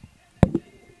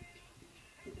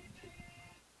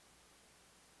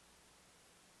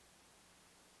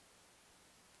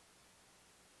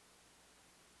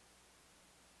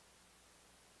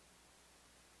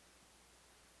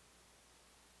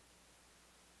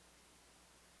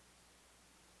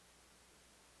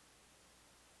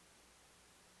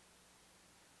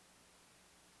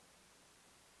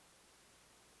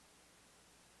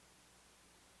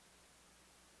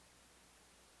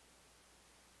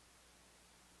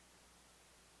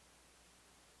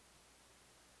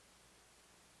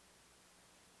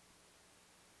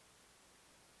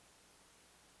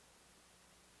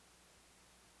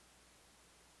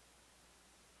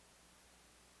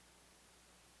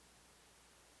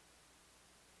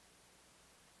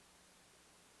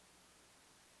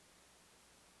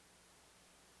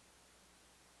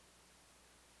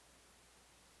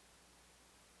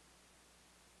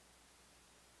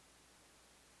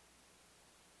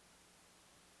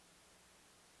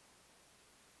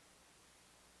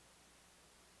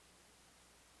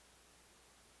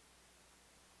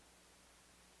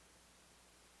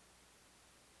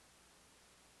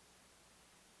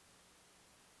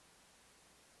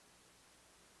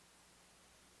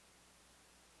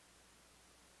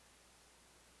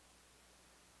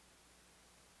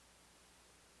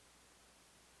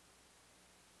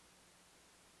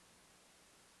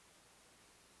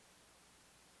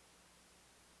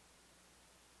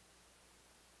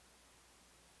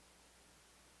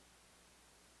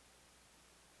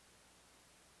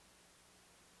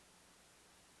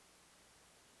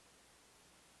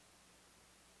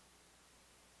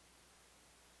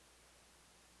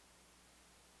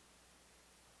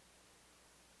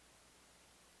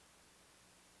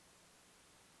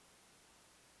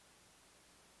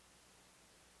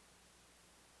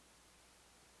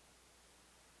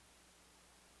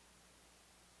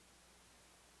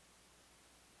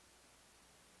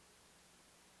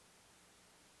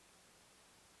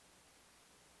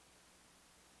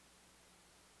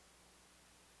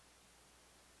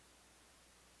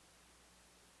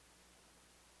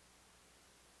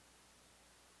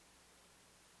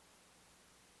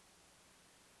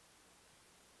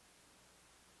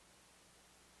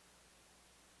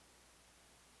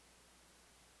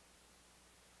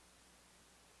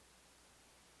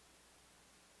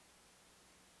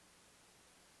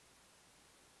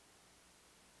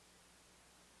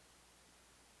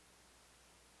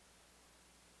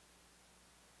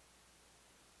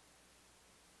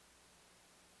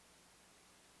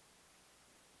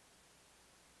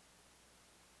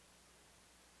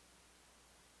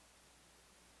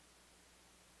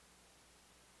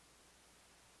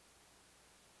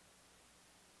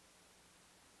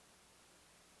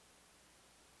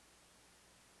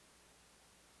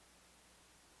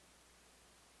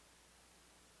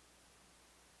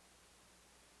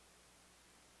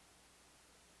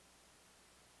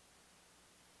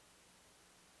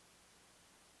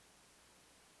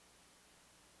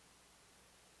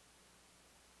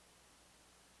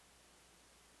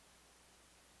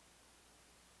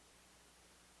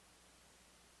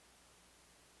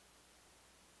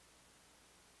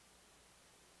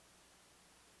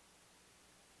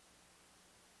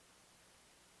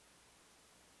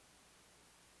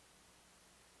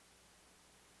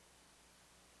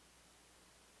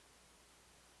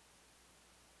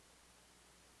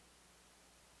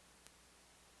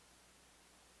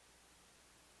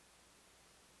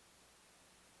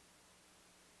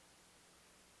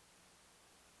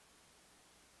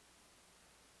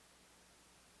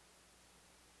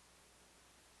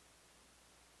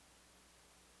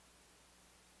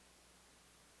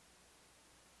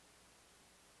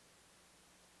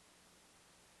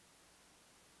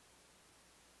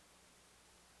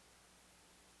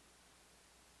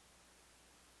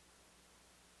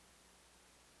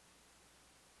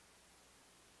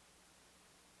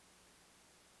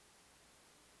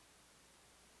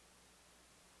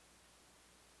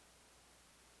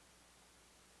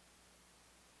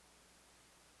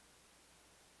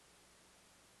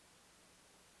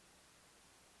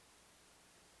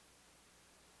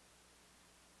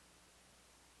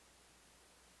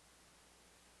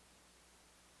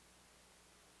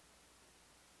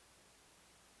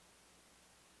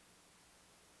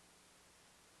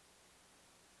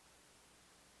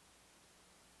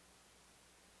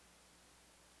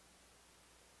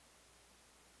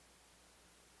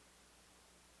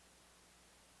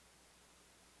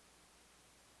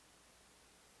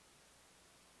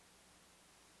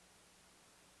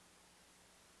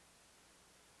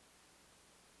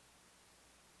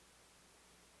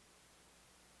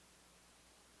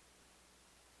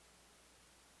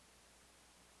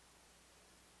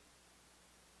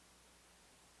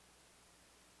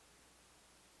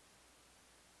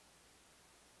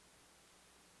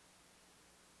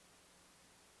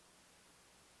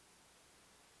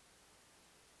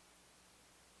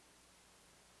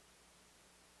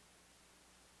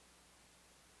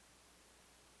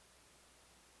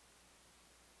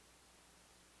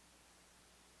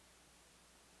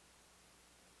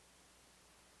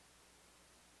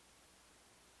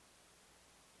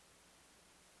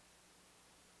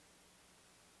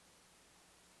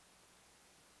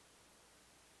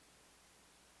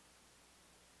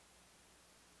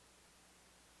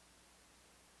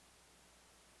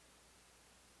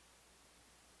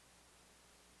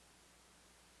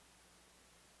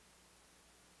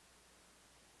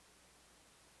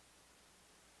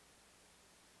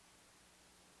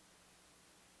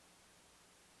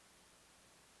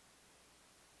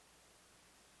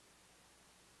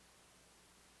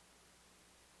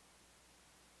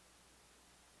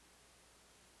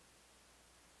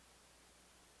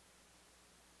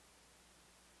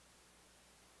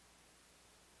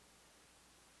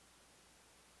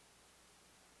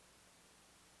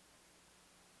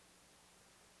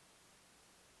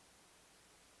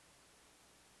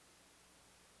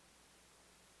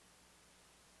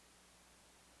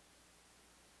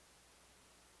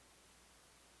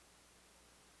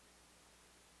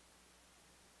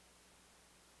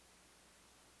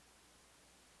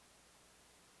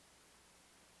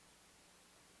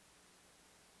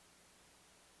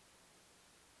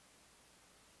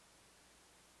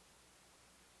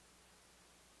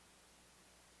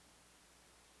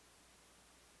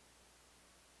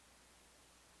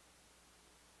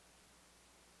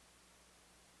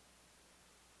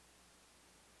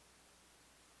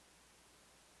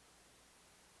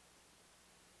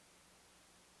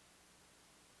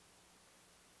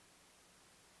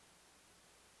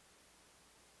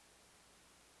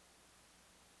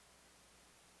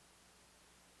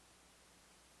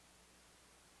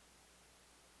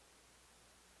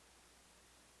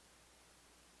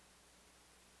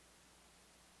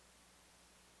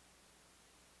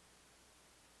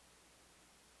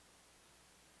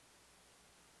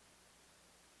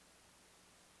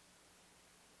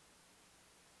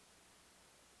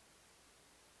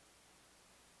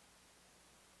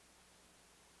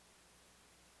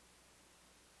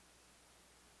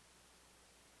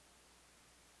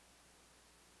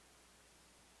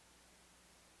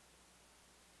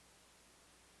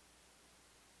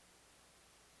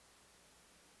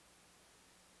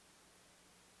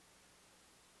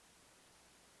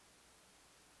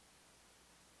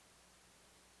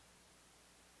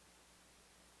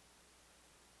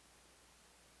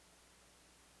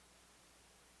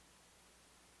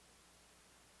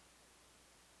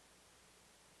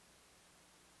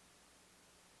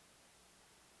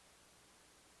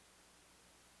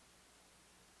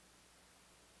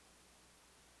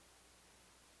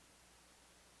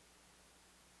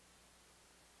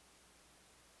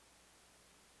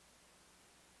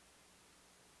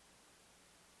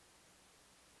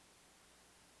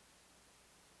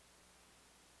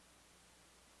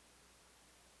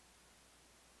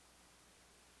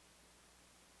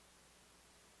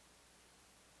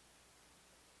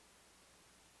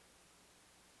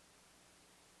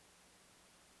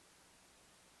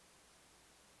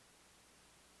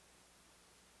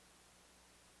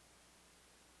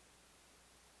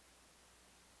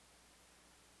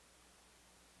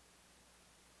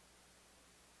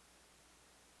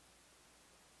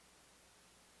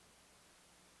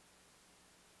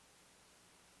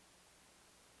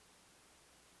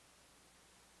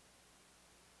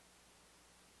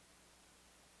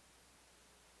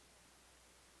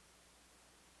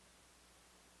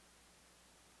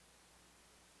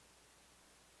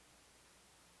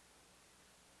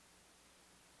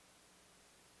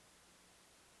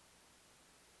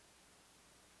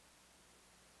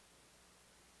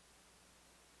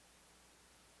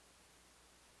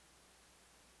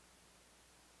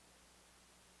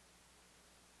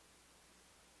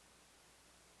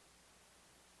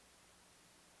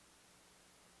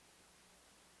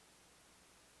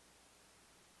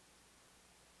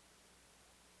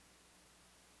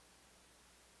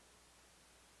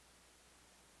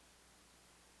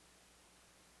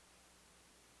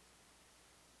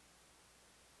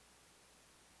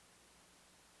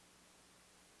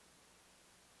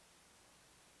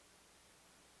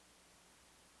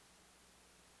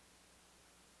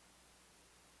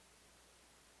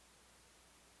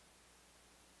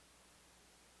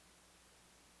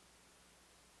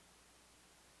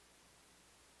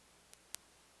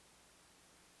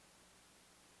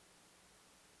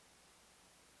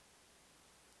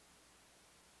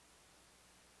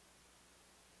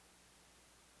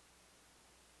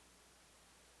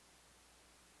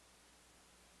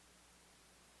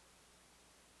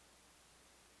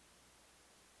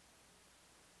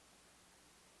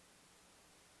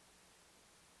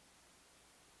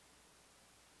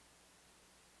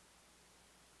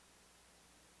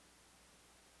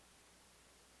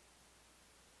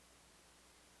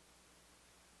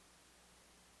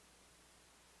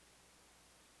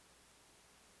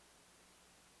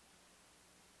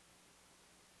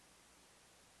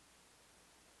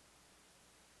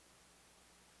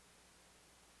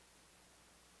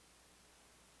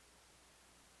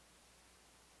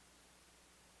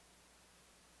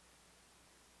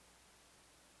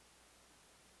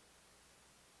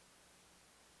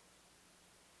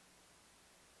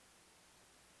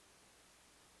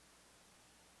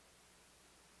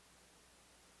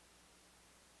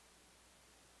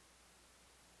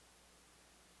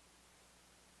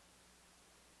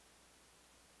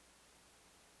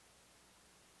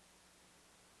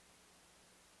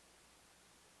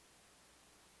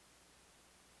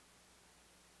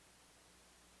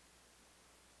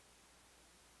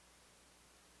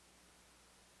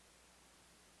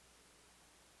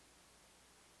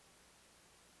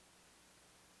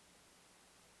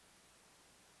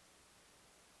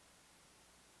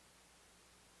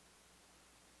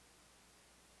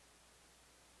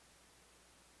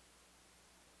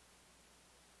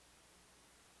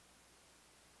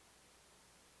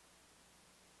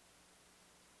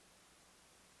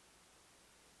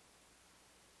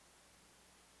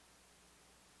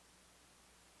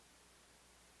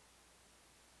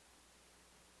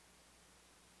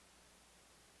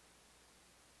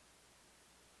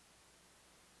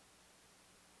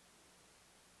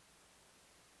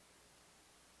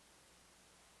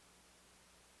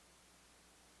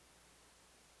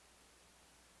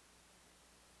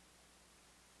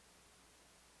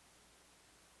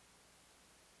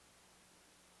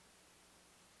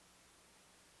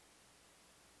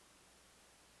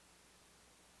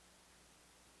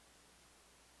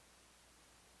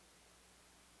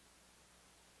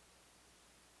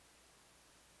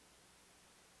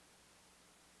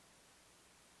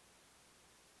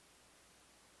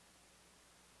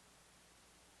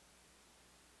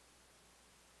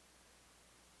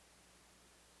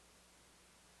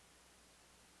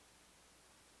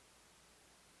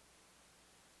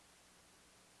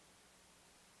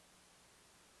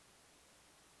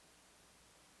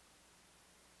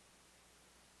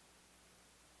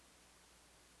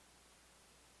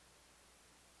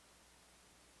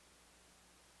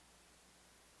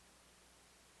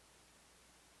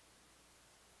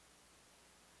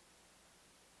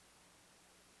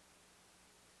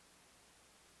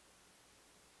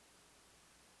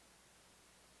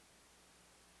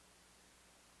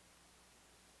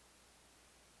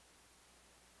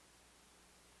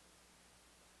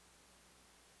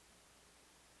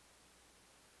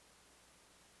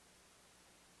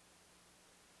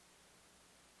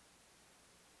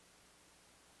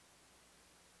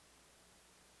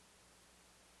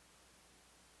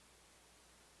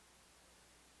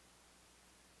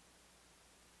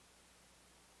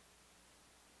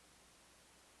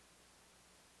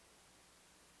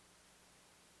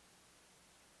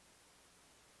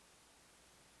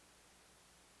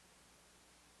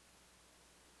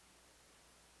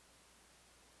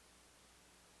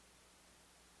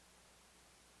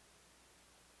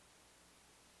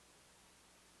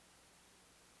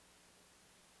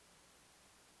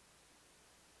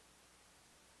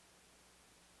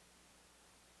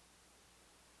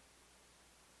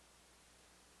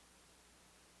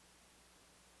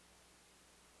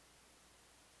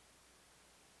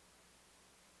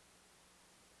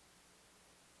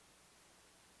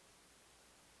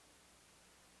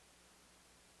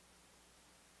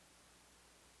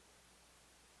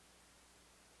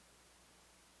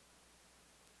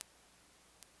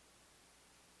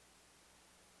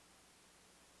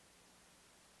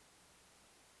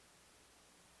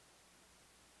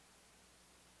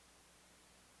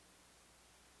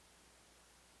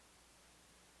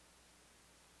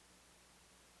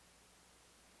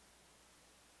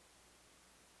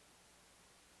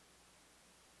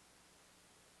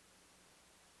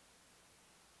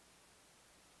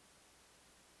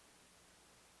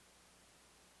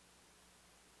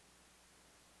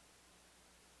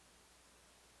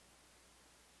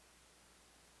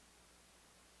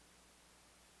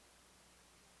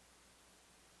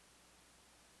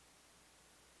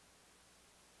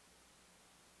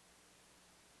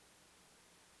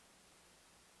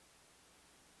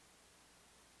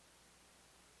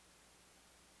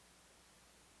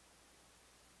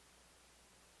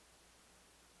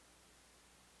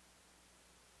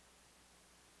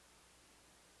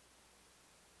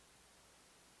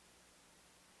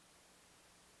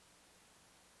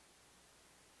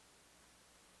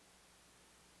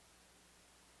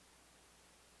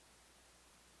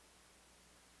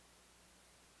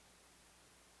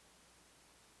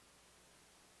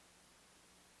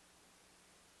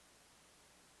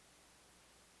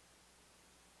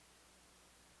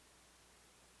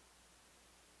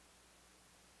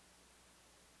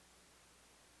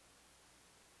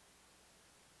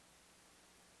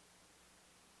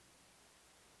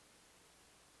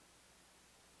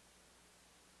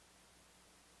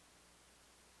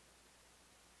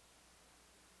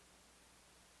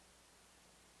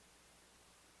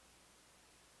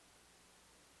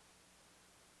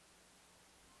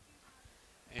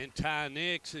 And Ty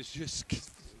Nix has just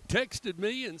texted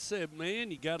me and said,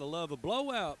 man, you got to love a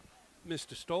blowout,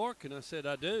 Mr. Stork. And I said,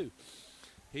 I do.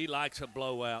 He likes a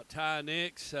blowout. Ty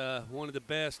Nix, one of the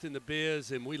best in the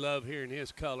biz, and we love hearing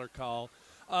his color call.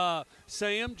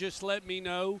 Sam, just let me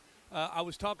know. I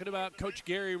was talking about Coach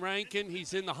Gary Rankin.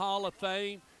 He's in the Hall of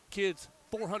Fame. Kids,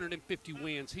 450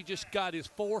 wins. He just got his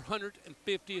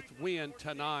 450th win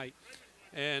tonight.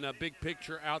 And a big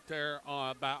picture out there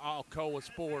by Alcoa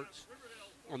Sports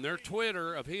on their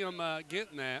Twitter of him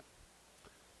getting that.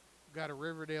 Got a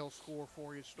Riverdale score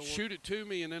for you, Stork. Shoot it to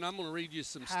me, and then I'm going to read you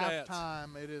some stats.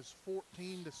 Halftime, it is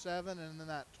 14-7, and then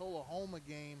that Tullahoma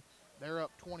game, they're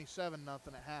up 27-0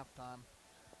 at halftime.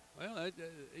 Well,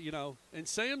 you know, and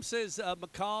Sam says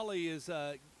McCauley is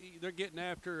they're getting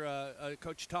after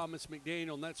Coach Thomas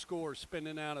McDaniel, and that score is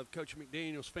spinning out of Coach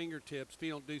McDaniel's fingertips if he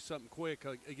don't do something quick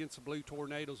against the Blue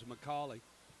Tornadoes of McCauley.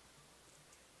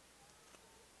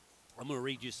 I'm going to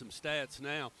read you some stats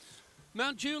now.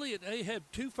 Mount Juliet, they had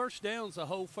 2 first downs the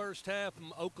whole first half.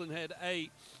 Oakland had 8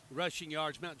 rushing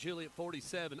yards. Mount Juliet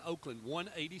 47, Oakland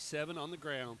 187 on the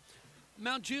ground.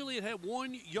 Mount Juliet had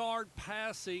 1 yard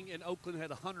passing, and Oakland had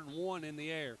 101 in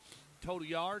the air. Total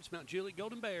yards, Mount Juliet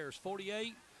Golden Bears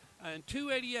 48 and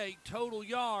 288 total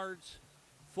yards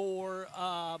for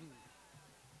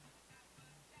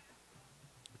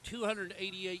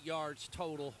 288 yards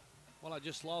total. Well, I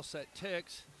just lost that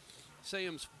text.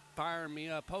 Sam's firing me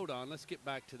up. Hold on, let's get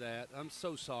back to that. I'm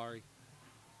so sorry.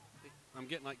 I'm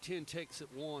getting like 10 texts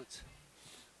at once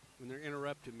when they're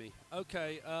interrupting me.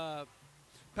 Okay,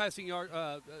 passing yard,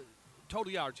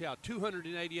 total yards, yeah,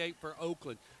 288 for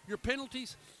Oakland. Your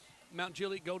penalties, Mount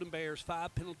Juliet Golden Bears,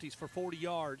 5 penalties for 40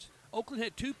 yards. Oakland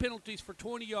had 2 penalties for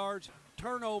 20 yards.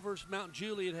 Turnovers, Mount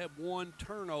Juliet had 1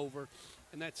 turnover,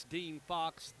 and that's Dean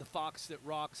Fox, the Fox that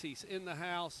rocks. He's in the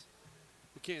house.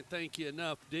 We can't thank you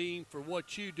enough, Dean, for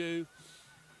what you do.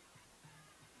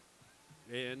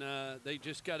 And they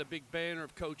just got a big banner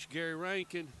of Coach Gary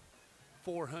Rankin,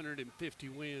 450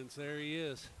 wins. There he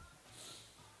is.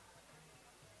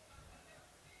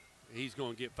 He's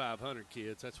going to get 500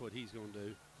 kids. That's what he's going to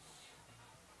do.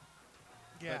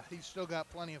 Yeah, he's still got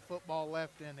plenty of football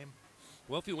left in him.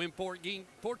 Well, if you win 14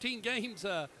 games,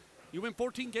 you win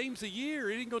 14 games a year.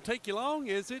 It ain't going to take you long,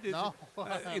 is it? No.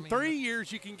 In 3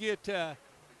 years, you can get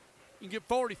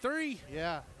 43.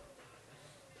 Yeah.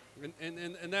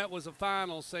 And that was a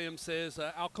final, Sam says.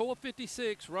 Alcoa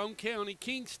 56, Rome County,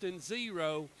 Kingston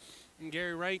 0. And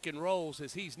Gary Rankin rolls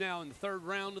as he's now in the 3rd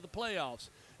round of the playoffs.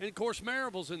 And, of course,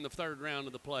 Maryville's in the 3rd round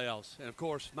of the playoffs. And, of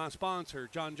course, my sponsor,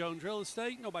 John Jones Real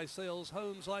Estate. Nobody sells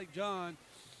homes like John.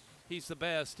 He's the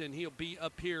best, and he'll be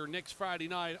up here next Friday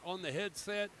night on the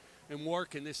headset and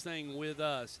working this thing with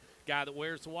us. Guy that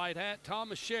wears the white hat,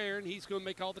 Thomas Sharon. He's going to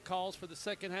make all the calls for the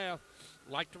second half.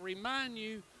 I'd like to remind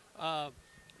you,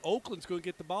 Oakland's going to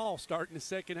get the ball starting the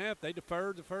second half. They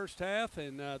deferred the first half,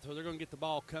 and so they're going to get the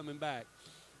ball coming back.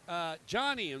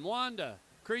 Johnny and Wanda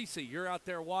Creasy, you're out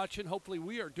there watching. Hopefully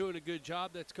we are doing a good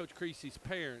job. That's Coach Creasy's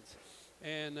parents.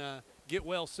 And get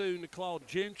well soon to Claude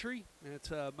Gentry.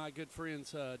 That's my good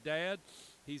friend's dad.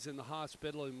 He's in the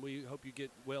hospital, and we hope you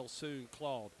get well soon,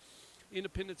 Claude.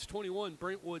 Independence 21,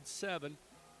 Brentwood 7.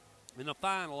 In the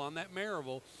final on that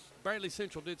Maryville, Bradley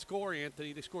Central did score,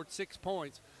 Anthony. They scored 6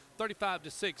 points,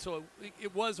 35-6. So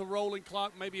it was a rolling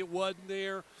clock. Maybe it wasn't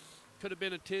there. Could have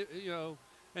been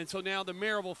And so now the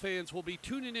Maryville fans will be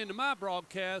tuning into my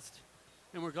broadcast,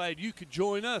 and we're glad you could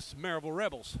join us, Maryville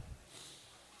Rebels.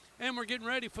 And we're getting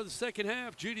ready for the second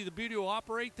half. Judy the Beauty will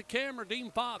operate the camera.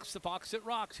 Dean Fox, the Fox that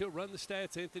rocks. He'll run the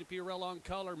stats. Anthony Fiorello on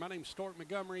color. My name's Stork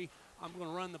Montgomery. I'm going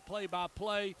to run the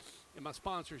play-by-play. And my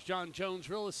sponsor is John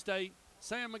Jones Real Estate.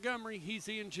 Sam Montgomery, he's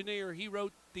the engineer. He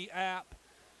wrote the app.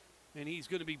 And he's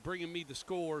going to be bringing me the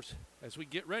scores as we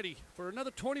get ready for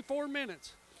another 24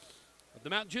 minutes of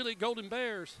the Mount Juliet Golden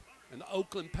Bears and the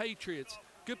Oakland Patriots.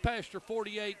 Good Pasture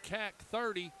 48, CAC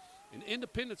 30. And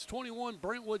Independence 21,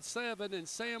 Brentwood 7, and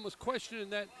Sam was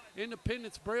questioning that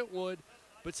Independence Brentwood,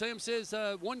 but Sam says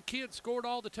one kid scored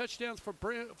all the touchdowns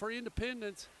for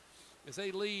Independence as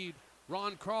they lead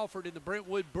Ron Crawford in the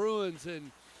Brentwood Bruins,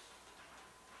 and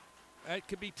that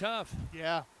could be tough.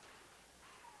 Yeah.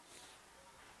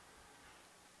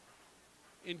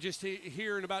 And just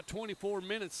here in about 24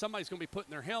 minutes, somebody's going to be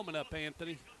putting their helmet up,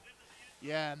 Anthony.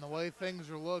 Yeah, and the way things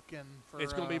are looking for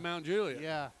it's going to be Mount Juliet.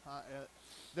 Yeah.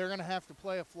 They're going to have to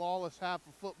play a flawless half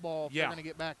of football if they're going to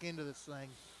get back into this thing.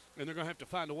 And they're going to have to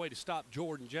find a way to stop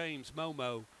Jordan James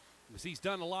Momo because he's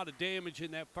done a lot of damage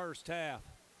in that first half.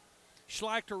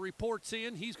 Schlachter reports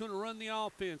in. He's going to run the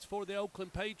offense for the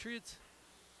Oakland Patriots.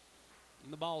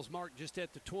 And the ball's marked just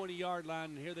at the 20-yard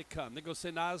line, and here they come. They're going to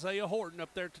send Isaiah Horton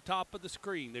up there at the top of the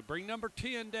screen. They bring number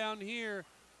 10 down here,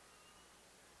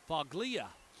 Foglia.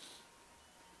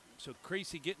 So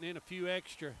Creasy getting in a few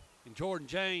extra, and Jordan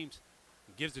James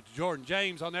gives it to Jordan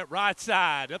James on that right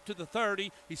side, up to the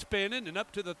 30. He's spinning, and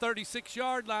up to the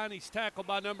 36-yard line. He's tackled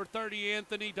by number 30,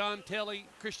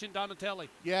 Christian Donatelli.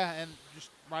 Yeah, and just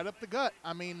right up the gut.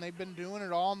 I mean, they've been doing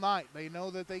it all night. They know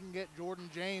that they can get Jordan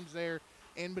James there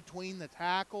in between the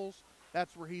tackles.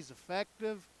 That's where he's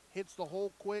effective. Hits the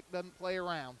hole quick, doesn't play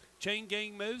around. Chain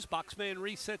gang moves. Boxman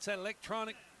resets that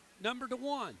electronic number to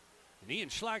 1. And Ian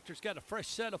Schlachter's got a fresh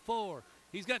set of 4.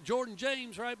 He's got Jordan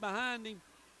James right behind him.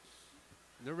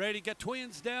 They're ready. Got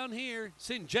twins down here.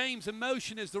 Send James in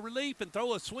motion as the relief and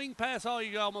throw a swing pass. Oh,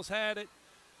 you almost had it.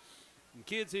 And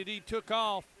kids, he took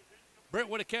off.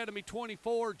 Brentwood Academy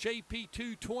 24,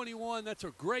 JP2 21. That's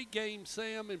a great game,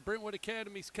 Sam. And Brentwood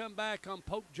Academy's come back on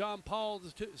Pope John Paul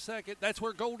II. That's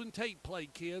where Golden Tate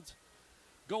played, kids.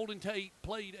 Golden Tate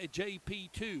played at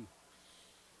JP2.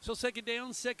 So second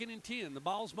down, 2nd and 10. The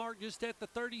ball's marked just at the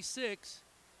 36.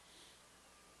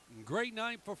 Great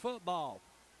night for football.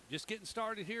 Just getting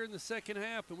started here in the second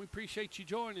half, and we appreciate you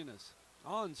joining us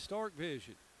on Stark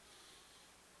Vision.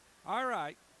 All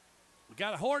right, we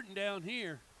got a Horton down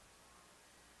here.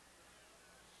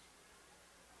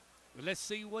 But let's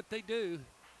see what they do.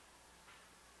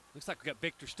 Looks like we got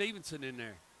Victor Stevenson in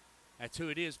there. That's who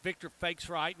it is. Victor fakes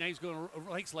right. Now he's going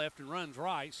fakes left and runs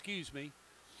right. Excuse me.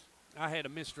 I had a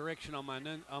misdirection on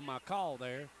my call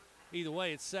there. Either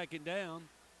way, it's second down.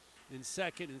 In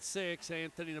 2nd and 6,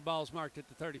 Anthony, the ball's marked at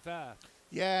the 35.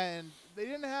 Yeah, and they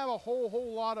didn't have a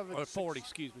whole lot of or 40,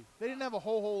 excuse me. They didn't have a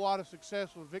whole lot of success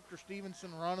with Victor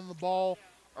Stevenson running the ball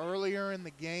earlier in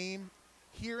the game.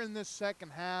 Here in this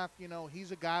second half, you know,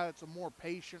 he's a guy that's a more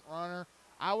patient runner.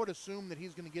 I would assume that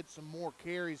he's going to get some more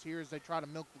carries here as they try to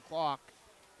milk the clock.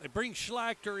 They bring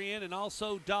Schlachter in and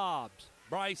also Dobbs,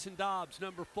 Bryson Dobbs,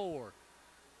 number 4.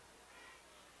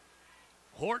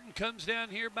 Horton comes down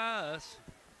here by us.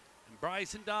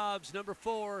 Bryson Dobbs, number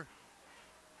 4.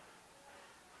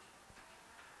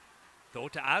 Throw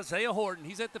it to Isaiah Horton.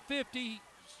 He's at the 50,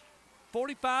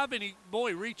 45, and he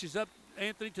reaches up,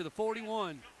 Anthony, to the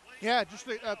 41. Yeah, just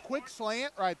a quick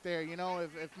slant right there. You know,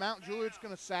 if Mount Juliet's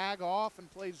going to sag off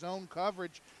and play zone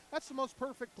coverage, that's the most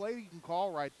perfect play you can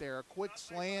call right there. A quick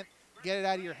slant, get it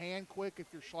out of your hand quick. If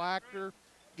you're Schlachter,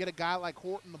 get a guy like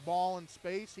Horton the ball in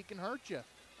space, he can hurt you.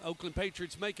 Oakland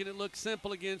Patriots making it look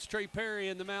simple against Trey Perry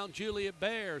and the Mount Juliet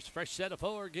Bears. Fresh set of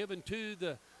 4 given to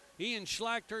the Ian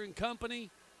Schlachter and company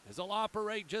as they'll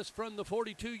operate just from the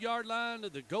 42-yard line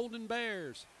of the Golden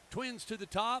Bears. Twins to the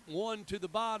top, 1 to the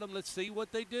bottom. Let's see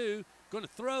what they do. Going to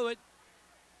throw it.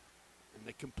 And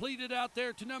they complete it out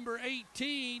there to number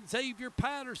 18, Xavier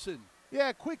Patterson.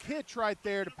 Yeah, quick hitch right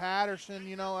there to Patterson.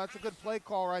 You know, that's a good play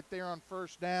call right there on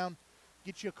first down.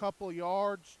 Get you a couple of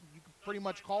yards. You can pretty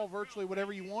much call virtually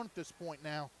whatever you want at this point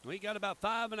now. We got about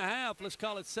 5.5. Let's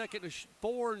call it 2nd and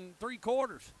 4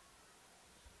 3/4.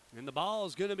 And the ball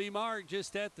is going to be marked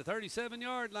just at the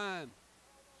 37-yard line.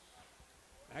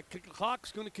 That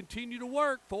clock's going to continue to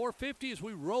work. 4:50 as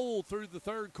we roll through the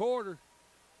third quarter.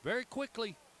 Very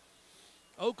quickly.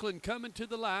 Oakland coming to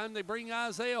the line. They bring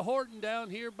Isaiah Horton down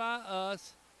here by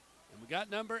us. And we got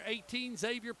number 18,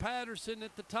 Xavier Patterson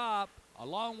at the top,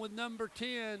 along with number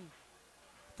 10,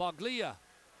 Foglia.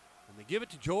 And they give it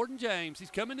to Jordan James.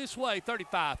 He's coming this way.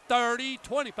 35, 30,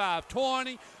 25,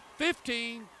 20,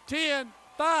 15, 10,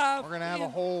 5. We're going to have a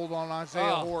hold on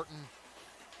Isaiah Horton.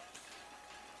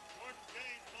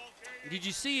 Did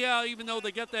you see how, even though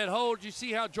they got that hold, did you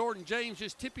see how Jordan James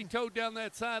just tippy-toed down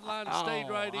that sideline and stayed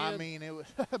right in? I mean, it was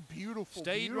a beautiful,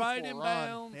 stayed beautiful right in run.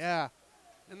 bounds. Yeah.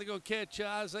 And they're going to catch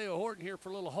Isaiah Horton here for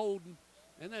a little holding.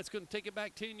 And that's going to take it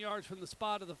back 10 yards from the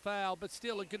spot of the foul. But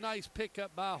still a good, nice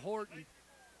pickup by Horton.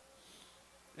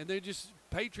 And they're just,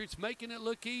 Patriots making it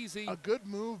look easy. A good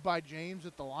move by James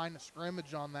at the line of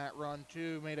scrimmage on that run,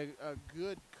 too. Made a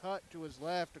good cut to his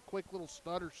left, a quick little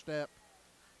stutter step.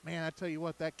 Man, I tell you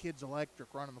what, that kid's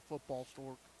electric running the football,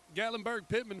 Stork. Gatlinburg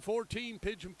Pittman 14,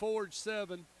 Pigeon Forge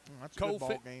 7. That's a good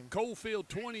ball game. Coalfield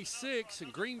 26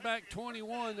 and Greenback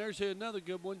 21. There's another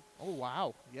good one. Oh,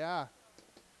 wow. Yeah.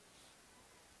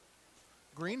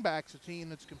 Greenback's a team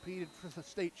that's competed for the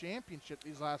state championship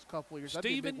these last couple of years.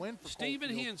 That'd be a big win for Stephen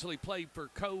Coalfield. Hensley played for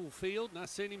Coalfield, and I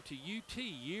sent him to UT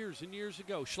years and years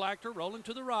ago. Schlachter rolling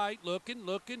to the right, looking. He's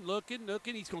going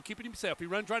to keep it himself. He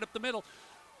runs right up the middle.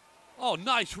 Oh,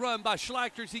 nice run by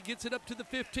Schlachter as he gets it up to the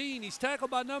 15. He's tackled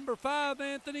by number 5,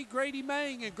 Anthony, Grady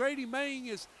Mang. And Grady Mang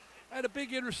is Had a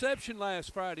big interception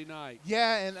last Friday night.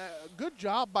 Yeah, and good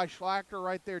job by Schlachter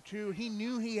right there, too. He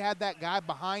knew he had that guy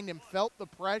behind him, felt the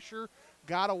pressure,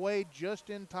 got away just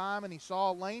in time, and he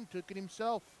saw a lane, took it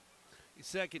himself. It's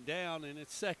second down, and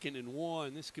it's 2nd and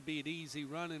 1. This could be an easy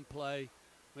running play.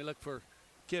 We look for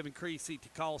Kevin Creasy to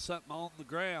call something on the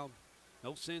ground.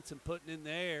 No sense in putting in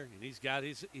the air, and he's got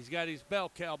his bell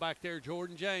cow back there,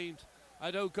 Jordan James. I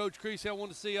know, Coach Creasy, I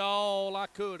want to see all I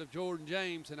could of Jordan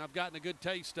James, and I've gotten a good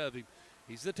taste of him.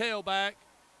 He's the tailback,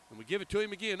 and we give it to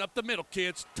him again up the middle,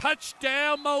 kids.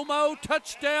 Touchdown, Momo.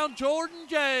 Touchdown, Jordan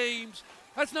James.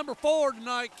 That's number 4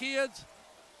 tonight, kids.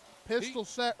 Pistol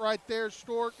set right there,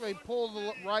 Stork. They pull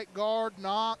the right guard.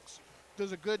 Knox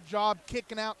does a good job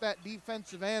kicking out that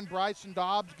defensive end. Bryson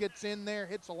Dobbs gets in there,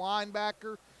 hits a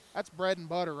linebacker. That's bread and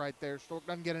butter right there. Stork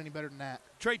doesn't get any better than that.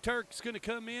 Trey Turk's going to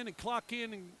come in and clock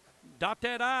in and dot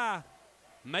that I.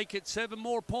 Make it 7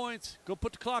 more points. Go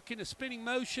put the clock in a spinning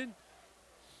motion.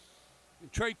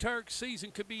 And Trey Turk's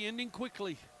season could be ending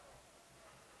quickly.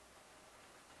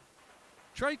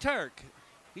 Trey Turk,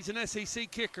 he's an SEC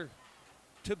kicker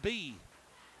to be.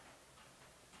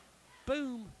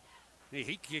 Boom.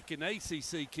 He kicking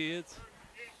ACC, kids.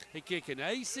 He kicking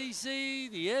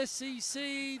ACC, the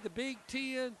SEC, the Big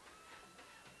Ten.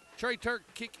 Trey Turk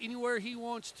kick anywhere he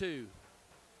wants to.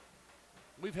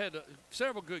 We've had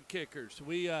several good kickers.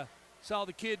 We saw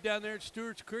the kid down there at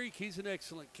Stewart's Creek. He's an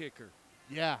excellent kicker.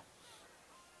 Yeah.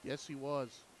 Yes, he was.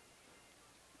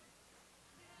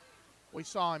 We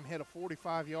saw him hit a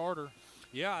 45-yarder.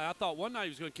 Yeah, I thought one night he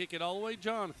was going to kick it all the way to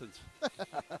Jonathan's.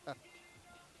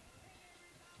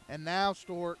 And now,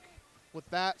 Stork, with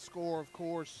that score, of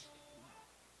course,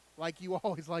 like you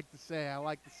always like to say, I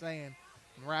like the saying,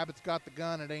 when Rabbit's got the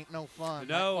gun, it ain't no fun.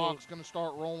 No. That clock's going to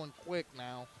start rolling quick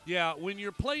now. Yeah, when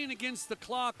you're playing against the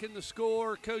clock and the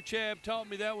score, Coach Ab taught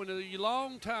me that one a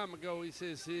long time ago. He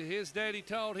says his daddy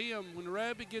taught him, when the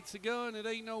Rabbit gets the gun, it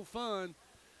ain't no fun.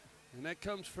 And that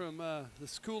comes from the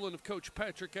schooling of Coach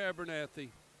Patrick Abernathy.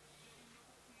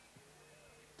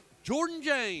 Jordan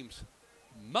James,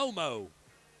 Momo.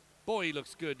 Boy, he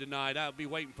looks good tonight. I'll be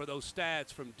waiting for those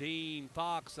stats from Dean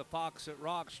Fox, the Fox that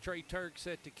rocks. Trey Turk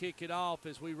set to kick it off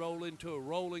as we roll into a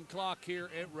rolling clock here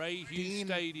at Ray Hughes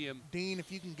Stadium. Dean,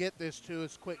 if you can get this to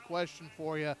us, quick question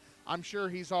for you. I'm sure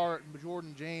he's already,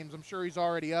 Jordan James, I'm sure he's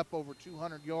already up over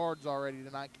 200 yards already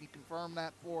tonight. Can you confirm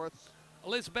that for us?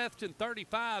 Elizabethton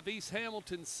 35, East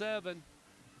Hamilton 7.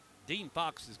 Dean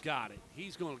Fox has got it.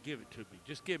 He's going to give it to me.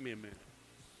 Just give me a minute.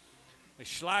 A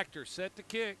Schlachter set to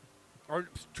kick. Or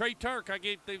Trey Turk, I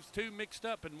get those two mixed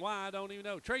up, and why I don't even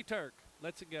know. Trey Turk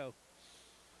lets it go.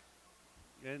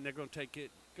 And they're going to take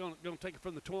it. Going to take it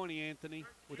from the 20, Anthony,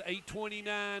 with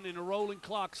 8:29 and a rolling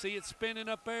clock. See it spinning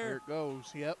up there? There it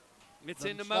goes, yep. It's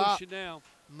Doesn't into stop. motion now.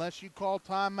 Unless you call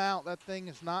timeout, that thing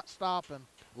is not stopping.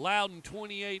 Loudon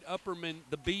 28, Upperman,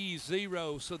 the Bees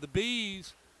 0. So the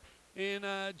Bees, and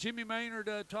Jimmy Maynard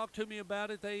talked to me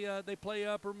about it. They play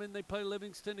Upperman, they play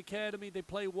Livingston Academy, they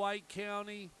play White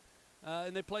County,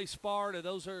 and they play Sparta.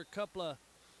 Those are a couple of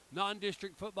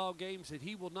non-district football games that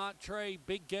he will not trade.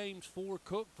 Big games for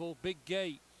Cookeville, Big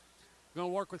Gate. Going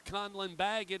to work with Conlon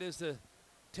Baggett as the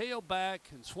tailback,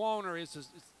 and Swanner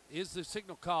is the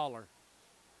signal caller.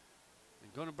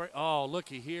 And going to break. Oh,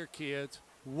 looky here, kids.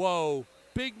 Whoa.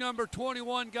 Big number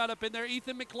 21 got up in there,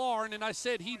 Ethan McLaurin, and I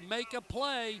said he'd make a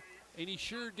play, and he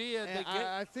sure did. And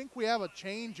I think we have a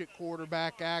change at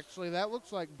quarterback, actually. That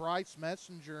looks like Bryce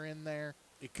Messenger in there,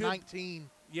 it could, 19.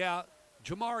 Yeah,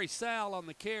 Jamari Sal on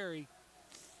the carry.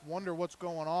 Wonder what's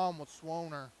going on with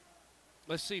Swanner.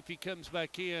 Let's see if he comes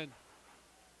back in.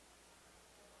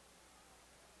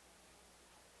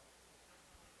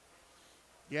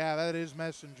 Yeah, that is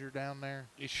Messenger down there.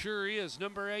 It sure is.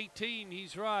 Number 18,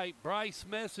 he's right. Bryce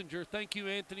Messenger. Thank you,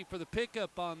 Anthony, for the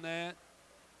pickup on that.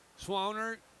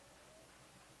 Swanner.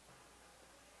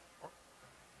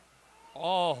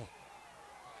 Oh.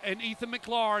 And Ethan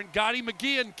McLaurin got him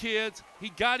again, kids. He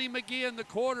got him again, the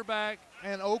quarterback.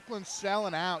 And Oakland's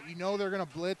selling out. You know they're going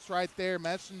to blitz right there.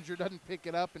 Messenger doesn't pick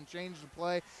it up and change the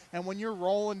play. And when you're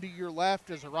rolling to your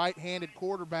left as a right-handed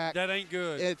quarterback, that ain't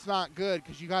good. It's not good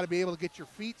because you got to be able to get your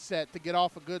feet set to get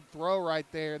off a good throw right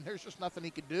there. And there's just nothing he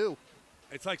could do.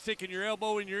 It's like sticking your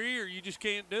elbow in your ear. You just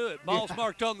can't do it. Ball's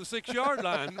marked on the 6-yard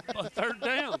line. Third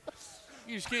down.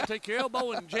 You just can't take your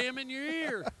elbow and jam in your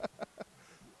ear.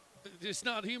 It's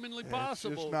not humanly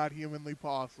possible. It's just not humanly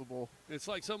possible. It's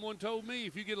like someone told me,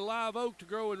 if you get a live oak to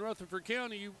grow in Rutherford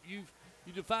County, you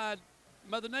defied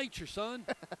Mother Nature, son.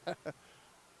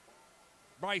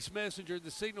 Bryce Messenger,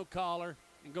 the signal caller,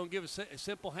 and going to give a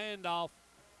simple handoff.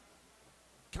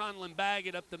 Conlon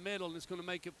Baggett up the middle, and it's going to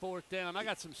make it 4th down. I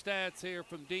got some stats here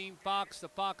from Dean Fox, the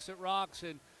Fox that rocks,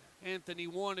 and Anthony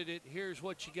wanted it. Here's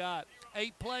what you got.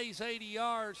 8 plays, 80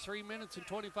 yards, 3 minutes and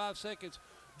 25 seconds.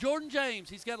 Jordan James,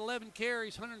 he's got 11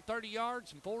 carries, 130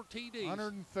 yards, and 4 TDs.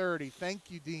 130.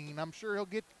 Thank you, Dean. I'm sure he'll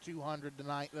get to 200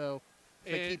 tonight, though,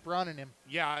 if they keep running him.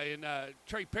 Yeah, and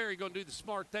Trey Perry going to do the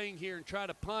smart thing here and try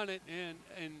to punt it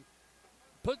and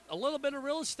put a little bit of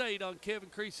real estate on Kevin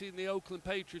Creasy and the Oakland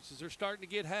Patriots as they're starting to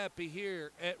get happy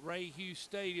here at Ray Hughes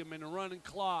Stadium in a running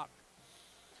clock.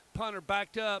 Punter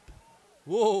backed up.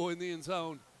 Whoa, in the end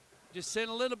zone. Just sent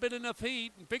a little bit enough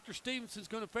heat, and Victor Stevenson's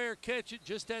going to fair catch it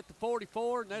just at the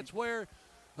 44, and that's where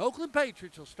Oakland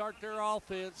Patriots will start their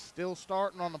offense. Still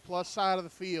starting on the plus side of the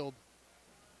field.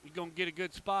 You're going to get a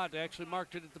good spot. They actually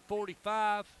marked it at the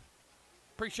 45.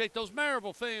 Appreciate those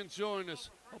Maryville fans joining us.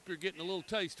 Hope you're getting a little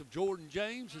taste of Jordan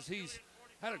James as he's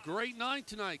had a great night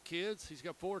tonight, kids. He's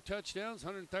got 4 touchdowns,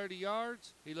 130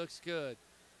 yards. He looks good.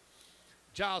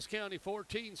 Giles County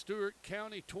 14, Stewart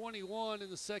County 21 in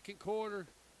the second quarter.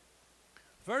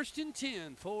 1st and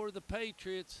 10 for the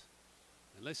Patriots.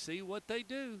 And let's see what they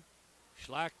do.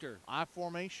 Schlachter. I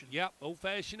formation. Yep,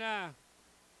 old-fashioned I.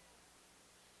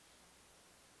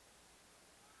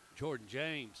 Jordan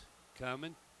James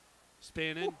coming.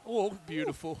 Spinning. Oh,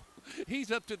 beautiful.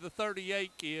 He's up to the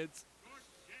 38, kids.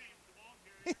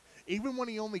 Even when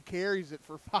he only carries it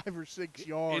for 5 or 6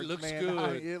 yards, it looks man,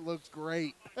 good. It looks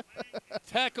great.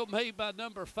 Tackle made by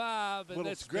number 5, and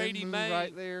that's Grady May.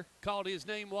 Right there. Called his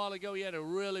name a while ago. He had a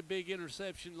really big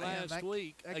interception last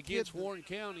week against Warren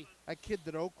County. That kid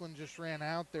that Oakland just ran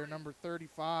out there, number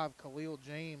 35, Khalil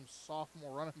James,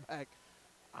 sophomore running back.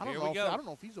 I don't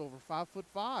know if he's over 5'5".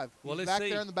 Well, he's let's back see.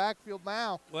 there in the backfield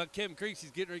now. Well, Kevin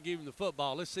Creasy's getting ready to give him the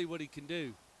football. Let's see what he can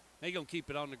do. They're going to keep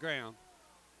it on the ground.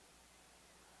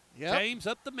 Yep. James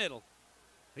up the middle.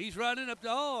 He's running up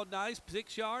to, nice,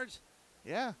 6 yards.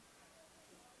 Yeah.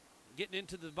 Getting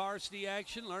into the varsity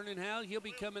action, learning how. He'll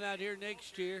be coming out here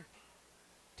next year.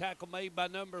 Tackle made by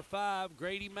number 5,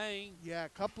 Grady Main. Yeah, a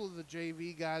couple of the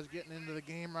JV guys getting into the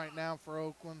game right now for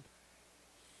Oakland.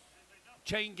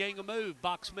 Chain gang a move.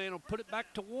 Boxman will put it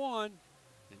back to 1.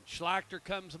 And Schlachter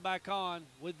comes back on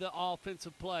with the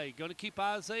offensive play. Going to keep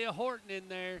Isaiah Horton in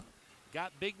there.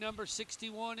 Got big number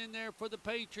 61 in there for the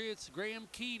Patriots. Graham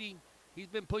Keating. He's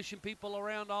been pushing people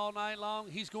around all night long.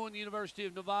 He's going to the University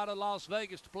of Nevada, Las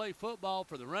Vegas to play football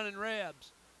for the Running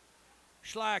Rebs.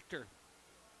 Schlachter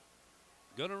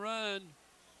going to run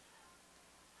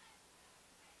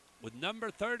with number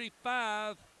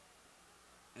 35.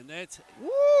 And that's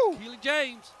Keely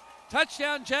James.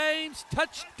 Touchdown, James.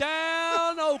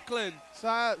 Touchdown, Oakland.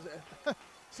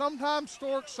 Sometimes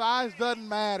Stork size doesn't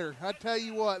matter. I tell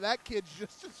you what, that kid's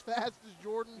just as fast as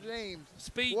Jordan James.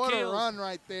 Speed what kills. A run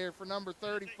right there for number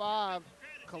 35.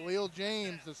 Khalil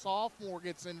James, the sophomore,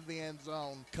 gets into the end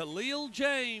zone. Khalil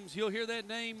James, you'll hear that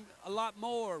name a lot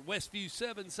more. Westview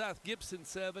 7, South Gibson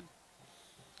 7.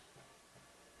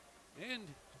 And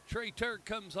Trey Turk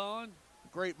comes on.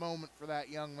 Great moment for that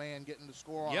young man getting to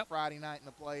score on Friday night in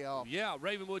the playoffs. Yeah,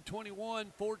 Ravenwood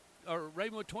 21,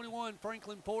 Ravenwood 21,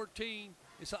 Franklin 14.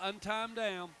 It's an untimed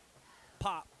down.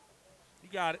 Pop. You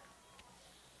got it.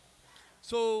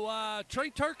 So Trey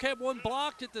Turk had one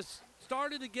blocked at the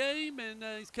start of the game, and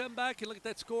he's come back and look at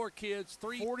that score, kids.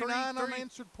 49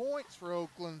 unanswered points for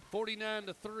Oakland.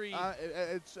 49-3.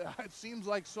 It seems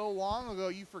like so long ago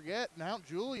you forget. Now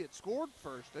Juliet scored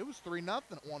first. It was 3-0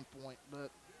 at one point, but.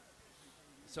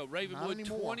 So Ravenwood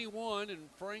 21 and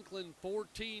Franklin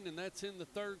 14, and that's in the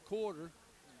third quarter.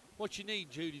 What you need,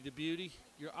 Judy the Beauty?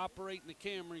 You're operating the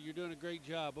camera. You're doing a great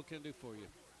job. What can I do for you?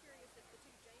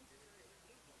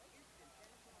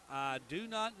 I do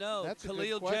not know. That's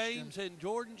Khalil a good question. James and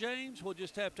Jordan James. We'll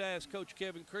just have to ask Coach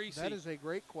Kevin Creasy. That is a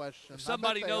great question. If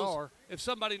somebody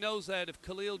knows that, if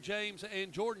Khalil James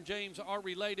and Jordan James are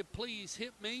related, please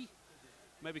hit me.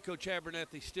 Maybe Coach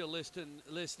Abernathy's still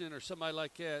listening, or somebody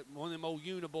like that. One of them old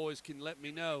Uniboys can let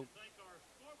me know.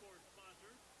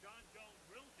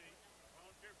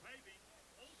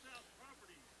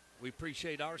 We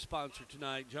appreciate our sponsor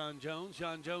tonight, John Jones.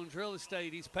 John Jones Real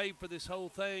Estate. He's paid for this whole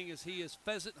thing as he is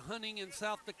pheasant hunting in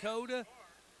South Dakota.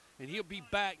 And he'll be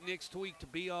back next week to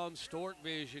be on Stork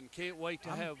Vision. Can't wait to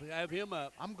have him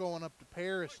up. I'm going up to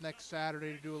Paris next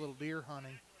Saturday to do a little deer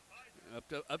hunting.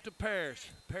 Up to Paris,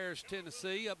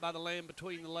 Tennessee, up by the land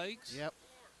between the lakes. Yep.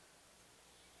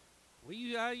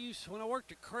 When I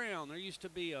worked at Crown, there used to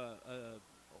be a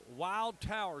wild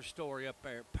tower story up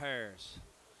there at Paris.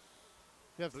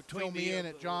 You have to fill me in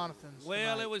at Jonathan's.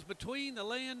 Well, tonight. it was between the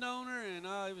landowner and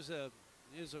it was a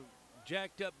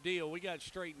jacked up deal. We got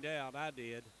straightened out. I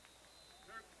did.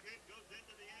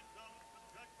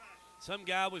 Some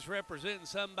guy was representing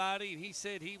somebody, and he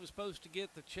said he was supposed to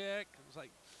get the check. It was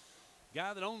like,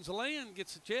 guy that owns the land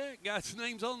gets the check. Guy's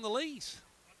name's on the lease.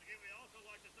 Once again, we also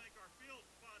like to thank our field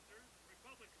sponsors,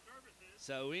 Republic Services.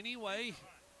 So anyway,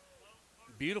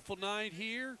 beautiful night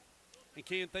here. And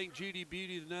can't thank Judy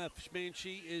Beauty enough. Man,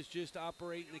 she is just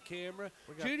operating the camera.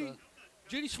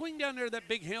 Judy, swing down there that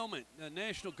big helmet. The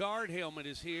National Guard helmet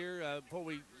is here before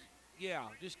we,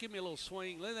 just give me a little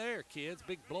swing. There, kids.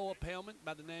 Big blow-up helmet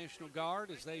by the National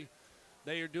Guard as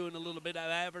they are doing a little bit of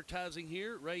advertising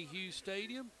here at Ray Hughes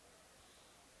Stadium.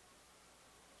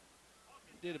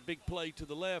 Did a big play to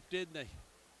the left, didn't they?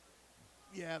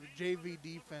 Yeah, the JV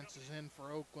defense is in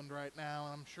for Oakland right now,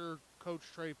 and I'm sure Coach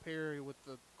Trey Perry, with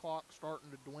the clock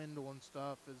starting to dwindle and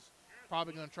stuff, is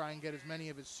probably going to try and get as many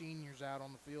of his seniors out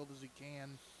on the field as he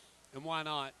can. And why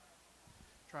not?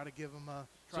 Try to give him a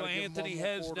So Anthony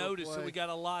has noticed that we got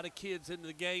a lot of kids into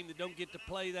the game that don't get to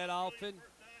play that often.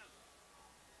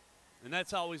 And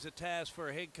that's always a task for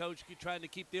a head coach, trying to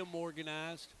keep them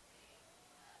organized.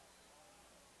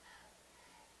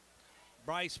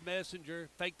 Bryce Messenger,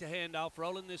 fake the handoff,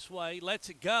 rolling this way, lets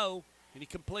it go, and he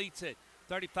completes it.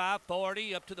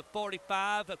 35-40, up to the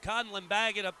 45. Conlon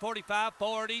Baggett up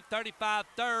 45-40,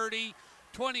 35-30,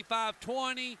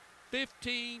 25-20,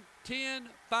 15, 10,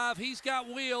 5. He's got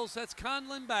wheels. That's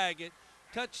Conlon Baggett.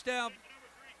 Touchdown.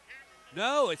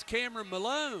 No, it's Cameron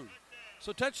Malone.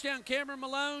 So touchdown Cameron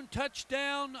Malone,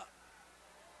 touchdown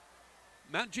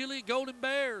Mount Juliet Golden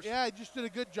Bears. Yeah, he just did a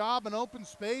good job in open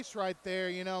space right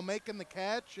there, making the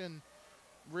catch, and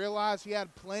realized he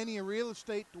had plenty of real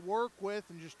estate to work with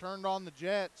and just turned on the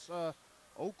jets.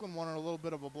 Oakland wanted a little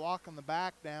bit of a block in the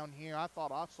back down here. I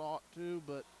thought I saw it too,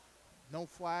 but no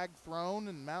flag thrown,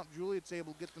 and Mount Juliet's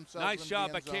able to get themselves nice into job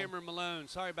the by end zone. Cameron Malone.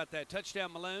 Sorry about that.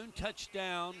 Touchdown Malone,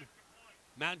 touchdown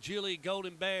Mount Juliet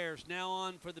Golden Bears. Now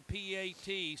on for the PAT.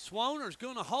 Swoner's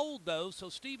going to hold, though, so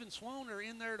Steven Swoner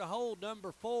in there to hold,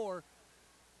 number 4.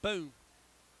 Boom.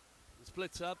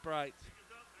 Splits upright.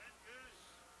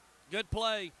 Good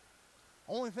play.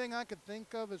 Only thing I could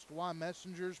think of as to why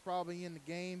Messenger's probably in the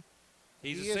game.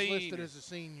 He is senior. listed as a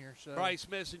senior. So. Bryce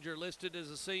Messenger listed as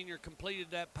a senior, completed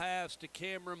that pass to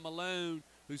Cameron Malone,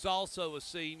 who's also a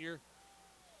senior.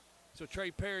 So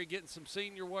Trey Perry getting some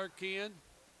senior work in.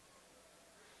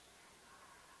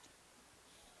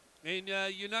 And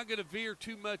you're not going to veer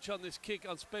too much on this kick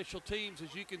on special teams.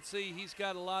 As you can see, he's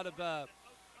got a lot of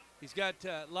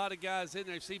guys in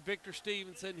there. See Victor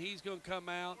Stevenson, he's going to come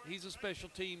out. He's a special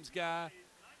teams guy.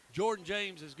 Jordan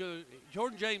James is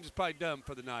probably done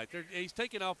for the night. He's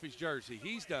taking off his jersey.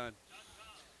 He's done.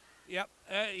 Yep,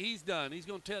 he's done. He's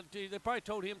going to tell. They probably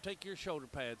told him take your shoulder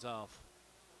pads off.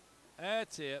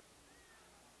 That's it.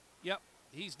 Yep,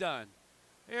 he's done.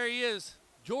 There he is.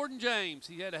 Jordan James,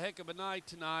 he had a heck of a night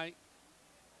tonight.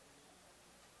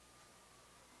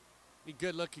 He's a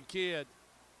good-looking kid.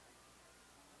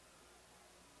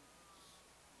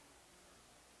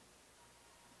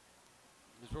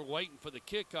 As we're waiting for the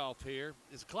kickoff here.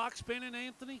 Is the clock spinning,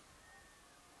 Anthony?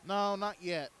 No, not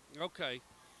yet. Okay.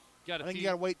 I think you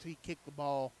got to wait till you kick the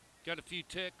ball. Got a few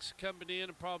ticks coming in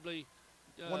and probably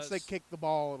once they kick the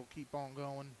ball, it'll keep on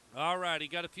going. All righty,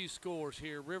 got a few scores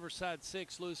here. Riverside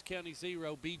 6, Lewis County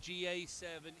 0, BGA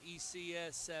 7,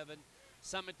 ECS 7,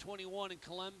 Summit 21, and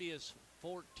Columbia's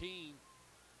 14.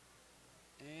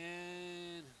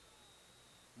 And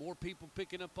more people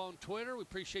picking up on Twitter. We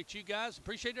appreciate you guys.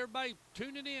 Appreciate everybody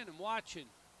tuning in and watching.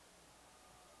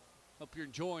 Hope you're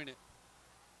enjoying it.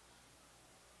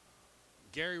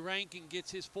 Gary Rankin gets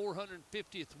his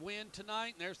 450th win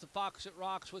tonight, and there's the Fox that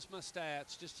Rocks with my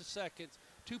stats. Just a second.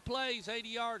 2 plays, 80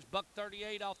 yards,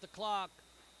 $138 off the clock.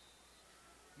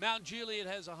 Mount Juliet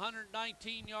has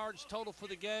 119 yards total for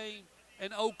the game,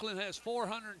 and Oakland has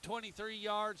 423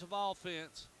 yards of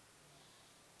offense.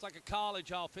 It's like a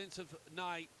college offensive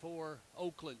night for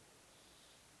Oakland.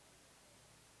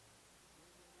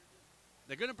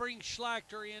 They're going to bring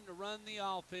Schlachter in to run the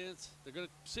offense. They're going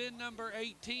to send number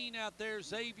 18 out there,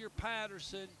 Xavier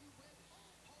Patterson.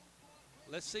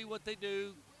 Let's see what they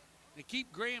do. They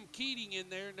keep Graham Keating in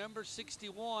there, number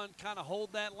 61, kind of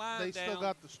hold that line down. They still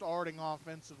got the starting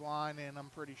offensive line in, I'm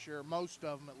pretty sure. Most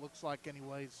of them, it looks like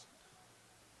anyways.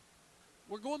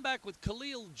 We're going back with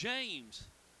Khalil James.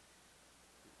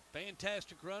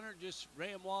 Fantastic runner, just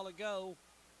ran a while ago.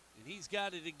 And he's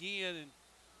got it again, and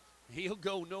he'll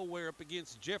go nowhere up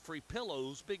against Jeffrey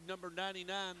Pillows, big number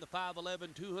 99, the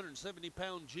 5'11",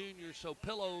 270-pound junior. So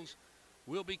Pillows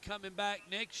will be coming back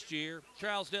next year.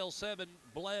 Trousdale 7,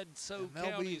 Bledsoe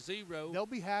County 0. They'll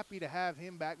be happy to have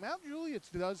him back. Mount Juliet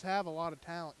does have a lot of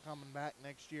talent coming back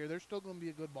next year. They're still going to be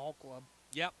a good ball club.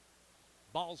 Yep.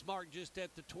 Ball's marked just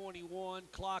at the 21.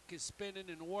 Clock is spinning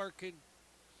and working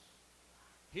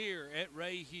here at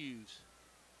Ray Hughes.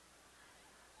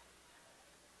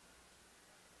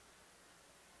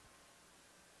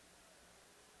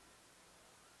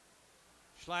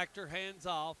 Schlachter hands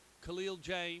off. Khalil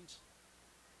James.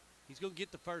 He's going to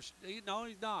get the first. No,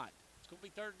 he's not. It's going to be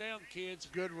third down, kids.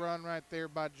 Good run right there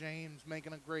by James,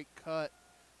 making a great cut.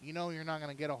 You know you're not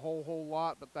going to get a whole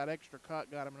lot, but that extra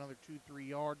cut got him another 2-3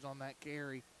 yards on that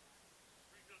carry.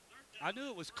 I knew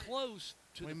it was close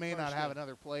to We the may first not have down.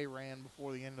 another play ran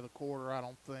before the end of the quarter, I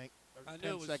don't think. I There's knew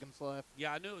 10 it was- seconds left.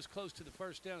 Yeah, I knew it was close to the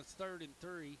first down. It's 3rd and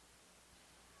 3.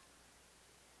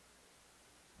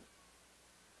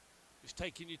 Just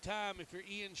taking your time if you're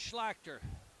Ian Schlachter.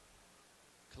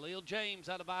 Khalil James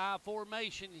out of a high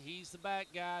formation. He's the back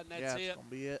guy, and that's yeah, it. that's going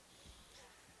to be it.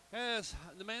 As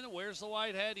the man that wears the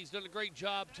white hat, he's done a great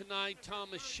job tonight.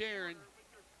 Thomas Sharon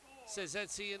says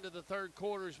that's the end of the third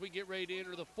quarter as we get ready to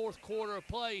enter the fourth quarter of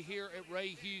play here at Ray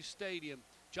Hughes Stadium.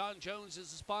 John Jones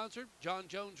is the sponsor. John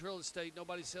Jones Real Estate.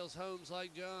 Nobody sells homes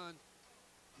like John.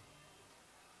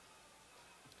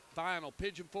 Final,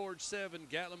 Pigeon Forge 7,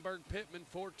 Gatlinburg Pittman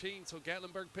 14. So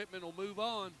Gatlinburg Pittman will move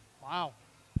on. Wow.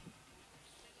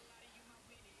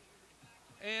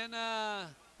 And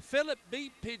Phillip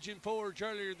beat Pigeon Forge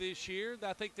earlier this year.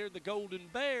 I think they're the Golden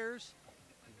Bears.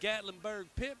 Gatlinburg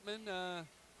Pittman,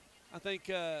 I think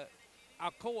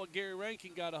Alcoa Gary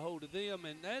Rankin got a hold of them,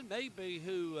 and that may be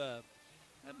who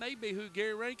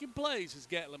Gary Rankin plays is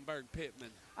Gatlinburg Pittman.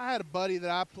 I had a buddy that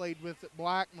I played with at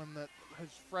Blackman that his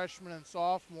freshman and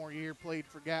sophomore year played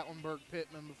for Gatlinburg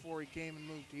Pittman before he came and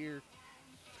moved here.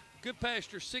 Good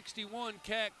pasture 61,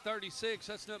 CAC 36.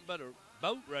 That's nothing but a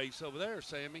boat race over there,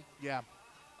 Sammy. Yeah.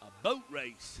 A boat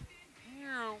race.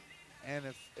 And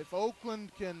if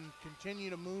Oakland can continue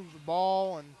to move the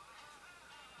ball and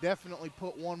definitely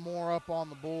put one more up on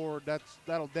the board,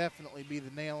 that'll definitely be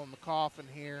the nail in the coffin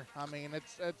here. I mean,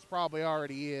 it's probably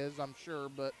already is, I'm sure,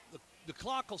 but The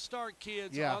clock will start,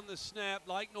 kids, Yeah. on the snap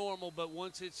like normal, but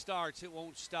once it starts, it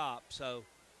won't stop. So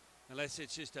unless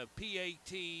it's just a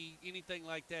PAT, anything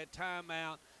like that,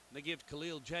 timeout, and they give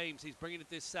Khalil James. He's bringing it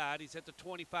this side. He's at the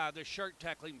 25. They're shirt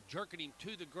tackling him, jerking him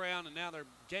to the ground, and now they're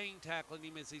gang tackling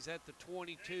him as he's at the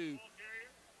 22.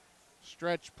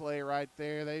 stretch play right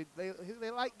there. They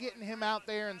like getting him out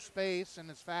there in space and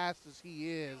as fast as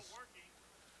he is.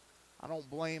 I don't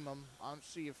blame him. I'll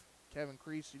see if Kevin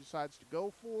Creasy decides to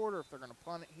go for it or if they're going to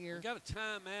punt it here. We got a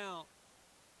timeout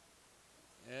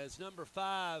as number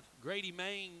 5, Grady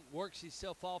Main, works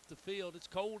himself off the field. It's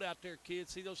cold out there,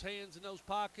 kids. See those hands in those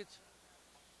pockets?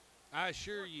 I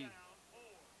assure you.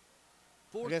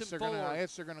 I 4th guess and 4. I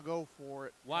guess they're going to go for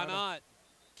it. Why not?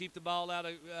 Keep the ball out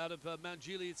of Mount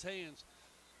Juliet's hands.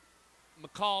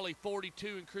 McCauley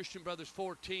 42 and Christian Brothers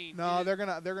 14. No, they're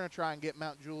gonna try and get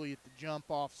Mount Juliet to jump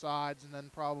off sides and then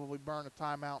probably burn a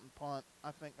timeout and punt. I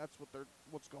think that's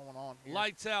what's going on here.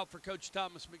 Lights out for Coach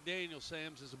Thomas McDaniel,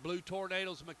 Sams, as the Blue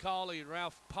Tornadoes, McCauley and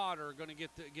Ralph Potter are going to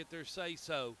get their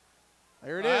say-so.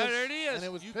 There it All is. right, there it is. And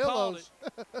it was You pillows.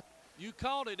 called it. You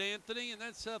called it, Anthony, and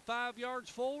that's 5 yards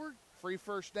forward. Free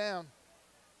first down.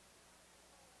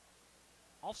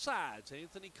 Offsides.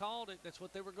 Anthony called it. That's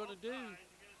what they were going to do.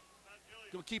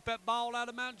 Going to keep that ball out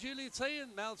of Mount Juliet's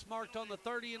hand. Now it's marked on the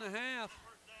 30.5.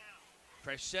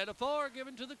 Fresh set of 4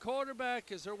 given to the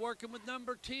quarterback as they're working with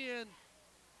number 10.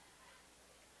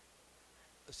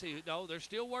 Let's see. No, they're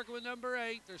still working with number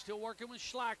 8. They're still working with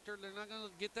Schlachter. They're not going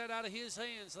to get that out of his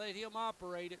hands. Let him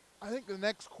operate it. I think the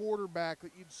next quarterback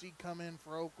that you'd see come in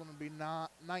for Oakland would be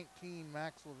 19,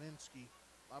 Max Levinsky,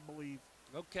 I believe.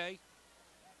 Okay.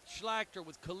 Schlachter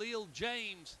with Khalil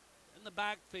James in the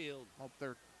backfield. Hope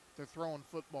they're throwing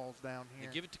footballs down They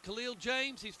here. give it to Khalil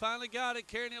James. He's finally got it,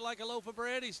 carrying it like a loaf of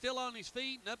bread. He's still on his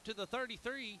feet and up to the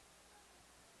 33.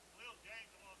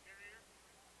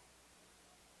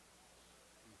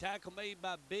 Tackle made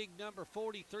by big number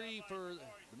 43 for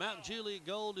the Mount Juliet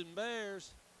Golden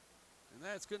Bears. And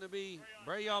that's going to be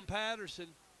Brayon Patterson.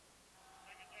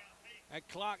 That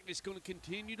clock is going to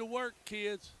continue to work,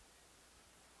 kids.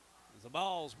 As the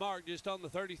ball's marked just on the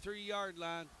 33-yard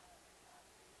line.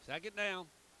 Second down.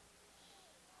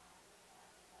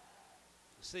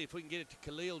 Let's see if we can get it to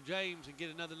Khalil James and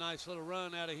get another nice little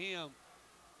run out of him.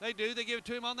 They do. They give it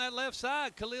to him on that left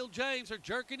side. Khalil James, they're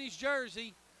jerking his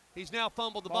jersey. He's now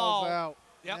fumbled the Ball's ball. out.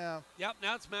 Yep. Yeah. Yep.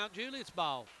 Now it's Mount Juliet's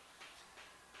ball.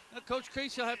 Now, Coach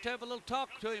Creasy will have to have a little talk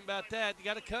to him about that. You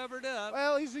got to cover it up.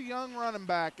 Well, he's a young running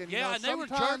back, and Yeah, you know, and they were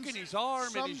jerking his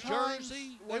arm and his sometimes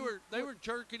jersey. when- They were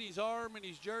jerking his arm and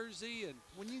his jersey, and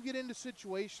when you get into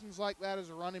situations like that as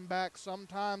a running back,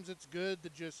 sometimes it's good to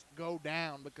just go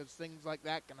down because things like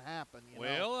that can happen. You know?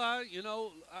 well,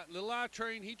 little I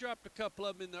Train, he dropped a couple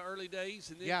of them in the early days,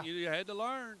 and then Yeah. you had to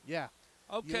learn. Yeah.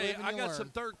 Okay, live and I you got some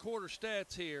learn. third quarter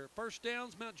stats here. First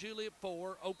downs, Mount Juliet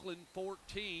 4, Oakland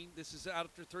 14. This is out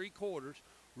after 3 quarters.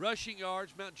 Rushing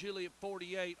yards, Mount Juliet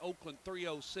 48, Oakland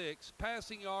 306.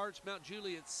 Passing yards, Mount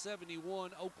Juliet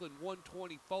 71, Oakland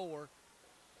 124.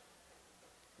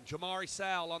 Jamari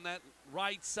Sowell on that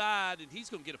right side, and he's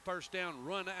going to get a first down,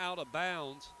 run out of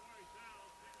bounds.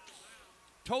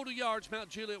 Total yards, Mount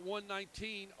Juliet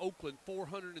 119, Oakland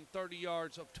 430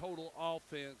 yards of total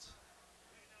offense.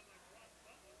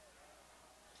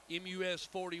 MUS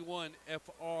 41,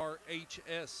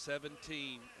 FRHS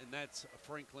 17, and that's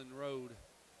Franklin Road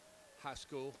High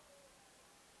School.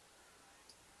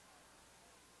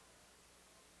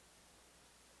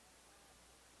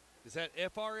 Is that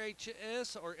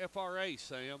FRHS or FRA,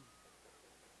 Sam?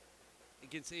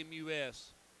 Against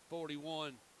MUS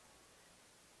 41.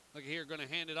 Look here, going to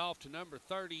hand it off to number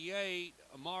 38,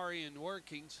 Amari and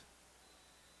Workings.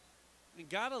 And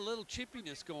got a little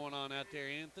chippiness going on out there,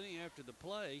 Anthony, after the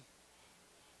play.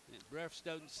 And refs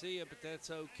don't see it, but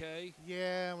that's okay.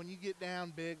 Yeah, when you get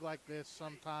down big like this,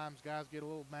 sometimes guys get a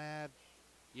little mad.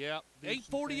 Yep. Do some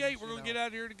 8:48, things, we're you going to know. get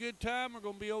out here at a good time. We're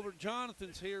going to be over at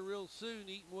Jonathan's here real soon,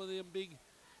 eating one of them big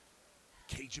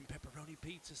Cajun pepperoni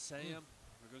pizzas, Sam.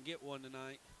 We're going to get one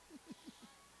tonight.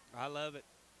 I love it.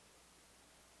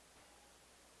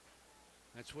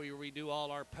 That's where we do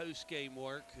all our post-game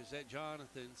work, is at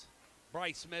Jonathan's.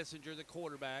 Bryce Messenger, the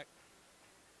quarterback.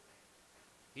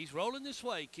 He's rolling this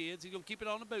way, kids. He's going to keep it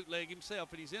on the bootleg himself,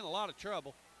 and he's in a lot of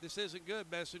trouble. This isn't good,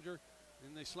 Messenger.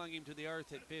 And they slung him to the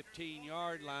earth at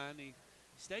 15-yard line. He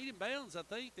stayed in bounds, I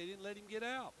think. They didn't let him get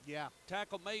out. Yeah.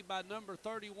 Tackle made by number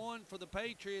 31 for the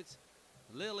Patriots,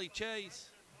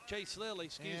 Chase Lilly,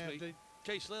 They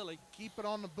Chase Lilly. keep it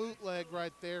on the bootleg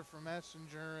right there for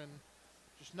Messenger, and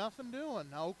just nothing doing.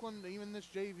 Oakland, even this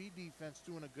JV defense,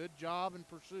 doing a good job in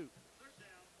pursuit.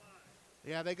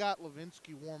 Yeah, they got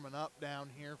Levinsky warming up down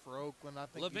here for Oakland. I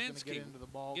think he's going to get into the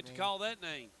ball Get game. to call that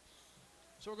name.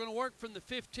 So we're going to work from the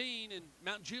 15, and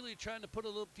Mount Juliet trying to put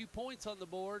a few points on the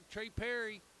board. Trey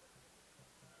Perry,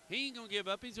 he ain't going to give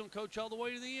up. He's going to coach all the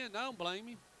way to the end. I don't blame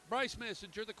him. Bryce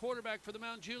Messenger, the quarterback for the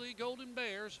Mount Juliet Golden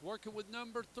Bears, working with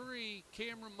number 3,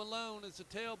 Cameron Malone, as a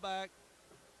tailback.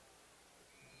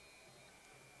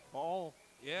 Ball.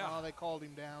 Yeah. Oh, they called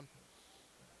him down.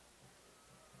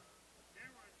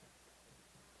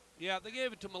 Yeah, they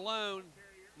gave it to Malone.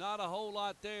 Not a whole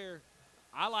lot there.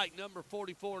 I like number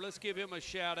 44. Let's give him a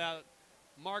shout-out.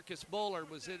 Marcus Buller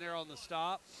was in there on the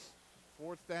stop.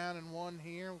 4th down and 1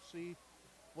 here. We'll see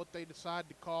what they decide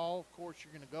to call. Of course,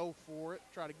 you're going to go for it.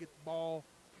 Try to get the ball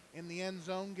in the end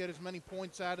zone. Get as many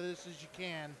points out of this as you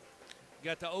can.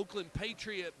 Got the Oakland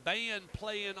Patriot band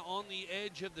playing on the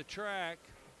edge of the track.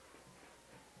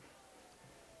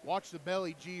 Watch the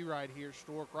belly G right here,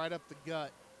 Stork, right up the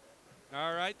gut.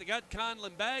 All right, they got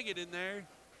Conlon Baggett in there.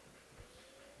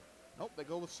 Nope, they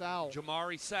go with Sowell.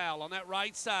 Jamari Sowell on that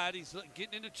right side. He's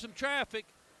getting into some traffic.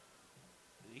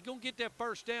 He's going to get that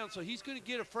first down, so he's going to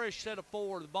get a fresh set of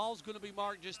 4. The ball's going to be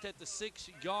marked just at the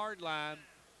 6-yard line.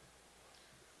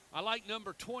 I like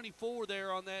number 24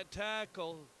 there on that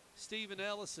tackle, Stephen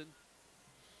Ellison.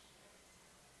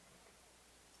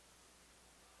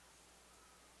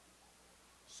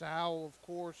 Sowell, of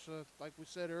course, like we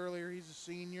said earlier, he's a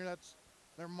senior. That's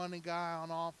their money guy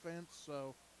on offense,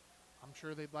 so I'm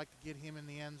sure they'd like to get him in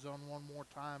the end zone one more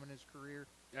time in his career.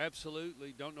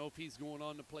 Absolutely. Don't know if he's going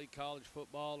on to play college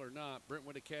football or not.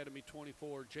 Brentwood Academy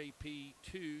 24, JP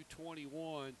 2,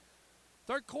 21.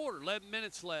 Third quarter, 11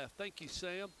 minutes left. Thank you,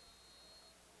 Sam.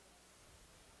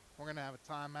 We're going to have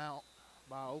a timeout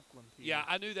by Oakland here. Yeah,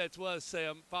 I knew that was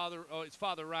Sam. It's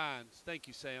Father Ryan's. Thank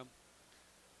you, Sam.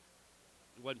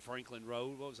 It wasn't Franklin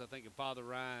Road. What was I thinking? Father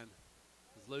Ryan.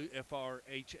 It's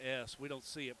FRHS. We don't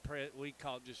see it. We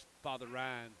call it just Father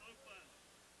Ryan.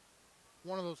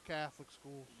 One of those Catholic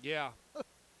schools. Yeah.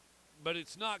 But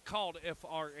it's not called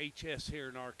FRHS here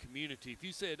in our community. If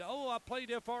you said, oh, I played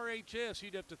FRHS,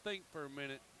 you'd have to think for a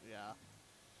minute. Yeah.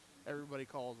 Everybody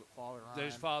calls it Father Ryan.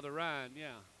 There's Father Ryan, yeah.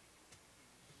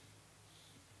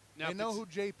 Now, they if know it's-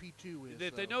 who JP2 is.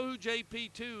 If they know who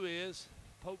JP2 is,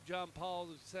 Pope John Paul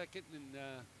II, and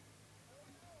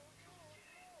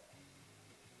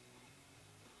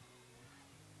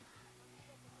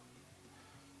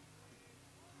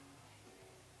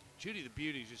Judy the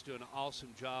Beauty is just doing an awesome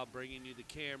job bringing you the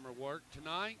camera work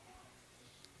tonight.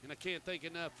 And I can't thank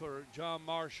enough for John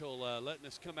Marshall letting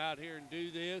us come out here and do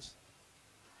this.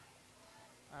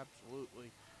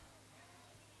 Absolutely.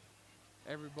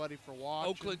 Everybody for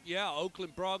watching.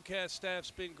 Oakland broadcast staff's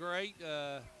been great.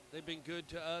 They've been good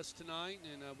to us tonight,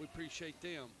 and we appreciate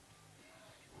them.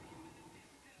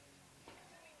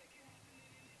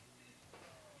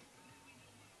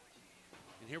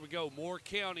 And here we go, Moore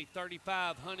County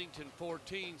 35, Huntington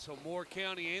 14. So Moore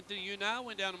County, Anthony, you and I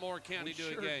went down to Moore County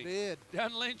to do a game. Did.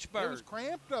 Down in Lynchburg. It was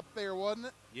cramped up there, wasn't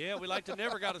it? Yeah, we like to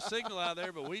never got a signal out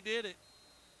there, but we did it.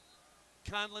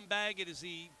 Conlon Baggett is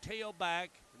the tailback,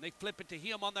 and they flip it to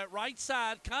him on that right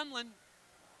side. Conlon.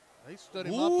 They stood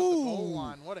him up at the goal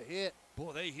line. What a hit.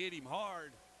 Boy, they hit him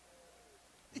hard.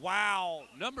 Wow.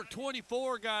 Number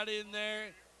 24 got in there,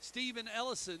 Steven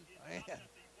Ellison. Man.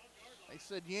 They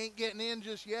said, you ain't getting in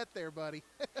just yet there, buddy.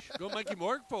 Go make him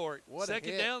work for it. What a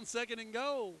second hit. down, second and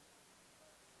goal.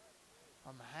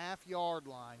 On the half-yard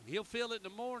line. He'll feel it in the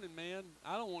morning, man.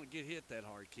 I don't want to get hit that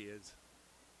hard, kids.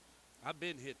 I've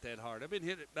been hit that hard. I've been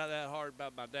hit that hard by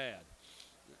my dad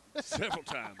several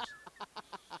times.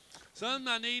 Some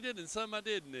I needed and some I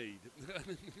didn't need.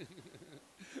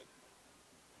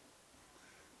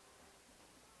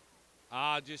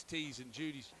 Just teasing.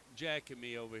 Judy's jacking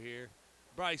me over here.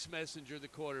 Bryce Messenger, the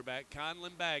quarterback.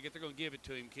 Conlon Baggett, they're going to give it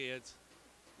to him, kids.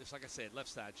 Just like I said, left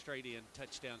side, straight in.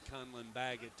 Touchdown, Conlon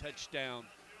Baggett. Touchdown,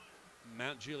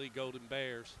 Mount Juliet Golden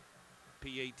Bears.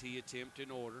 PAT attempt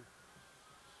in order.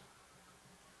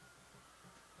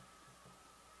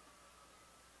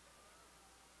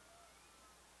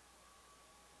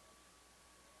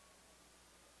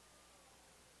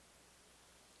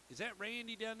 Is that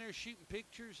Randy down there shooting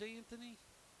pictures, Anthony?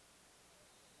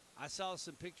 I saw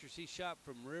some pictures he shot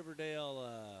from Riverdale.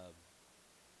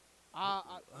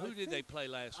 Who did they play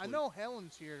last week? I know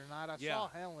Helen's here tonight. I saw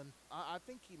Helen. I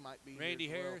think he might be Randy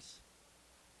here as well. Harris.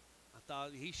 I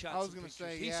thought he shot some pictures.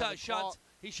 Say,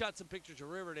 he shot some pictures of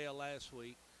Riverdale last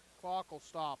week. Clock will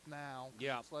stop now.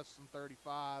 Yeah. It's less than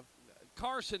 35.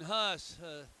 Carson Huss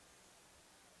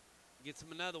gets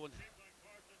him another one.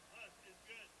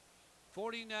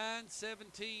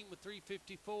 49-17 with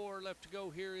 3:54 left to go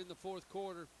here in the fourth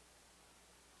quarter.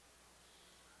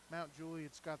 Mount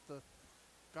Juliet's got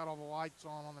all the lights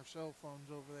on their cell phones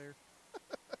over there.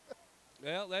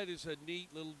 Well, that is a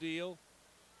neat little deal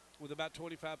with about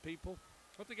 25 people.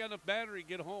 Hope they got enough battery to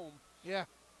get home. Yeah.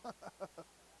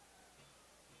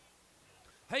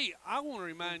 Hey, I want to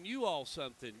remind you all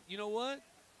something. You know what?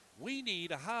 We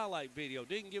need a highlight video.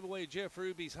 Didn't give away Jeff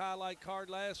Ruby's highlight card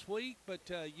last week, but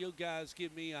you guys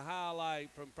give me a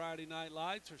highlight from Friday Night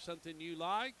Lights or something you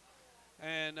like,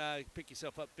 and pick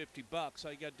yourself up $50.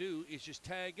 All you got to do is just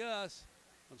tag us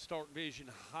on Stork Vision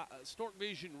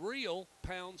Reel,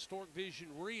 pound Stork Vision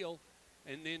Reel,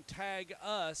 and then tag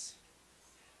us.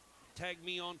 Tag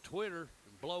me on Twitter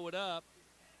and blow it up.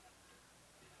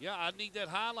 Yeah, I need that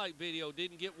highlight video.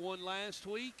 Didn't get one last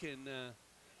week, and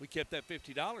we kept that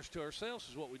 $50 to ourselves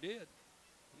is what we did.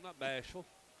 I'm not bashful.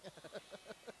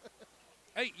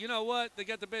 Hey, you know what? They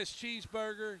got the best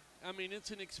cheeseburger. I mean,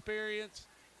 it's an experience.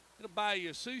 It'll buy you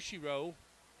a sushi roll.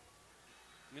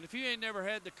 And if you ain't never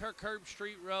had the Kirk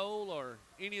Herbstreit roll or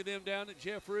any of them down at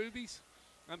Jeff Ruby's,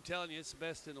 I'm telling you, it's the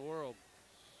best in the world.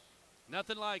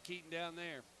 Nothing like eating down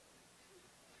there.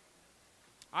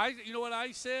 You know what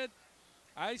I said?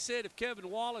 I said if Kevin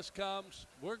Wallace comes,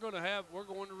 we're going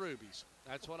to Ruby's.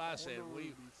 That's what I said.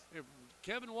 If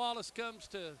Kevin Wallace comes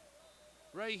to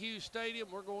Ray Hughes Stadium,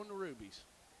 we're going to Ruby's.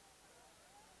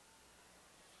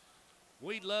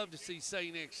 We'd love to see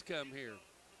St. X come here.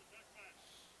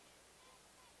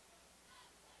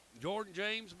 Jordan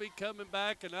James be coming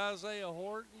back and Isaiah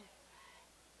Horton.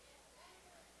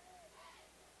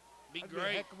 Be That'd great. Be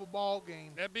a heck of a ball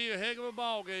game. That'd be a heck of a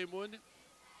ball game, wouldn't it?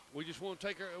 We just want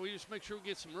to we just make sure we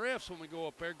get some refs when we go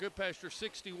up there. Good Pasture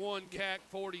 61, CAC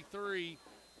 43.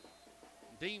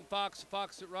 Dean Fox, the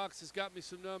Fox that rocks, has got me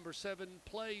some numbers. 7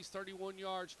 plays, 31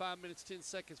 yards, 5 minutes, 10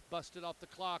 seconds. Busted off the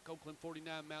clock. Oakland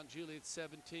 49, Mount Juliet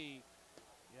 17.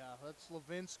 Yeah, that's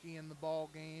Levinsky in the ball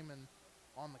game. And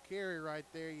on the carry right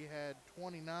there, you had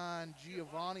 29,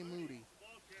 Giovanni Moody.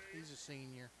 He's a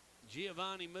senior.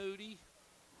 Giovanni Moody.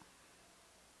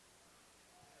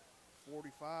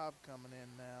 45 coming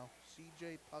in now.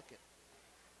 C.J. Puckett.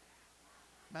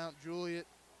 Mount Juliet.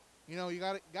 You know, you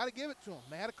got to give it to them.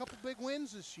 They had a couple big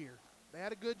wins this year. They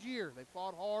had a good year. They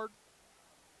fought hard.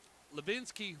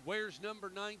 Levinsky wears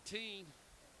number 19.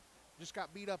 Just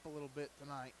got beat up a little bit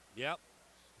tonight. Yep.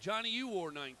 Johnny, you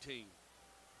wore 19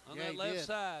 on that left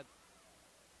side.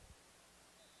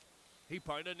 He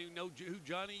probably doesn't even know who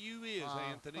Johnny U is,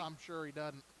 Anthony. I'm sure he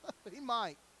doesn't. He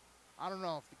might. I don't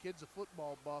know. If the kid's a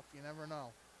football buff, you never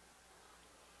know.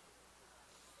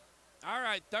 All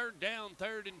right, 3rd down,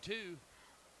 3rd and 2.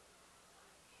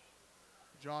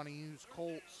 Johnny U's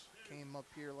Colts came up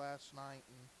here last night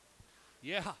and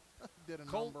Yeah. did a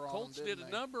number on Colts them, did didn't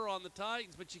a they? number on the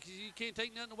Titans, but you can't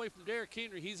take nothing away from Derrick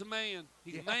Henry. He's a man.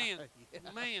 He's a man. He's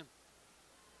a man.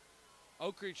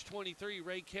 Oak Ridge 23,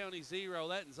 Ray County 0.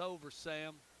 That is over,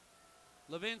 Sam.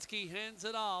 Levinsky hands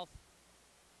it off.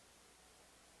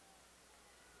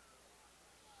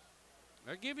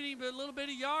 They're giving him a little bit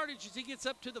of yardage as he gets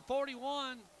up to the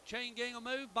 41. Chain gang will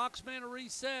move. Boxman will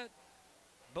reset.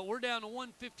 But we're down to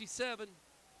 157.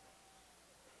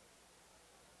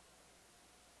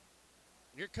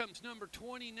 Here comes number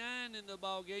 29 in the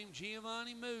ball game,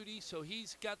 Giovanni Moody. So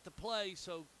he's got the play.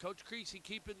 So Coach Creasy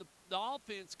keeping the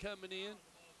offense coming in.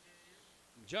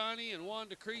 Johnny and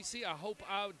Wanda Creasy, I hope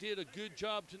I did a good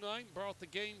job tonight and brought the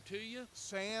game to you.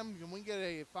 Sam, can we get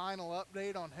a final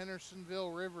update on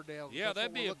Hendersonville, Riverdale? Yeah, That's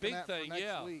that'd what be we're a big looking at for thing, next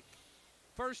yeah. week.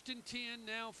 1st and 10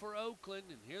 now for Oakland,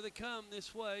 and here they come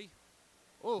this way.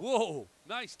 Oh, Whoa,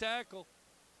 nice tackle.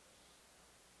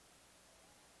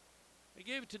 They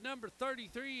gave it to number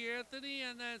 33, Anthony,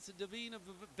 and that's Davina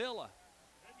Villa.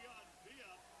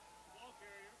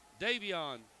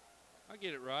 Davion. I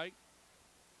get it right.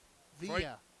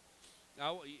 Villa.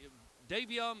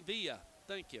 Davion Villa.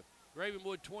 Thank you.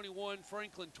 Ravenwood 21,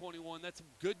 Franklin 21. That's a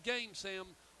good game, Sam,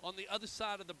 on the other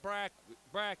side of the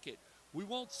bracket. We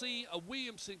won't see a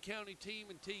Williamson County team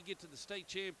until you get to the state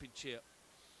championship.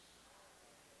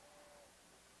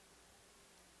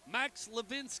 Max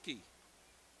Levinsky.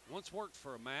 Once worked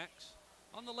for a Max.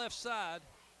 On the left side.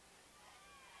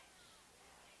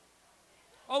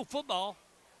 Oh, football.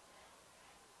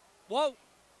 Whoa.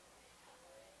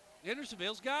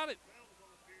 Hendersonville's got it.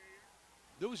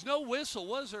 There was no whistle,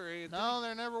 was there, Anthony? No,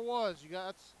 there never was.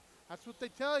 That's what they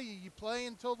tell you. You play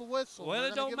until the whistle. Well,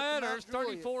 They're it gonna don't give to matter. Mount There's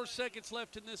Juliet. 34 seconds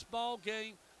left in this ball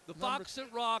game. The Fox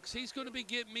that rocks. He's going to be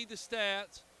getting me the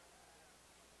stats.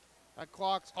 That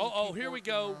clock's gonna Oh, keep here we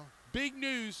working go. now. Big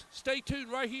news. Stay tuned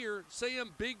right here.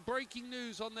 Sam, big breaking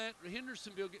news on that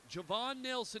Hendersonville. Javon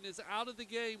Nelson is out of the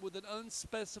game with an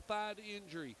unspecified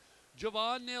injury.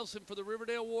 Javon Nelson for the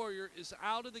Riverdale Warrior is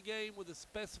out of the game with a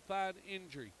specified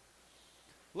injury.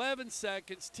 11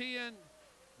 seconds, 10,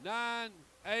 9,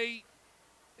 8.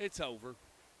 It's over.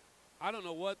 I don't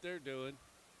know what they're doing.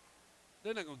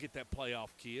 They're not going to get that playoff,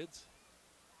 kids.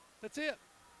 That's it.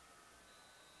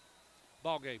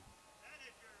 Ball game.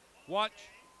 Watch.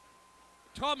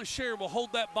 Thomas Sher will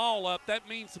hold that ball up. That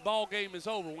means the ball game is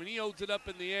over. When he holds it up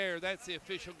in the air, that's the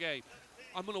official game.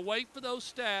 I'm going to wait for those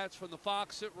stats from the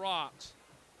Fox that rocks.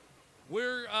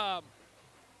 We're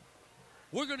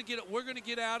going to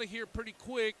get out of here pretty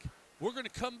quick. We're going to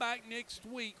come back next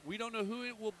week. We don't know who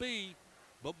it will be,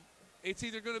 but it's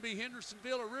either going to be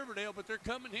Hendersonville or Riverdale. But they're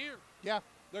coming here. Yeah.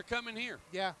 They're coming here.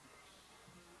 Yeah.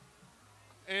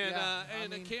 And I I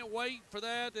mean, can't wait for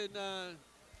that. And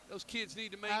those kids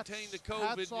need to maintain the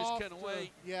COVID and just kind of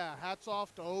wait. Yeah, hats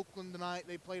off to Oakland tonight.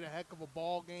 They played a heck of a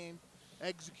ball game,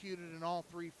 executed in all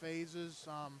 3 phases.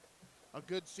 A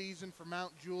good season for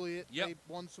Mount Juliet. Yep. They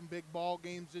won some big ball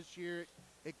games this year.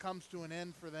 It comes to an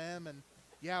end for them. And,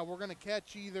 yeah, we're going to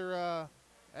catch either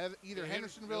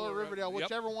Hendersonville or Riverdale. Yep.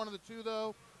 Whichever one of the two,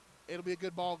 though, it'll be a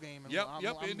good ball game. And Yep. I'm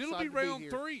And it'll excited be to round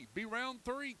here. 3. Be round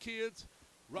 3, kids.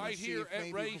 Right See here if at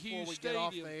maybe Ray before Hughes we Stadium. get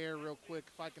off the air real quick,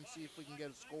 if I can see if we can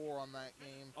get a score on that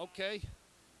game. Okay.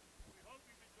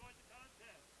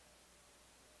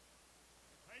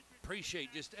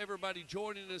 Appreciate just everybody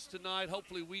joining us tonight.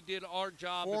 Hopefully we did our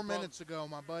job. 4 minutes ago,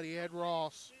 my buddy Ed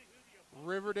Ross.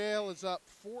 Riverdale is up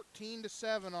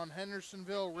 14-7 on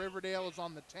Hendersonville. Riverdale is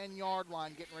on the 10-yard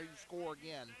line getting ready to score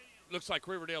again. Looks like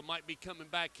Riverdale might be coming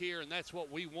back here, and that's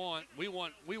what we want. We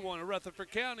want a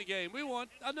Rutherford County game. We want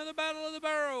another Battle of the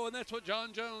Barrow, and that's what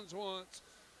John Jones wants.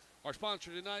 Our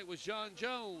sponsor tonight was John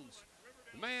Jones.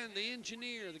 The man, the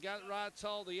engineer, the guy that writes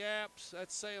all the apps,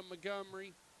 that's Sam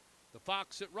Montgomery. The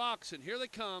Fox that rocks, and here they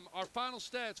come. Our final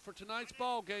stats for tonight's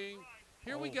ball game.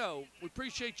 Here we go. We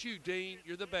appreciate you, Dean.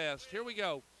 You're the best. Here we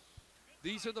go.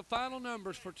 These are the final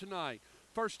numbers for tonight.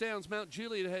 First downs, Mount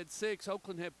Juliet had 6,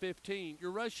 Oakland had 15.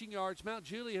 Your rushing yards, Mount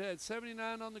Juliet had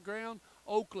 79 on the ground,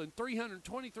 Oakland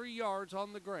 323 yards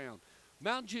on the ground.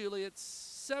 Mount Juliet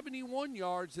 71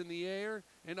 yards in the air,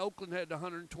 and Oakland had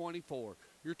 124.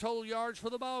 Your total yards for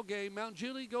the ball game, Mount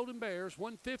Juliet Golden Bears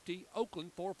 150,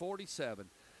 Oakland 447.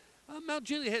 Mount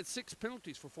Juliet had 6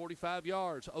 penalties for 45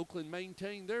 yards. Oakland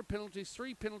maintained their penalties,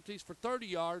 3 penalties for 30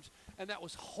 yards, and that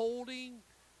was holding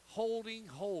holding.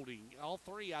 All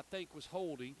three, I think, was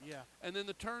holding. Yeah. And then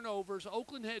the turnovers,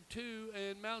 Oakland had 2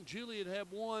 and Mount Juliet had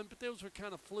 1, but those were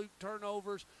kind of fluke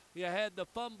turnovers. You had the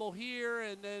fumble here,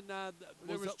 and then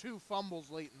There was 2 fumbles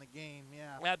late in the game,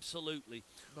 yeah. Absolutely.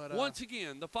 But Once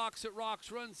again, the Fox that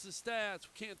Rocks runs the stats.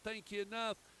 We can't thank you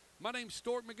enough. My name's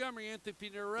Stork Montgomery.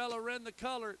 Anthony Norella ran the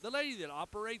color. The lady that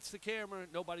operates the camera,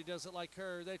 nobody does it like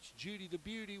her. That's Judy the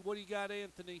Beauty. What do you got,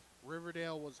 Anthony?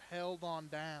 Riverdale was held on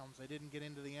downs. They didn't get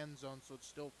into the end zone, so it's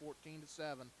still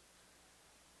 14-7.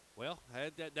 Well,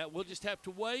 that we'll just have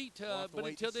to wait. We'll have to but wait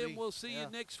until to then, see. we'll see Yeah. you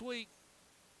next week.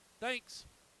 Thanks.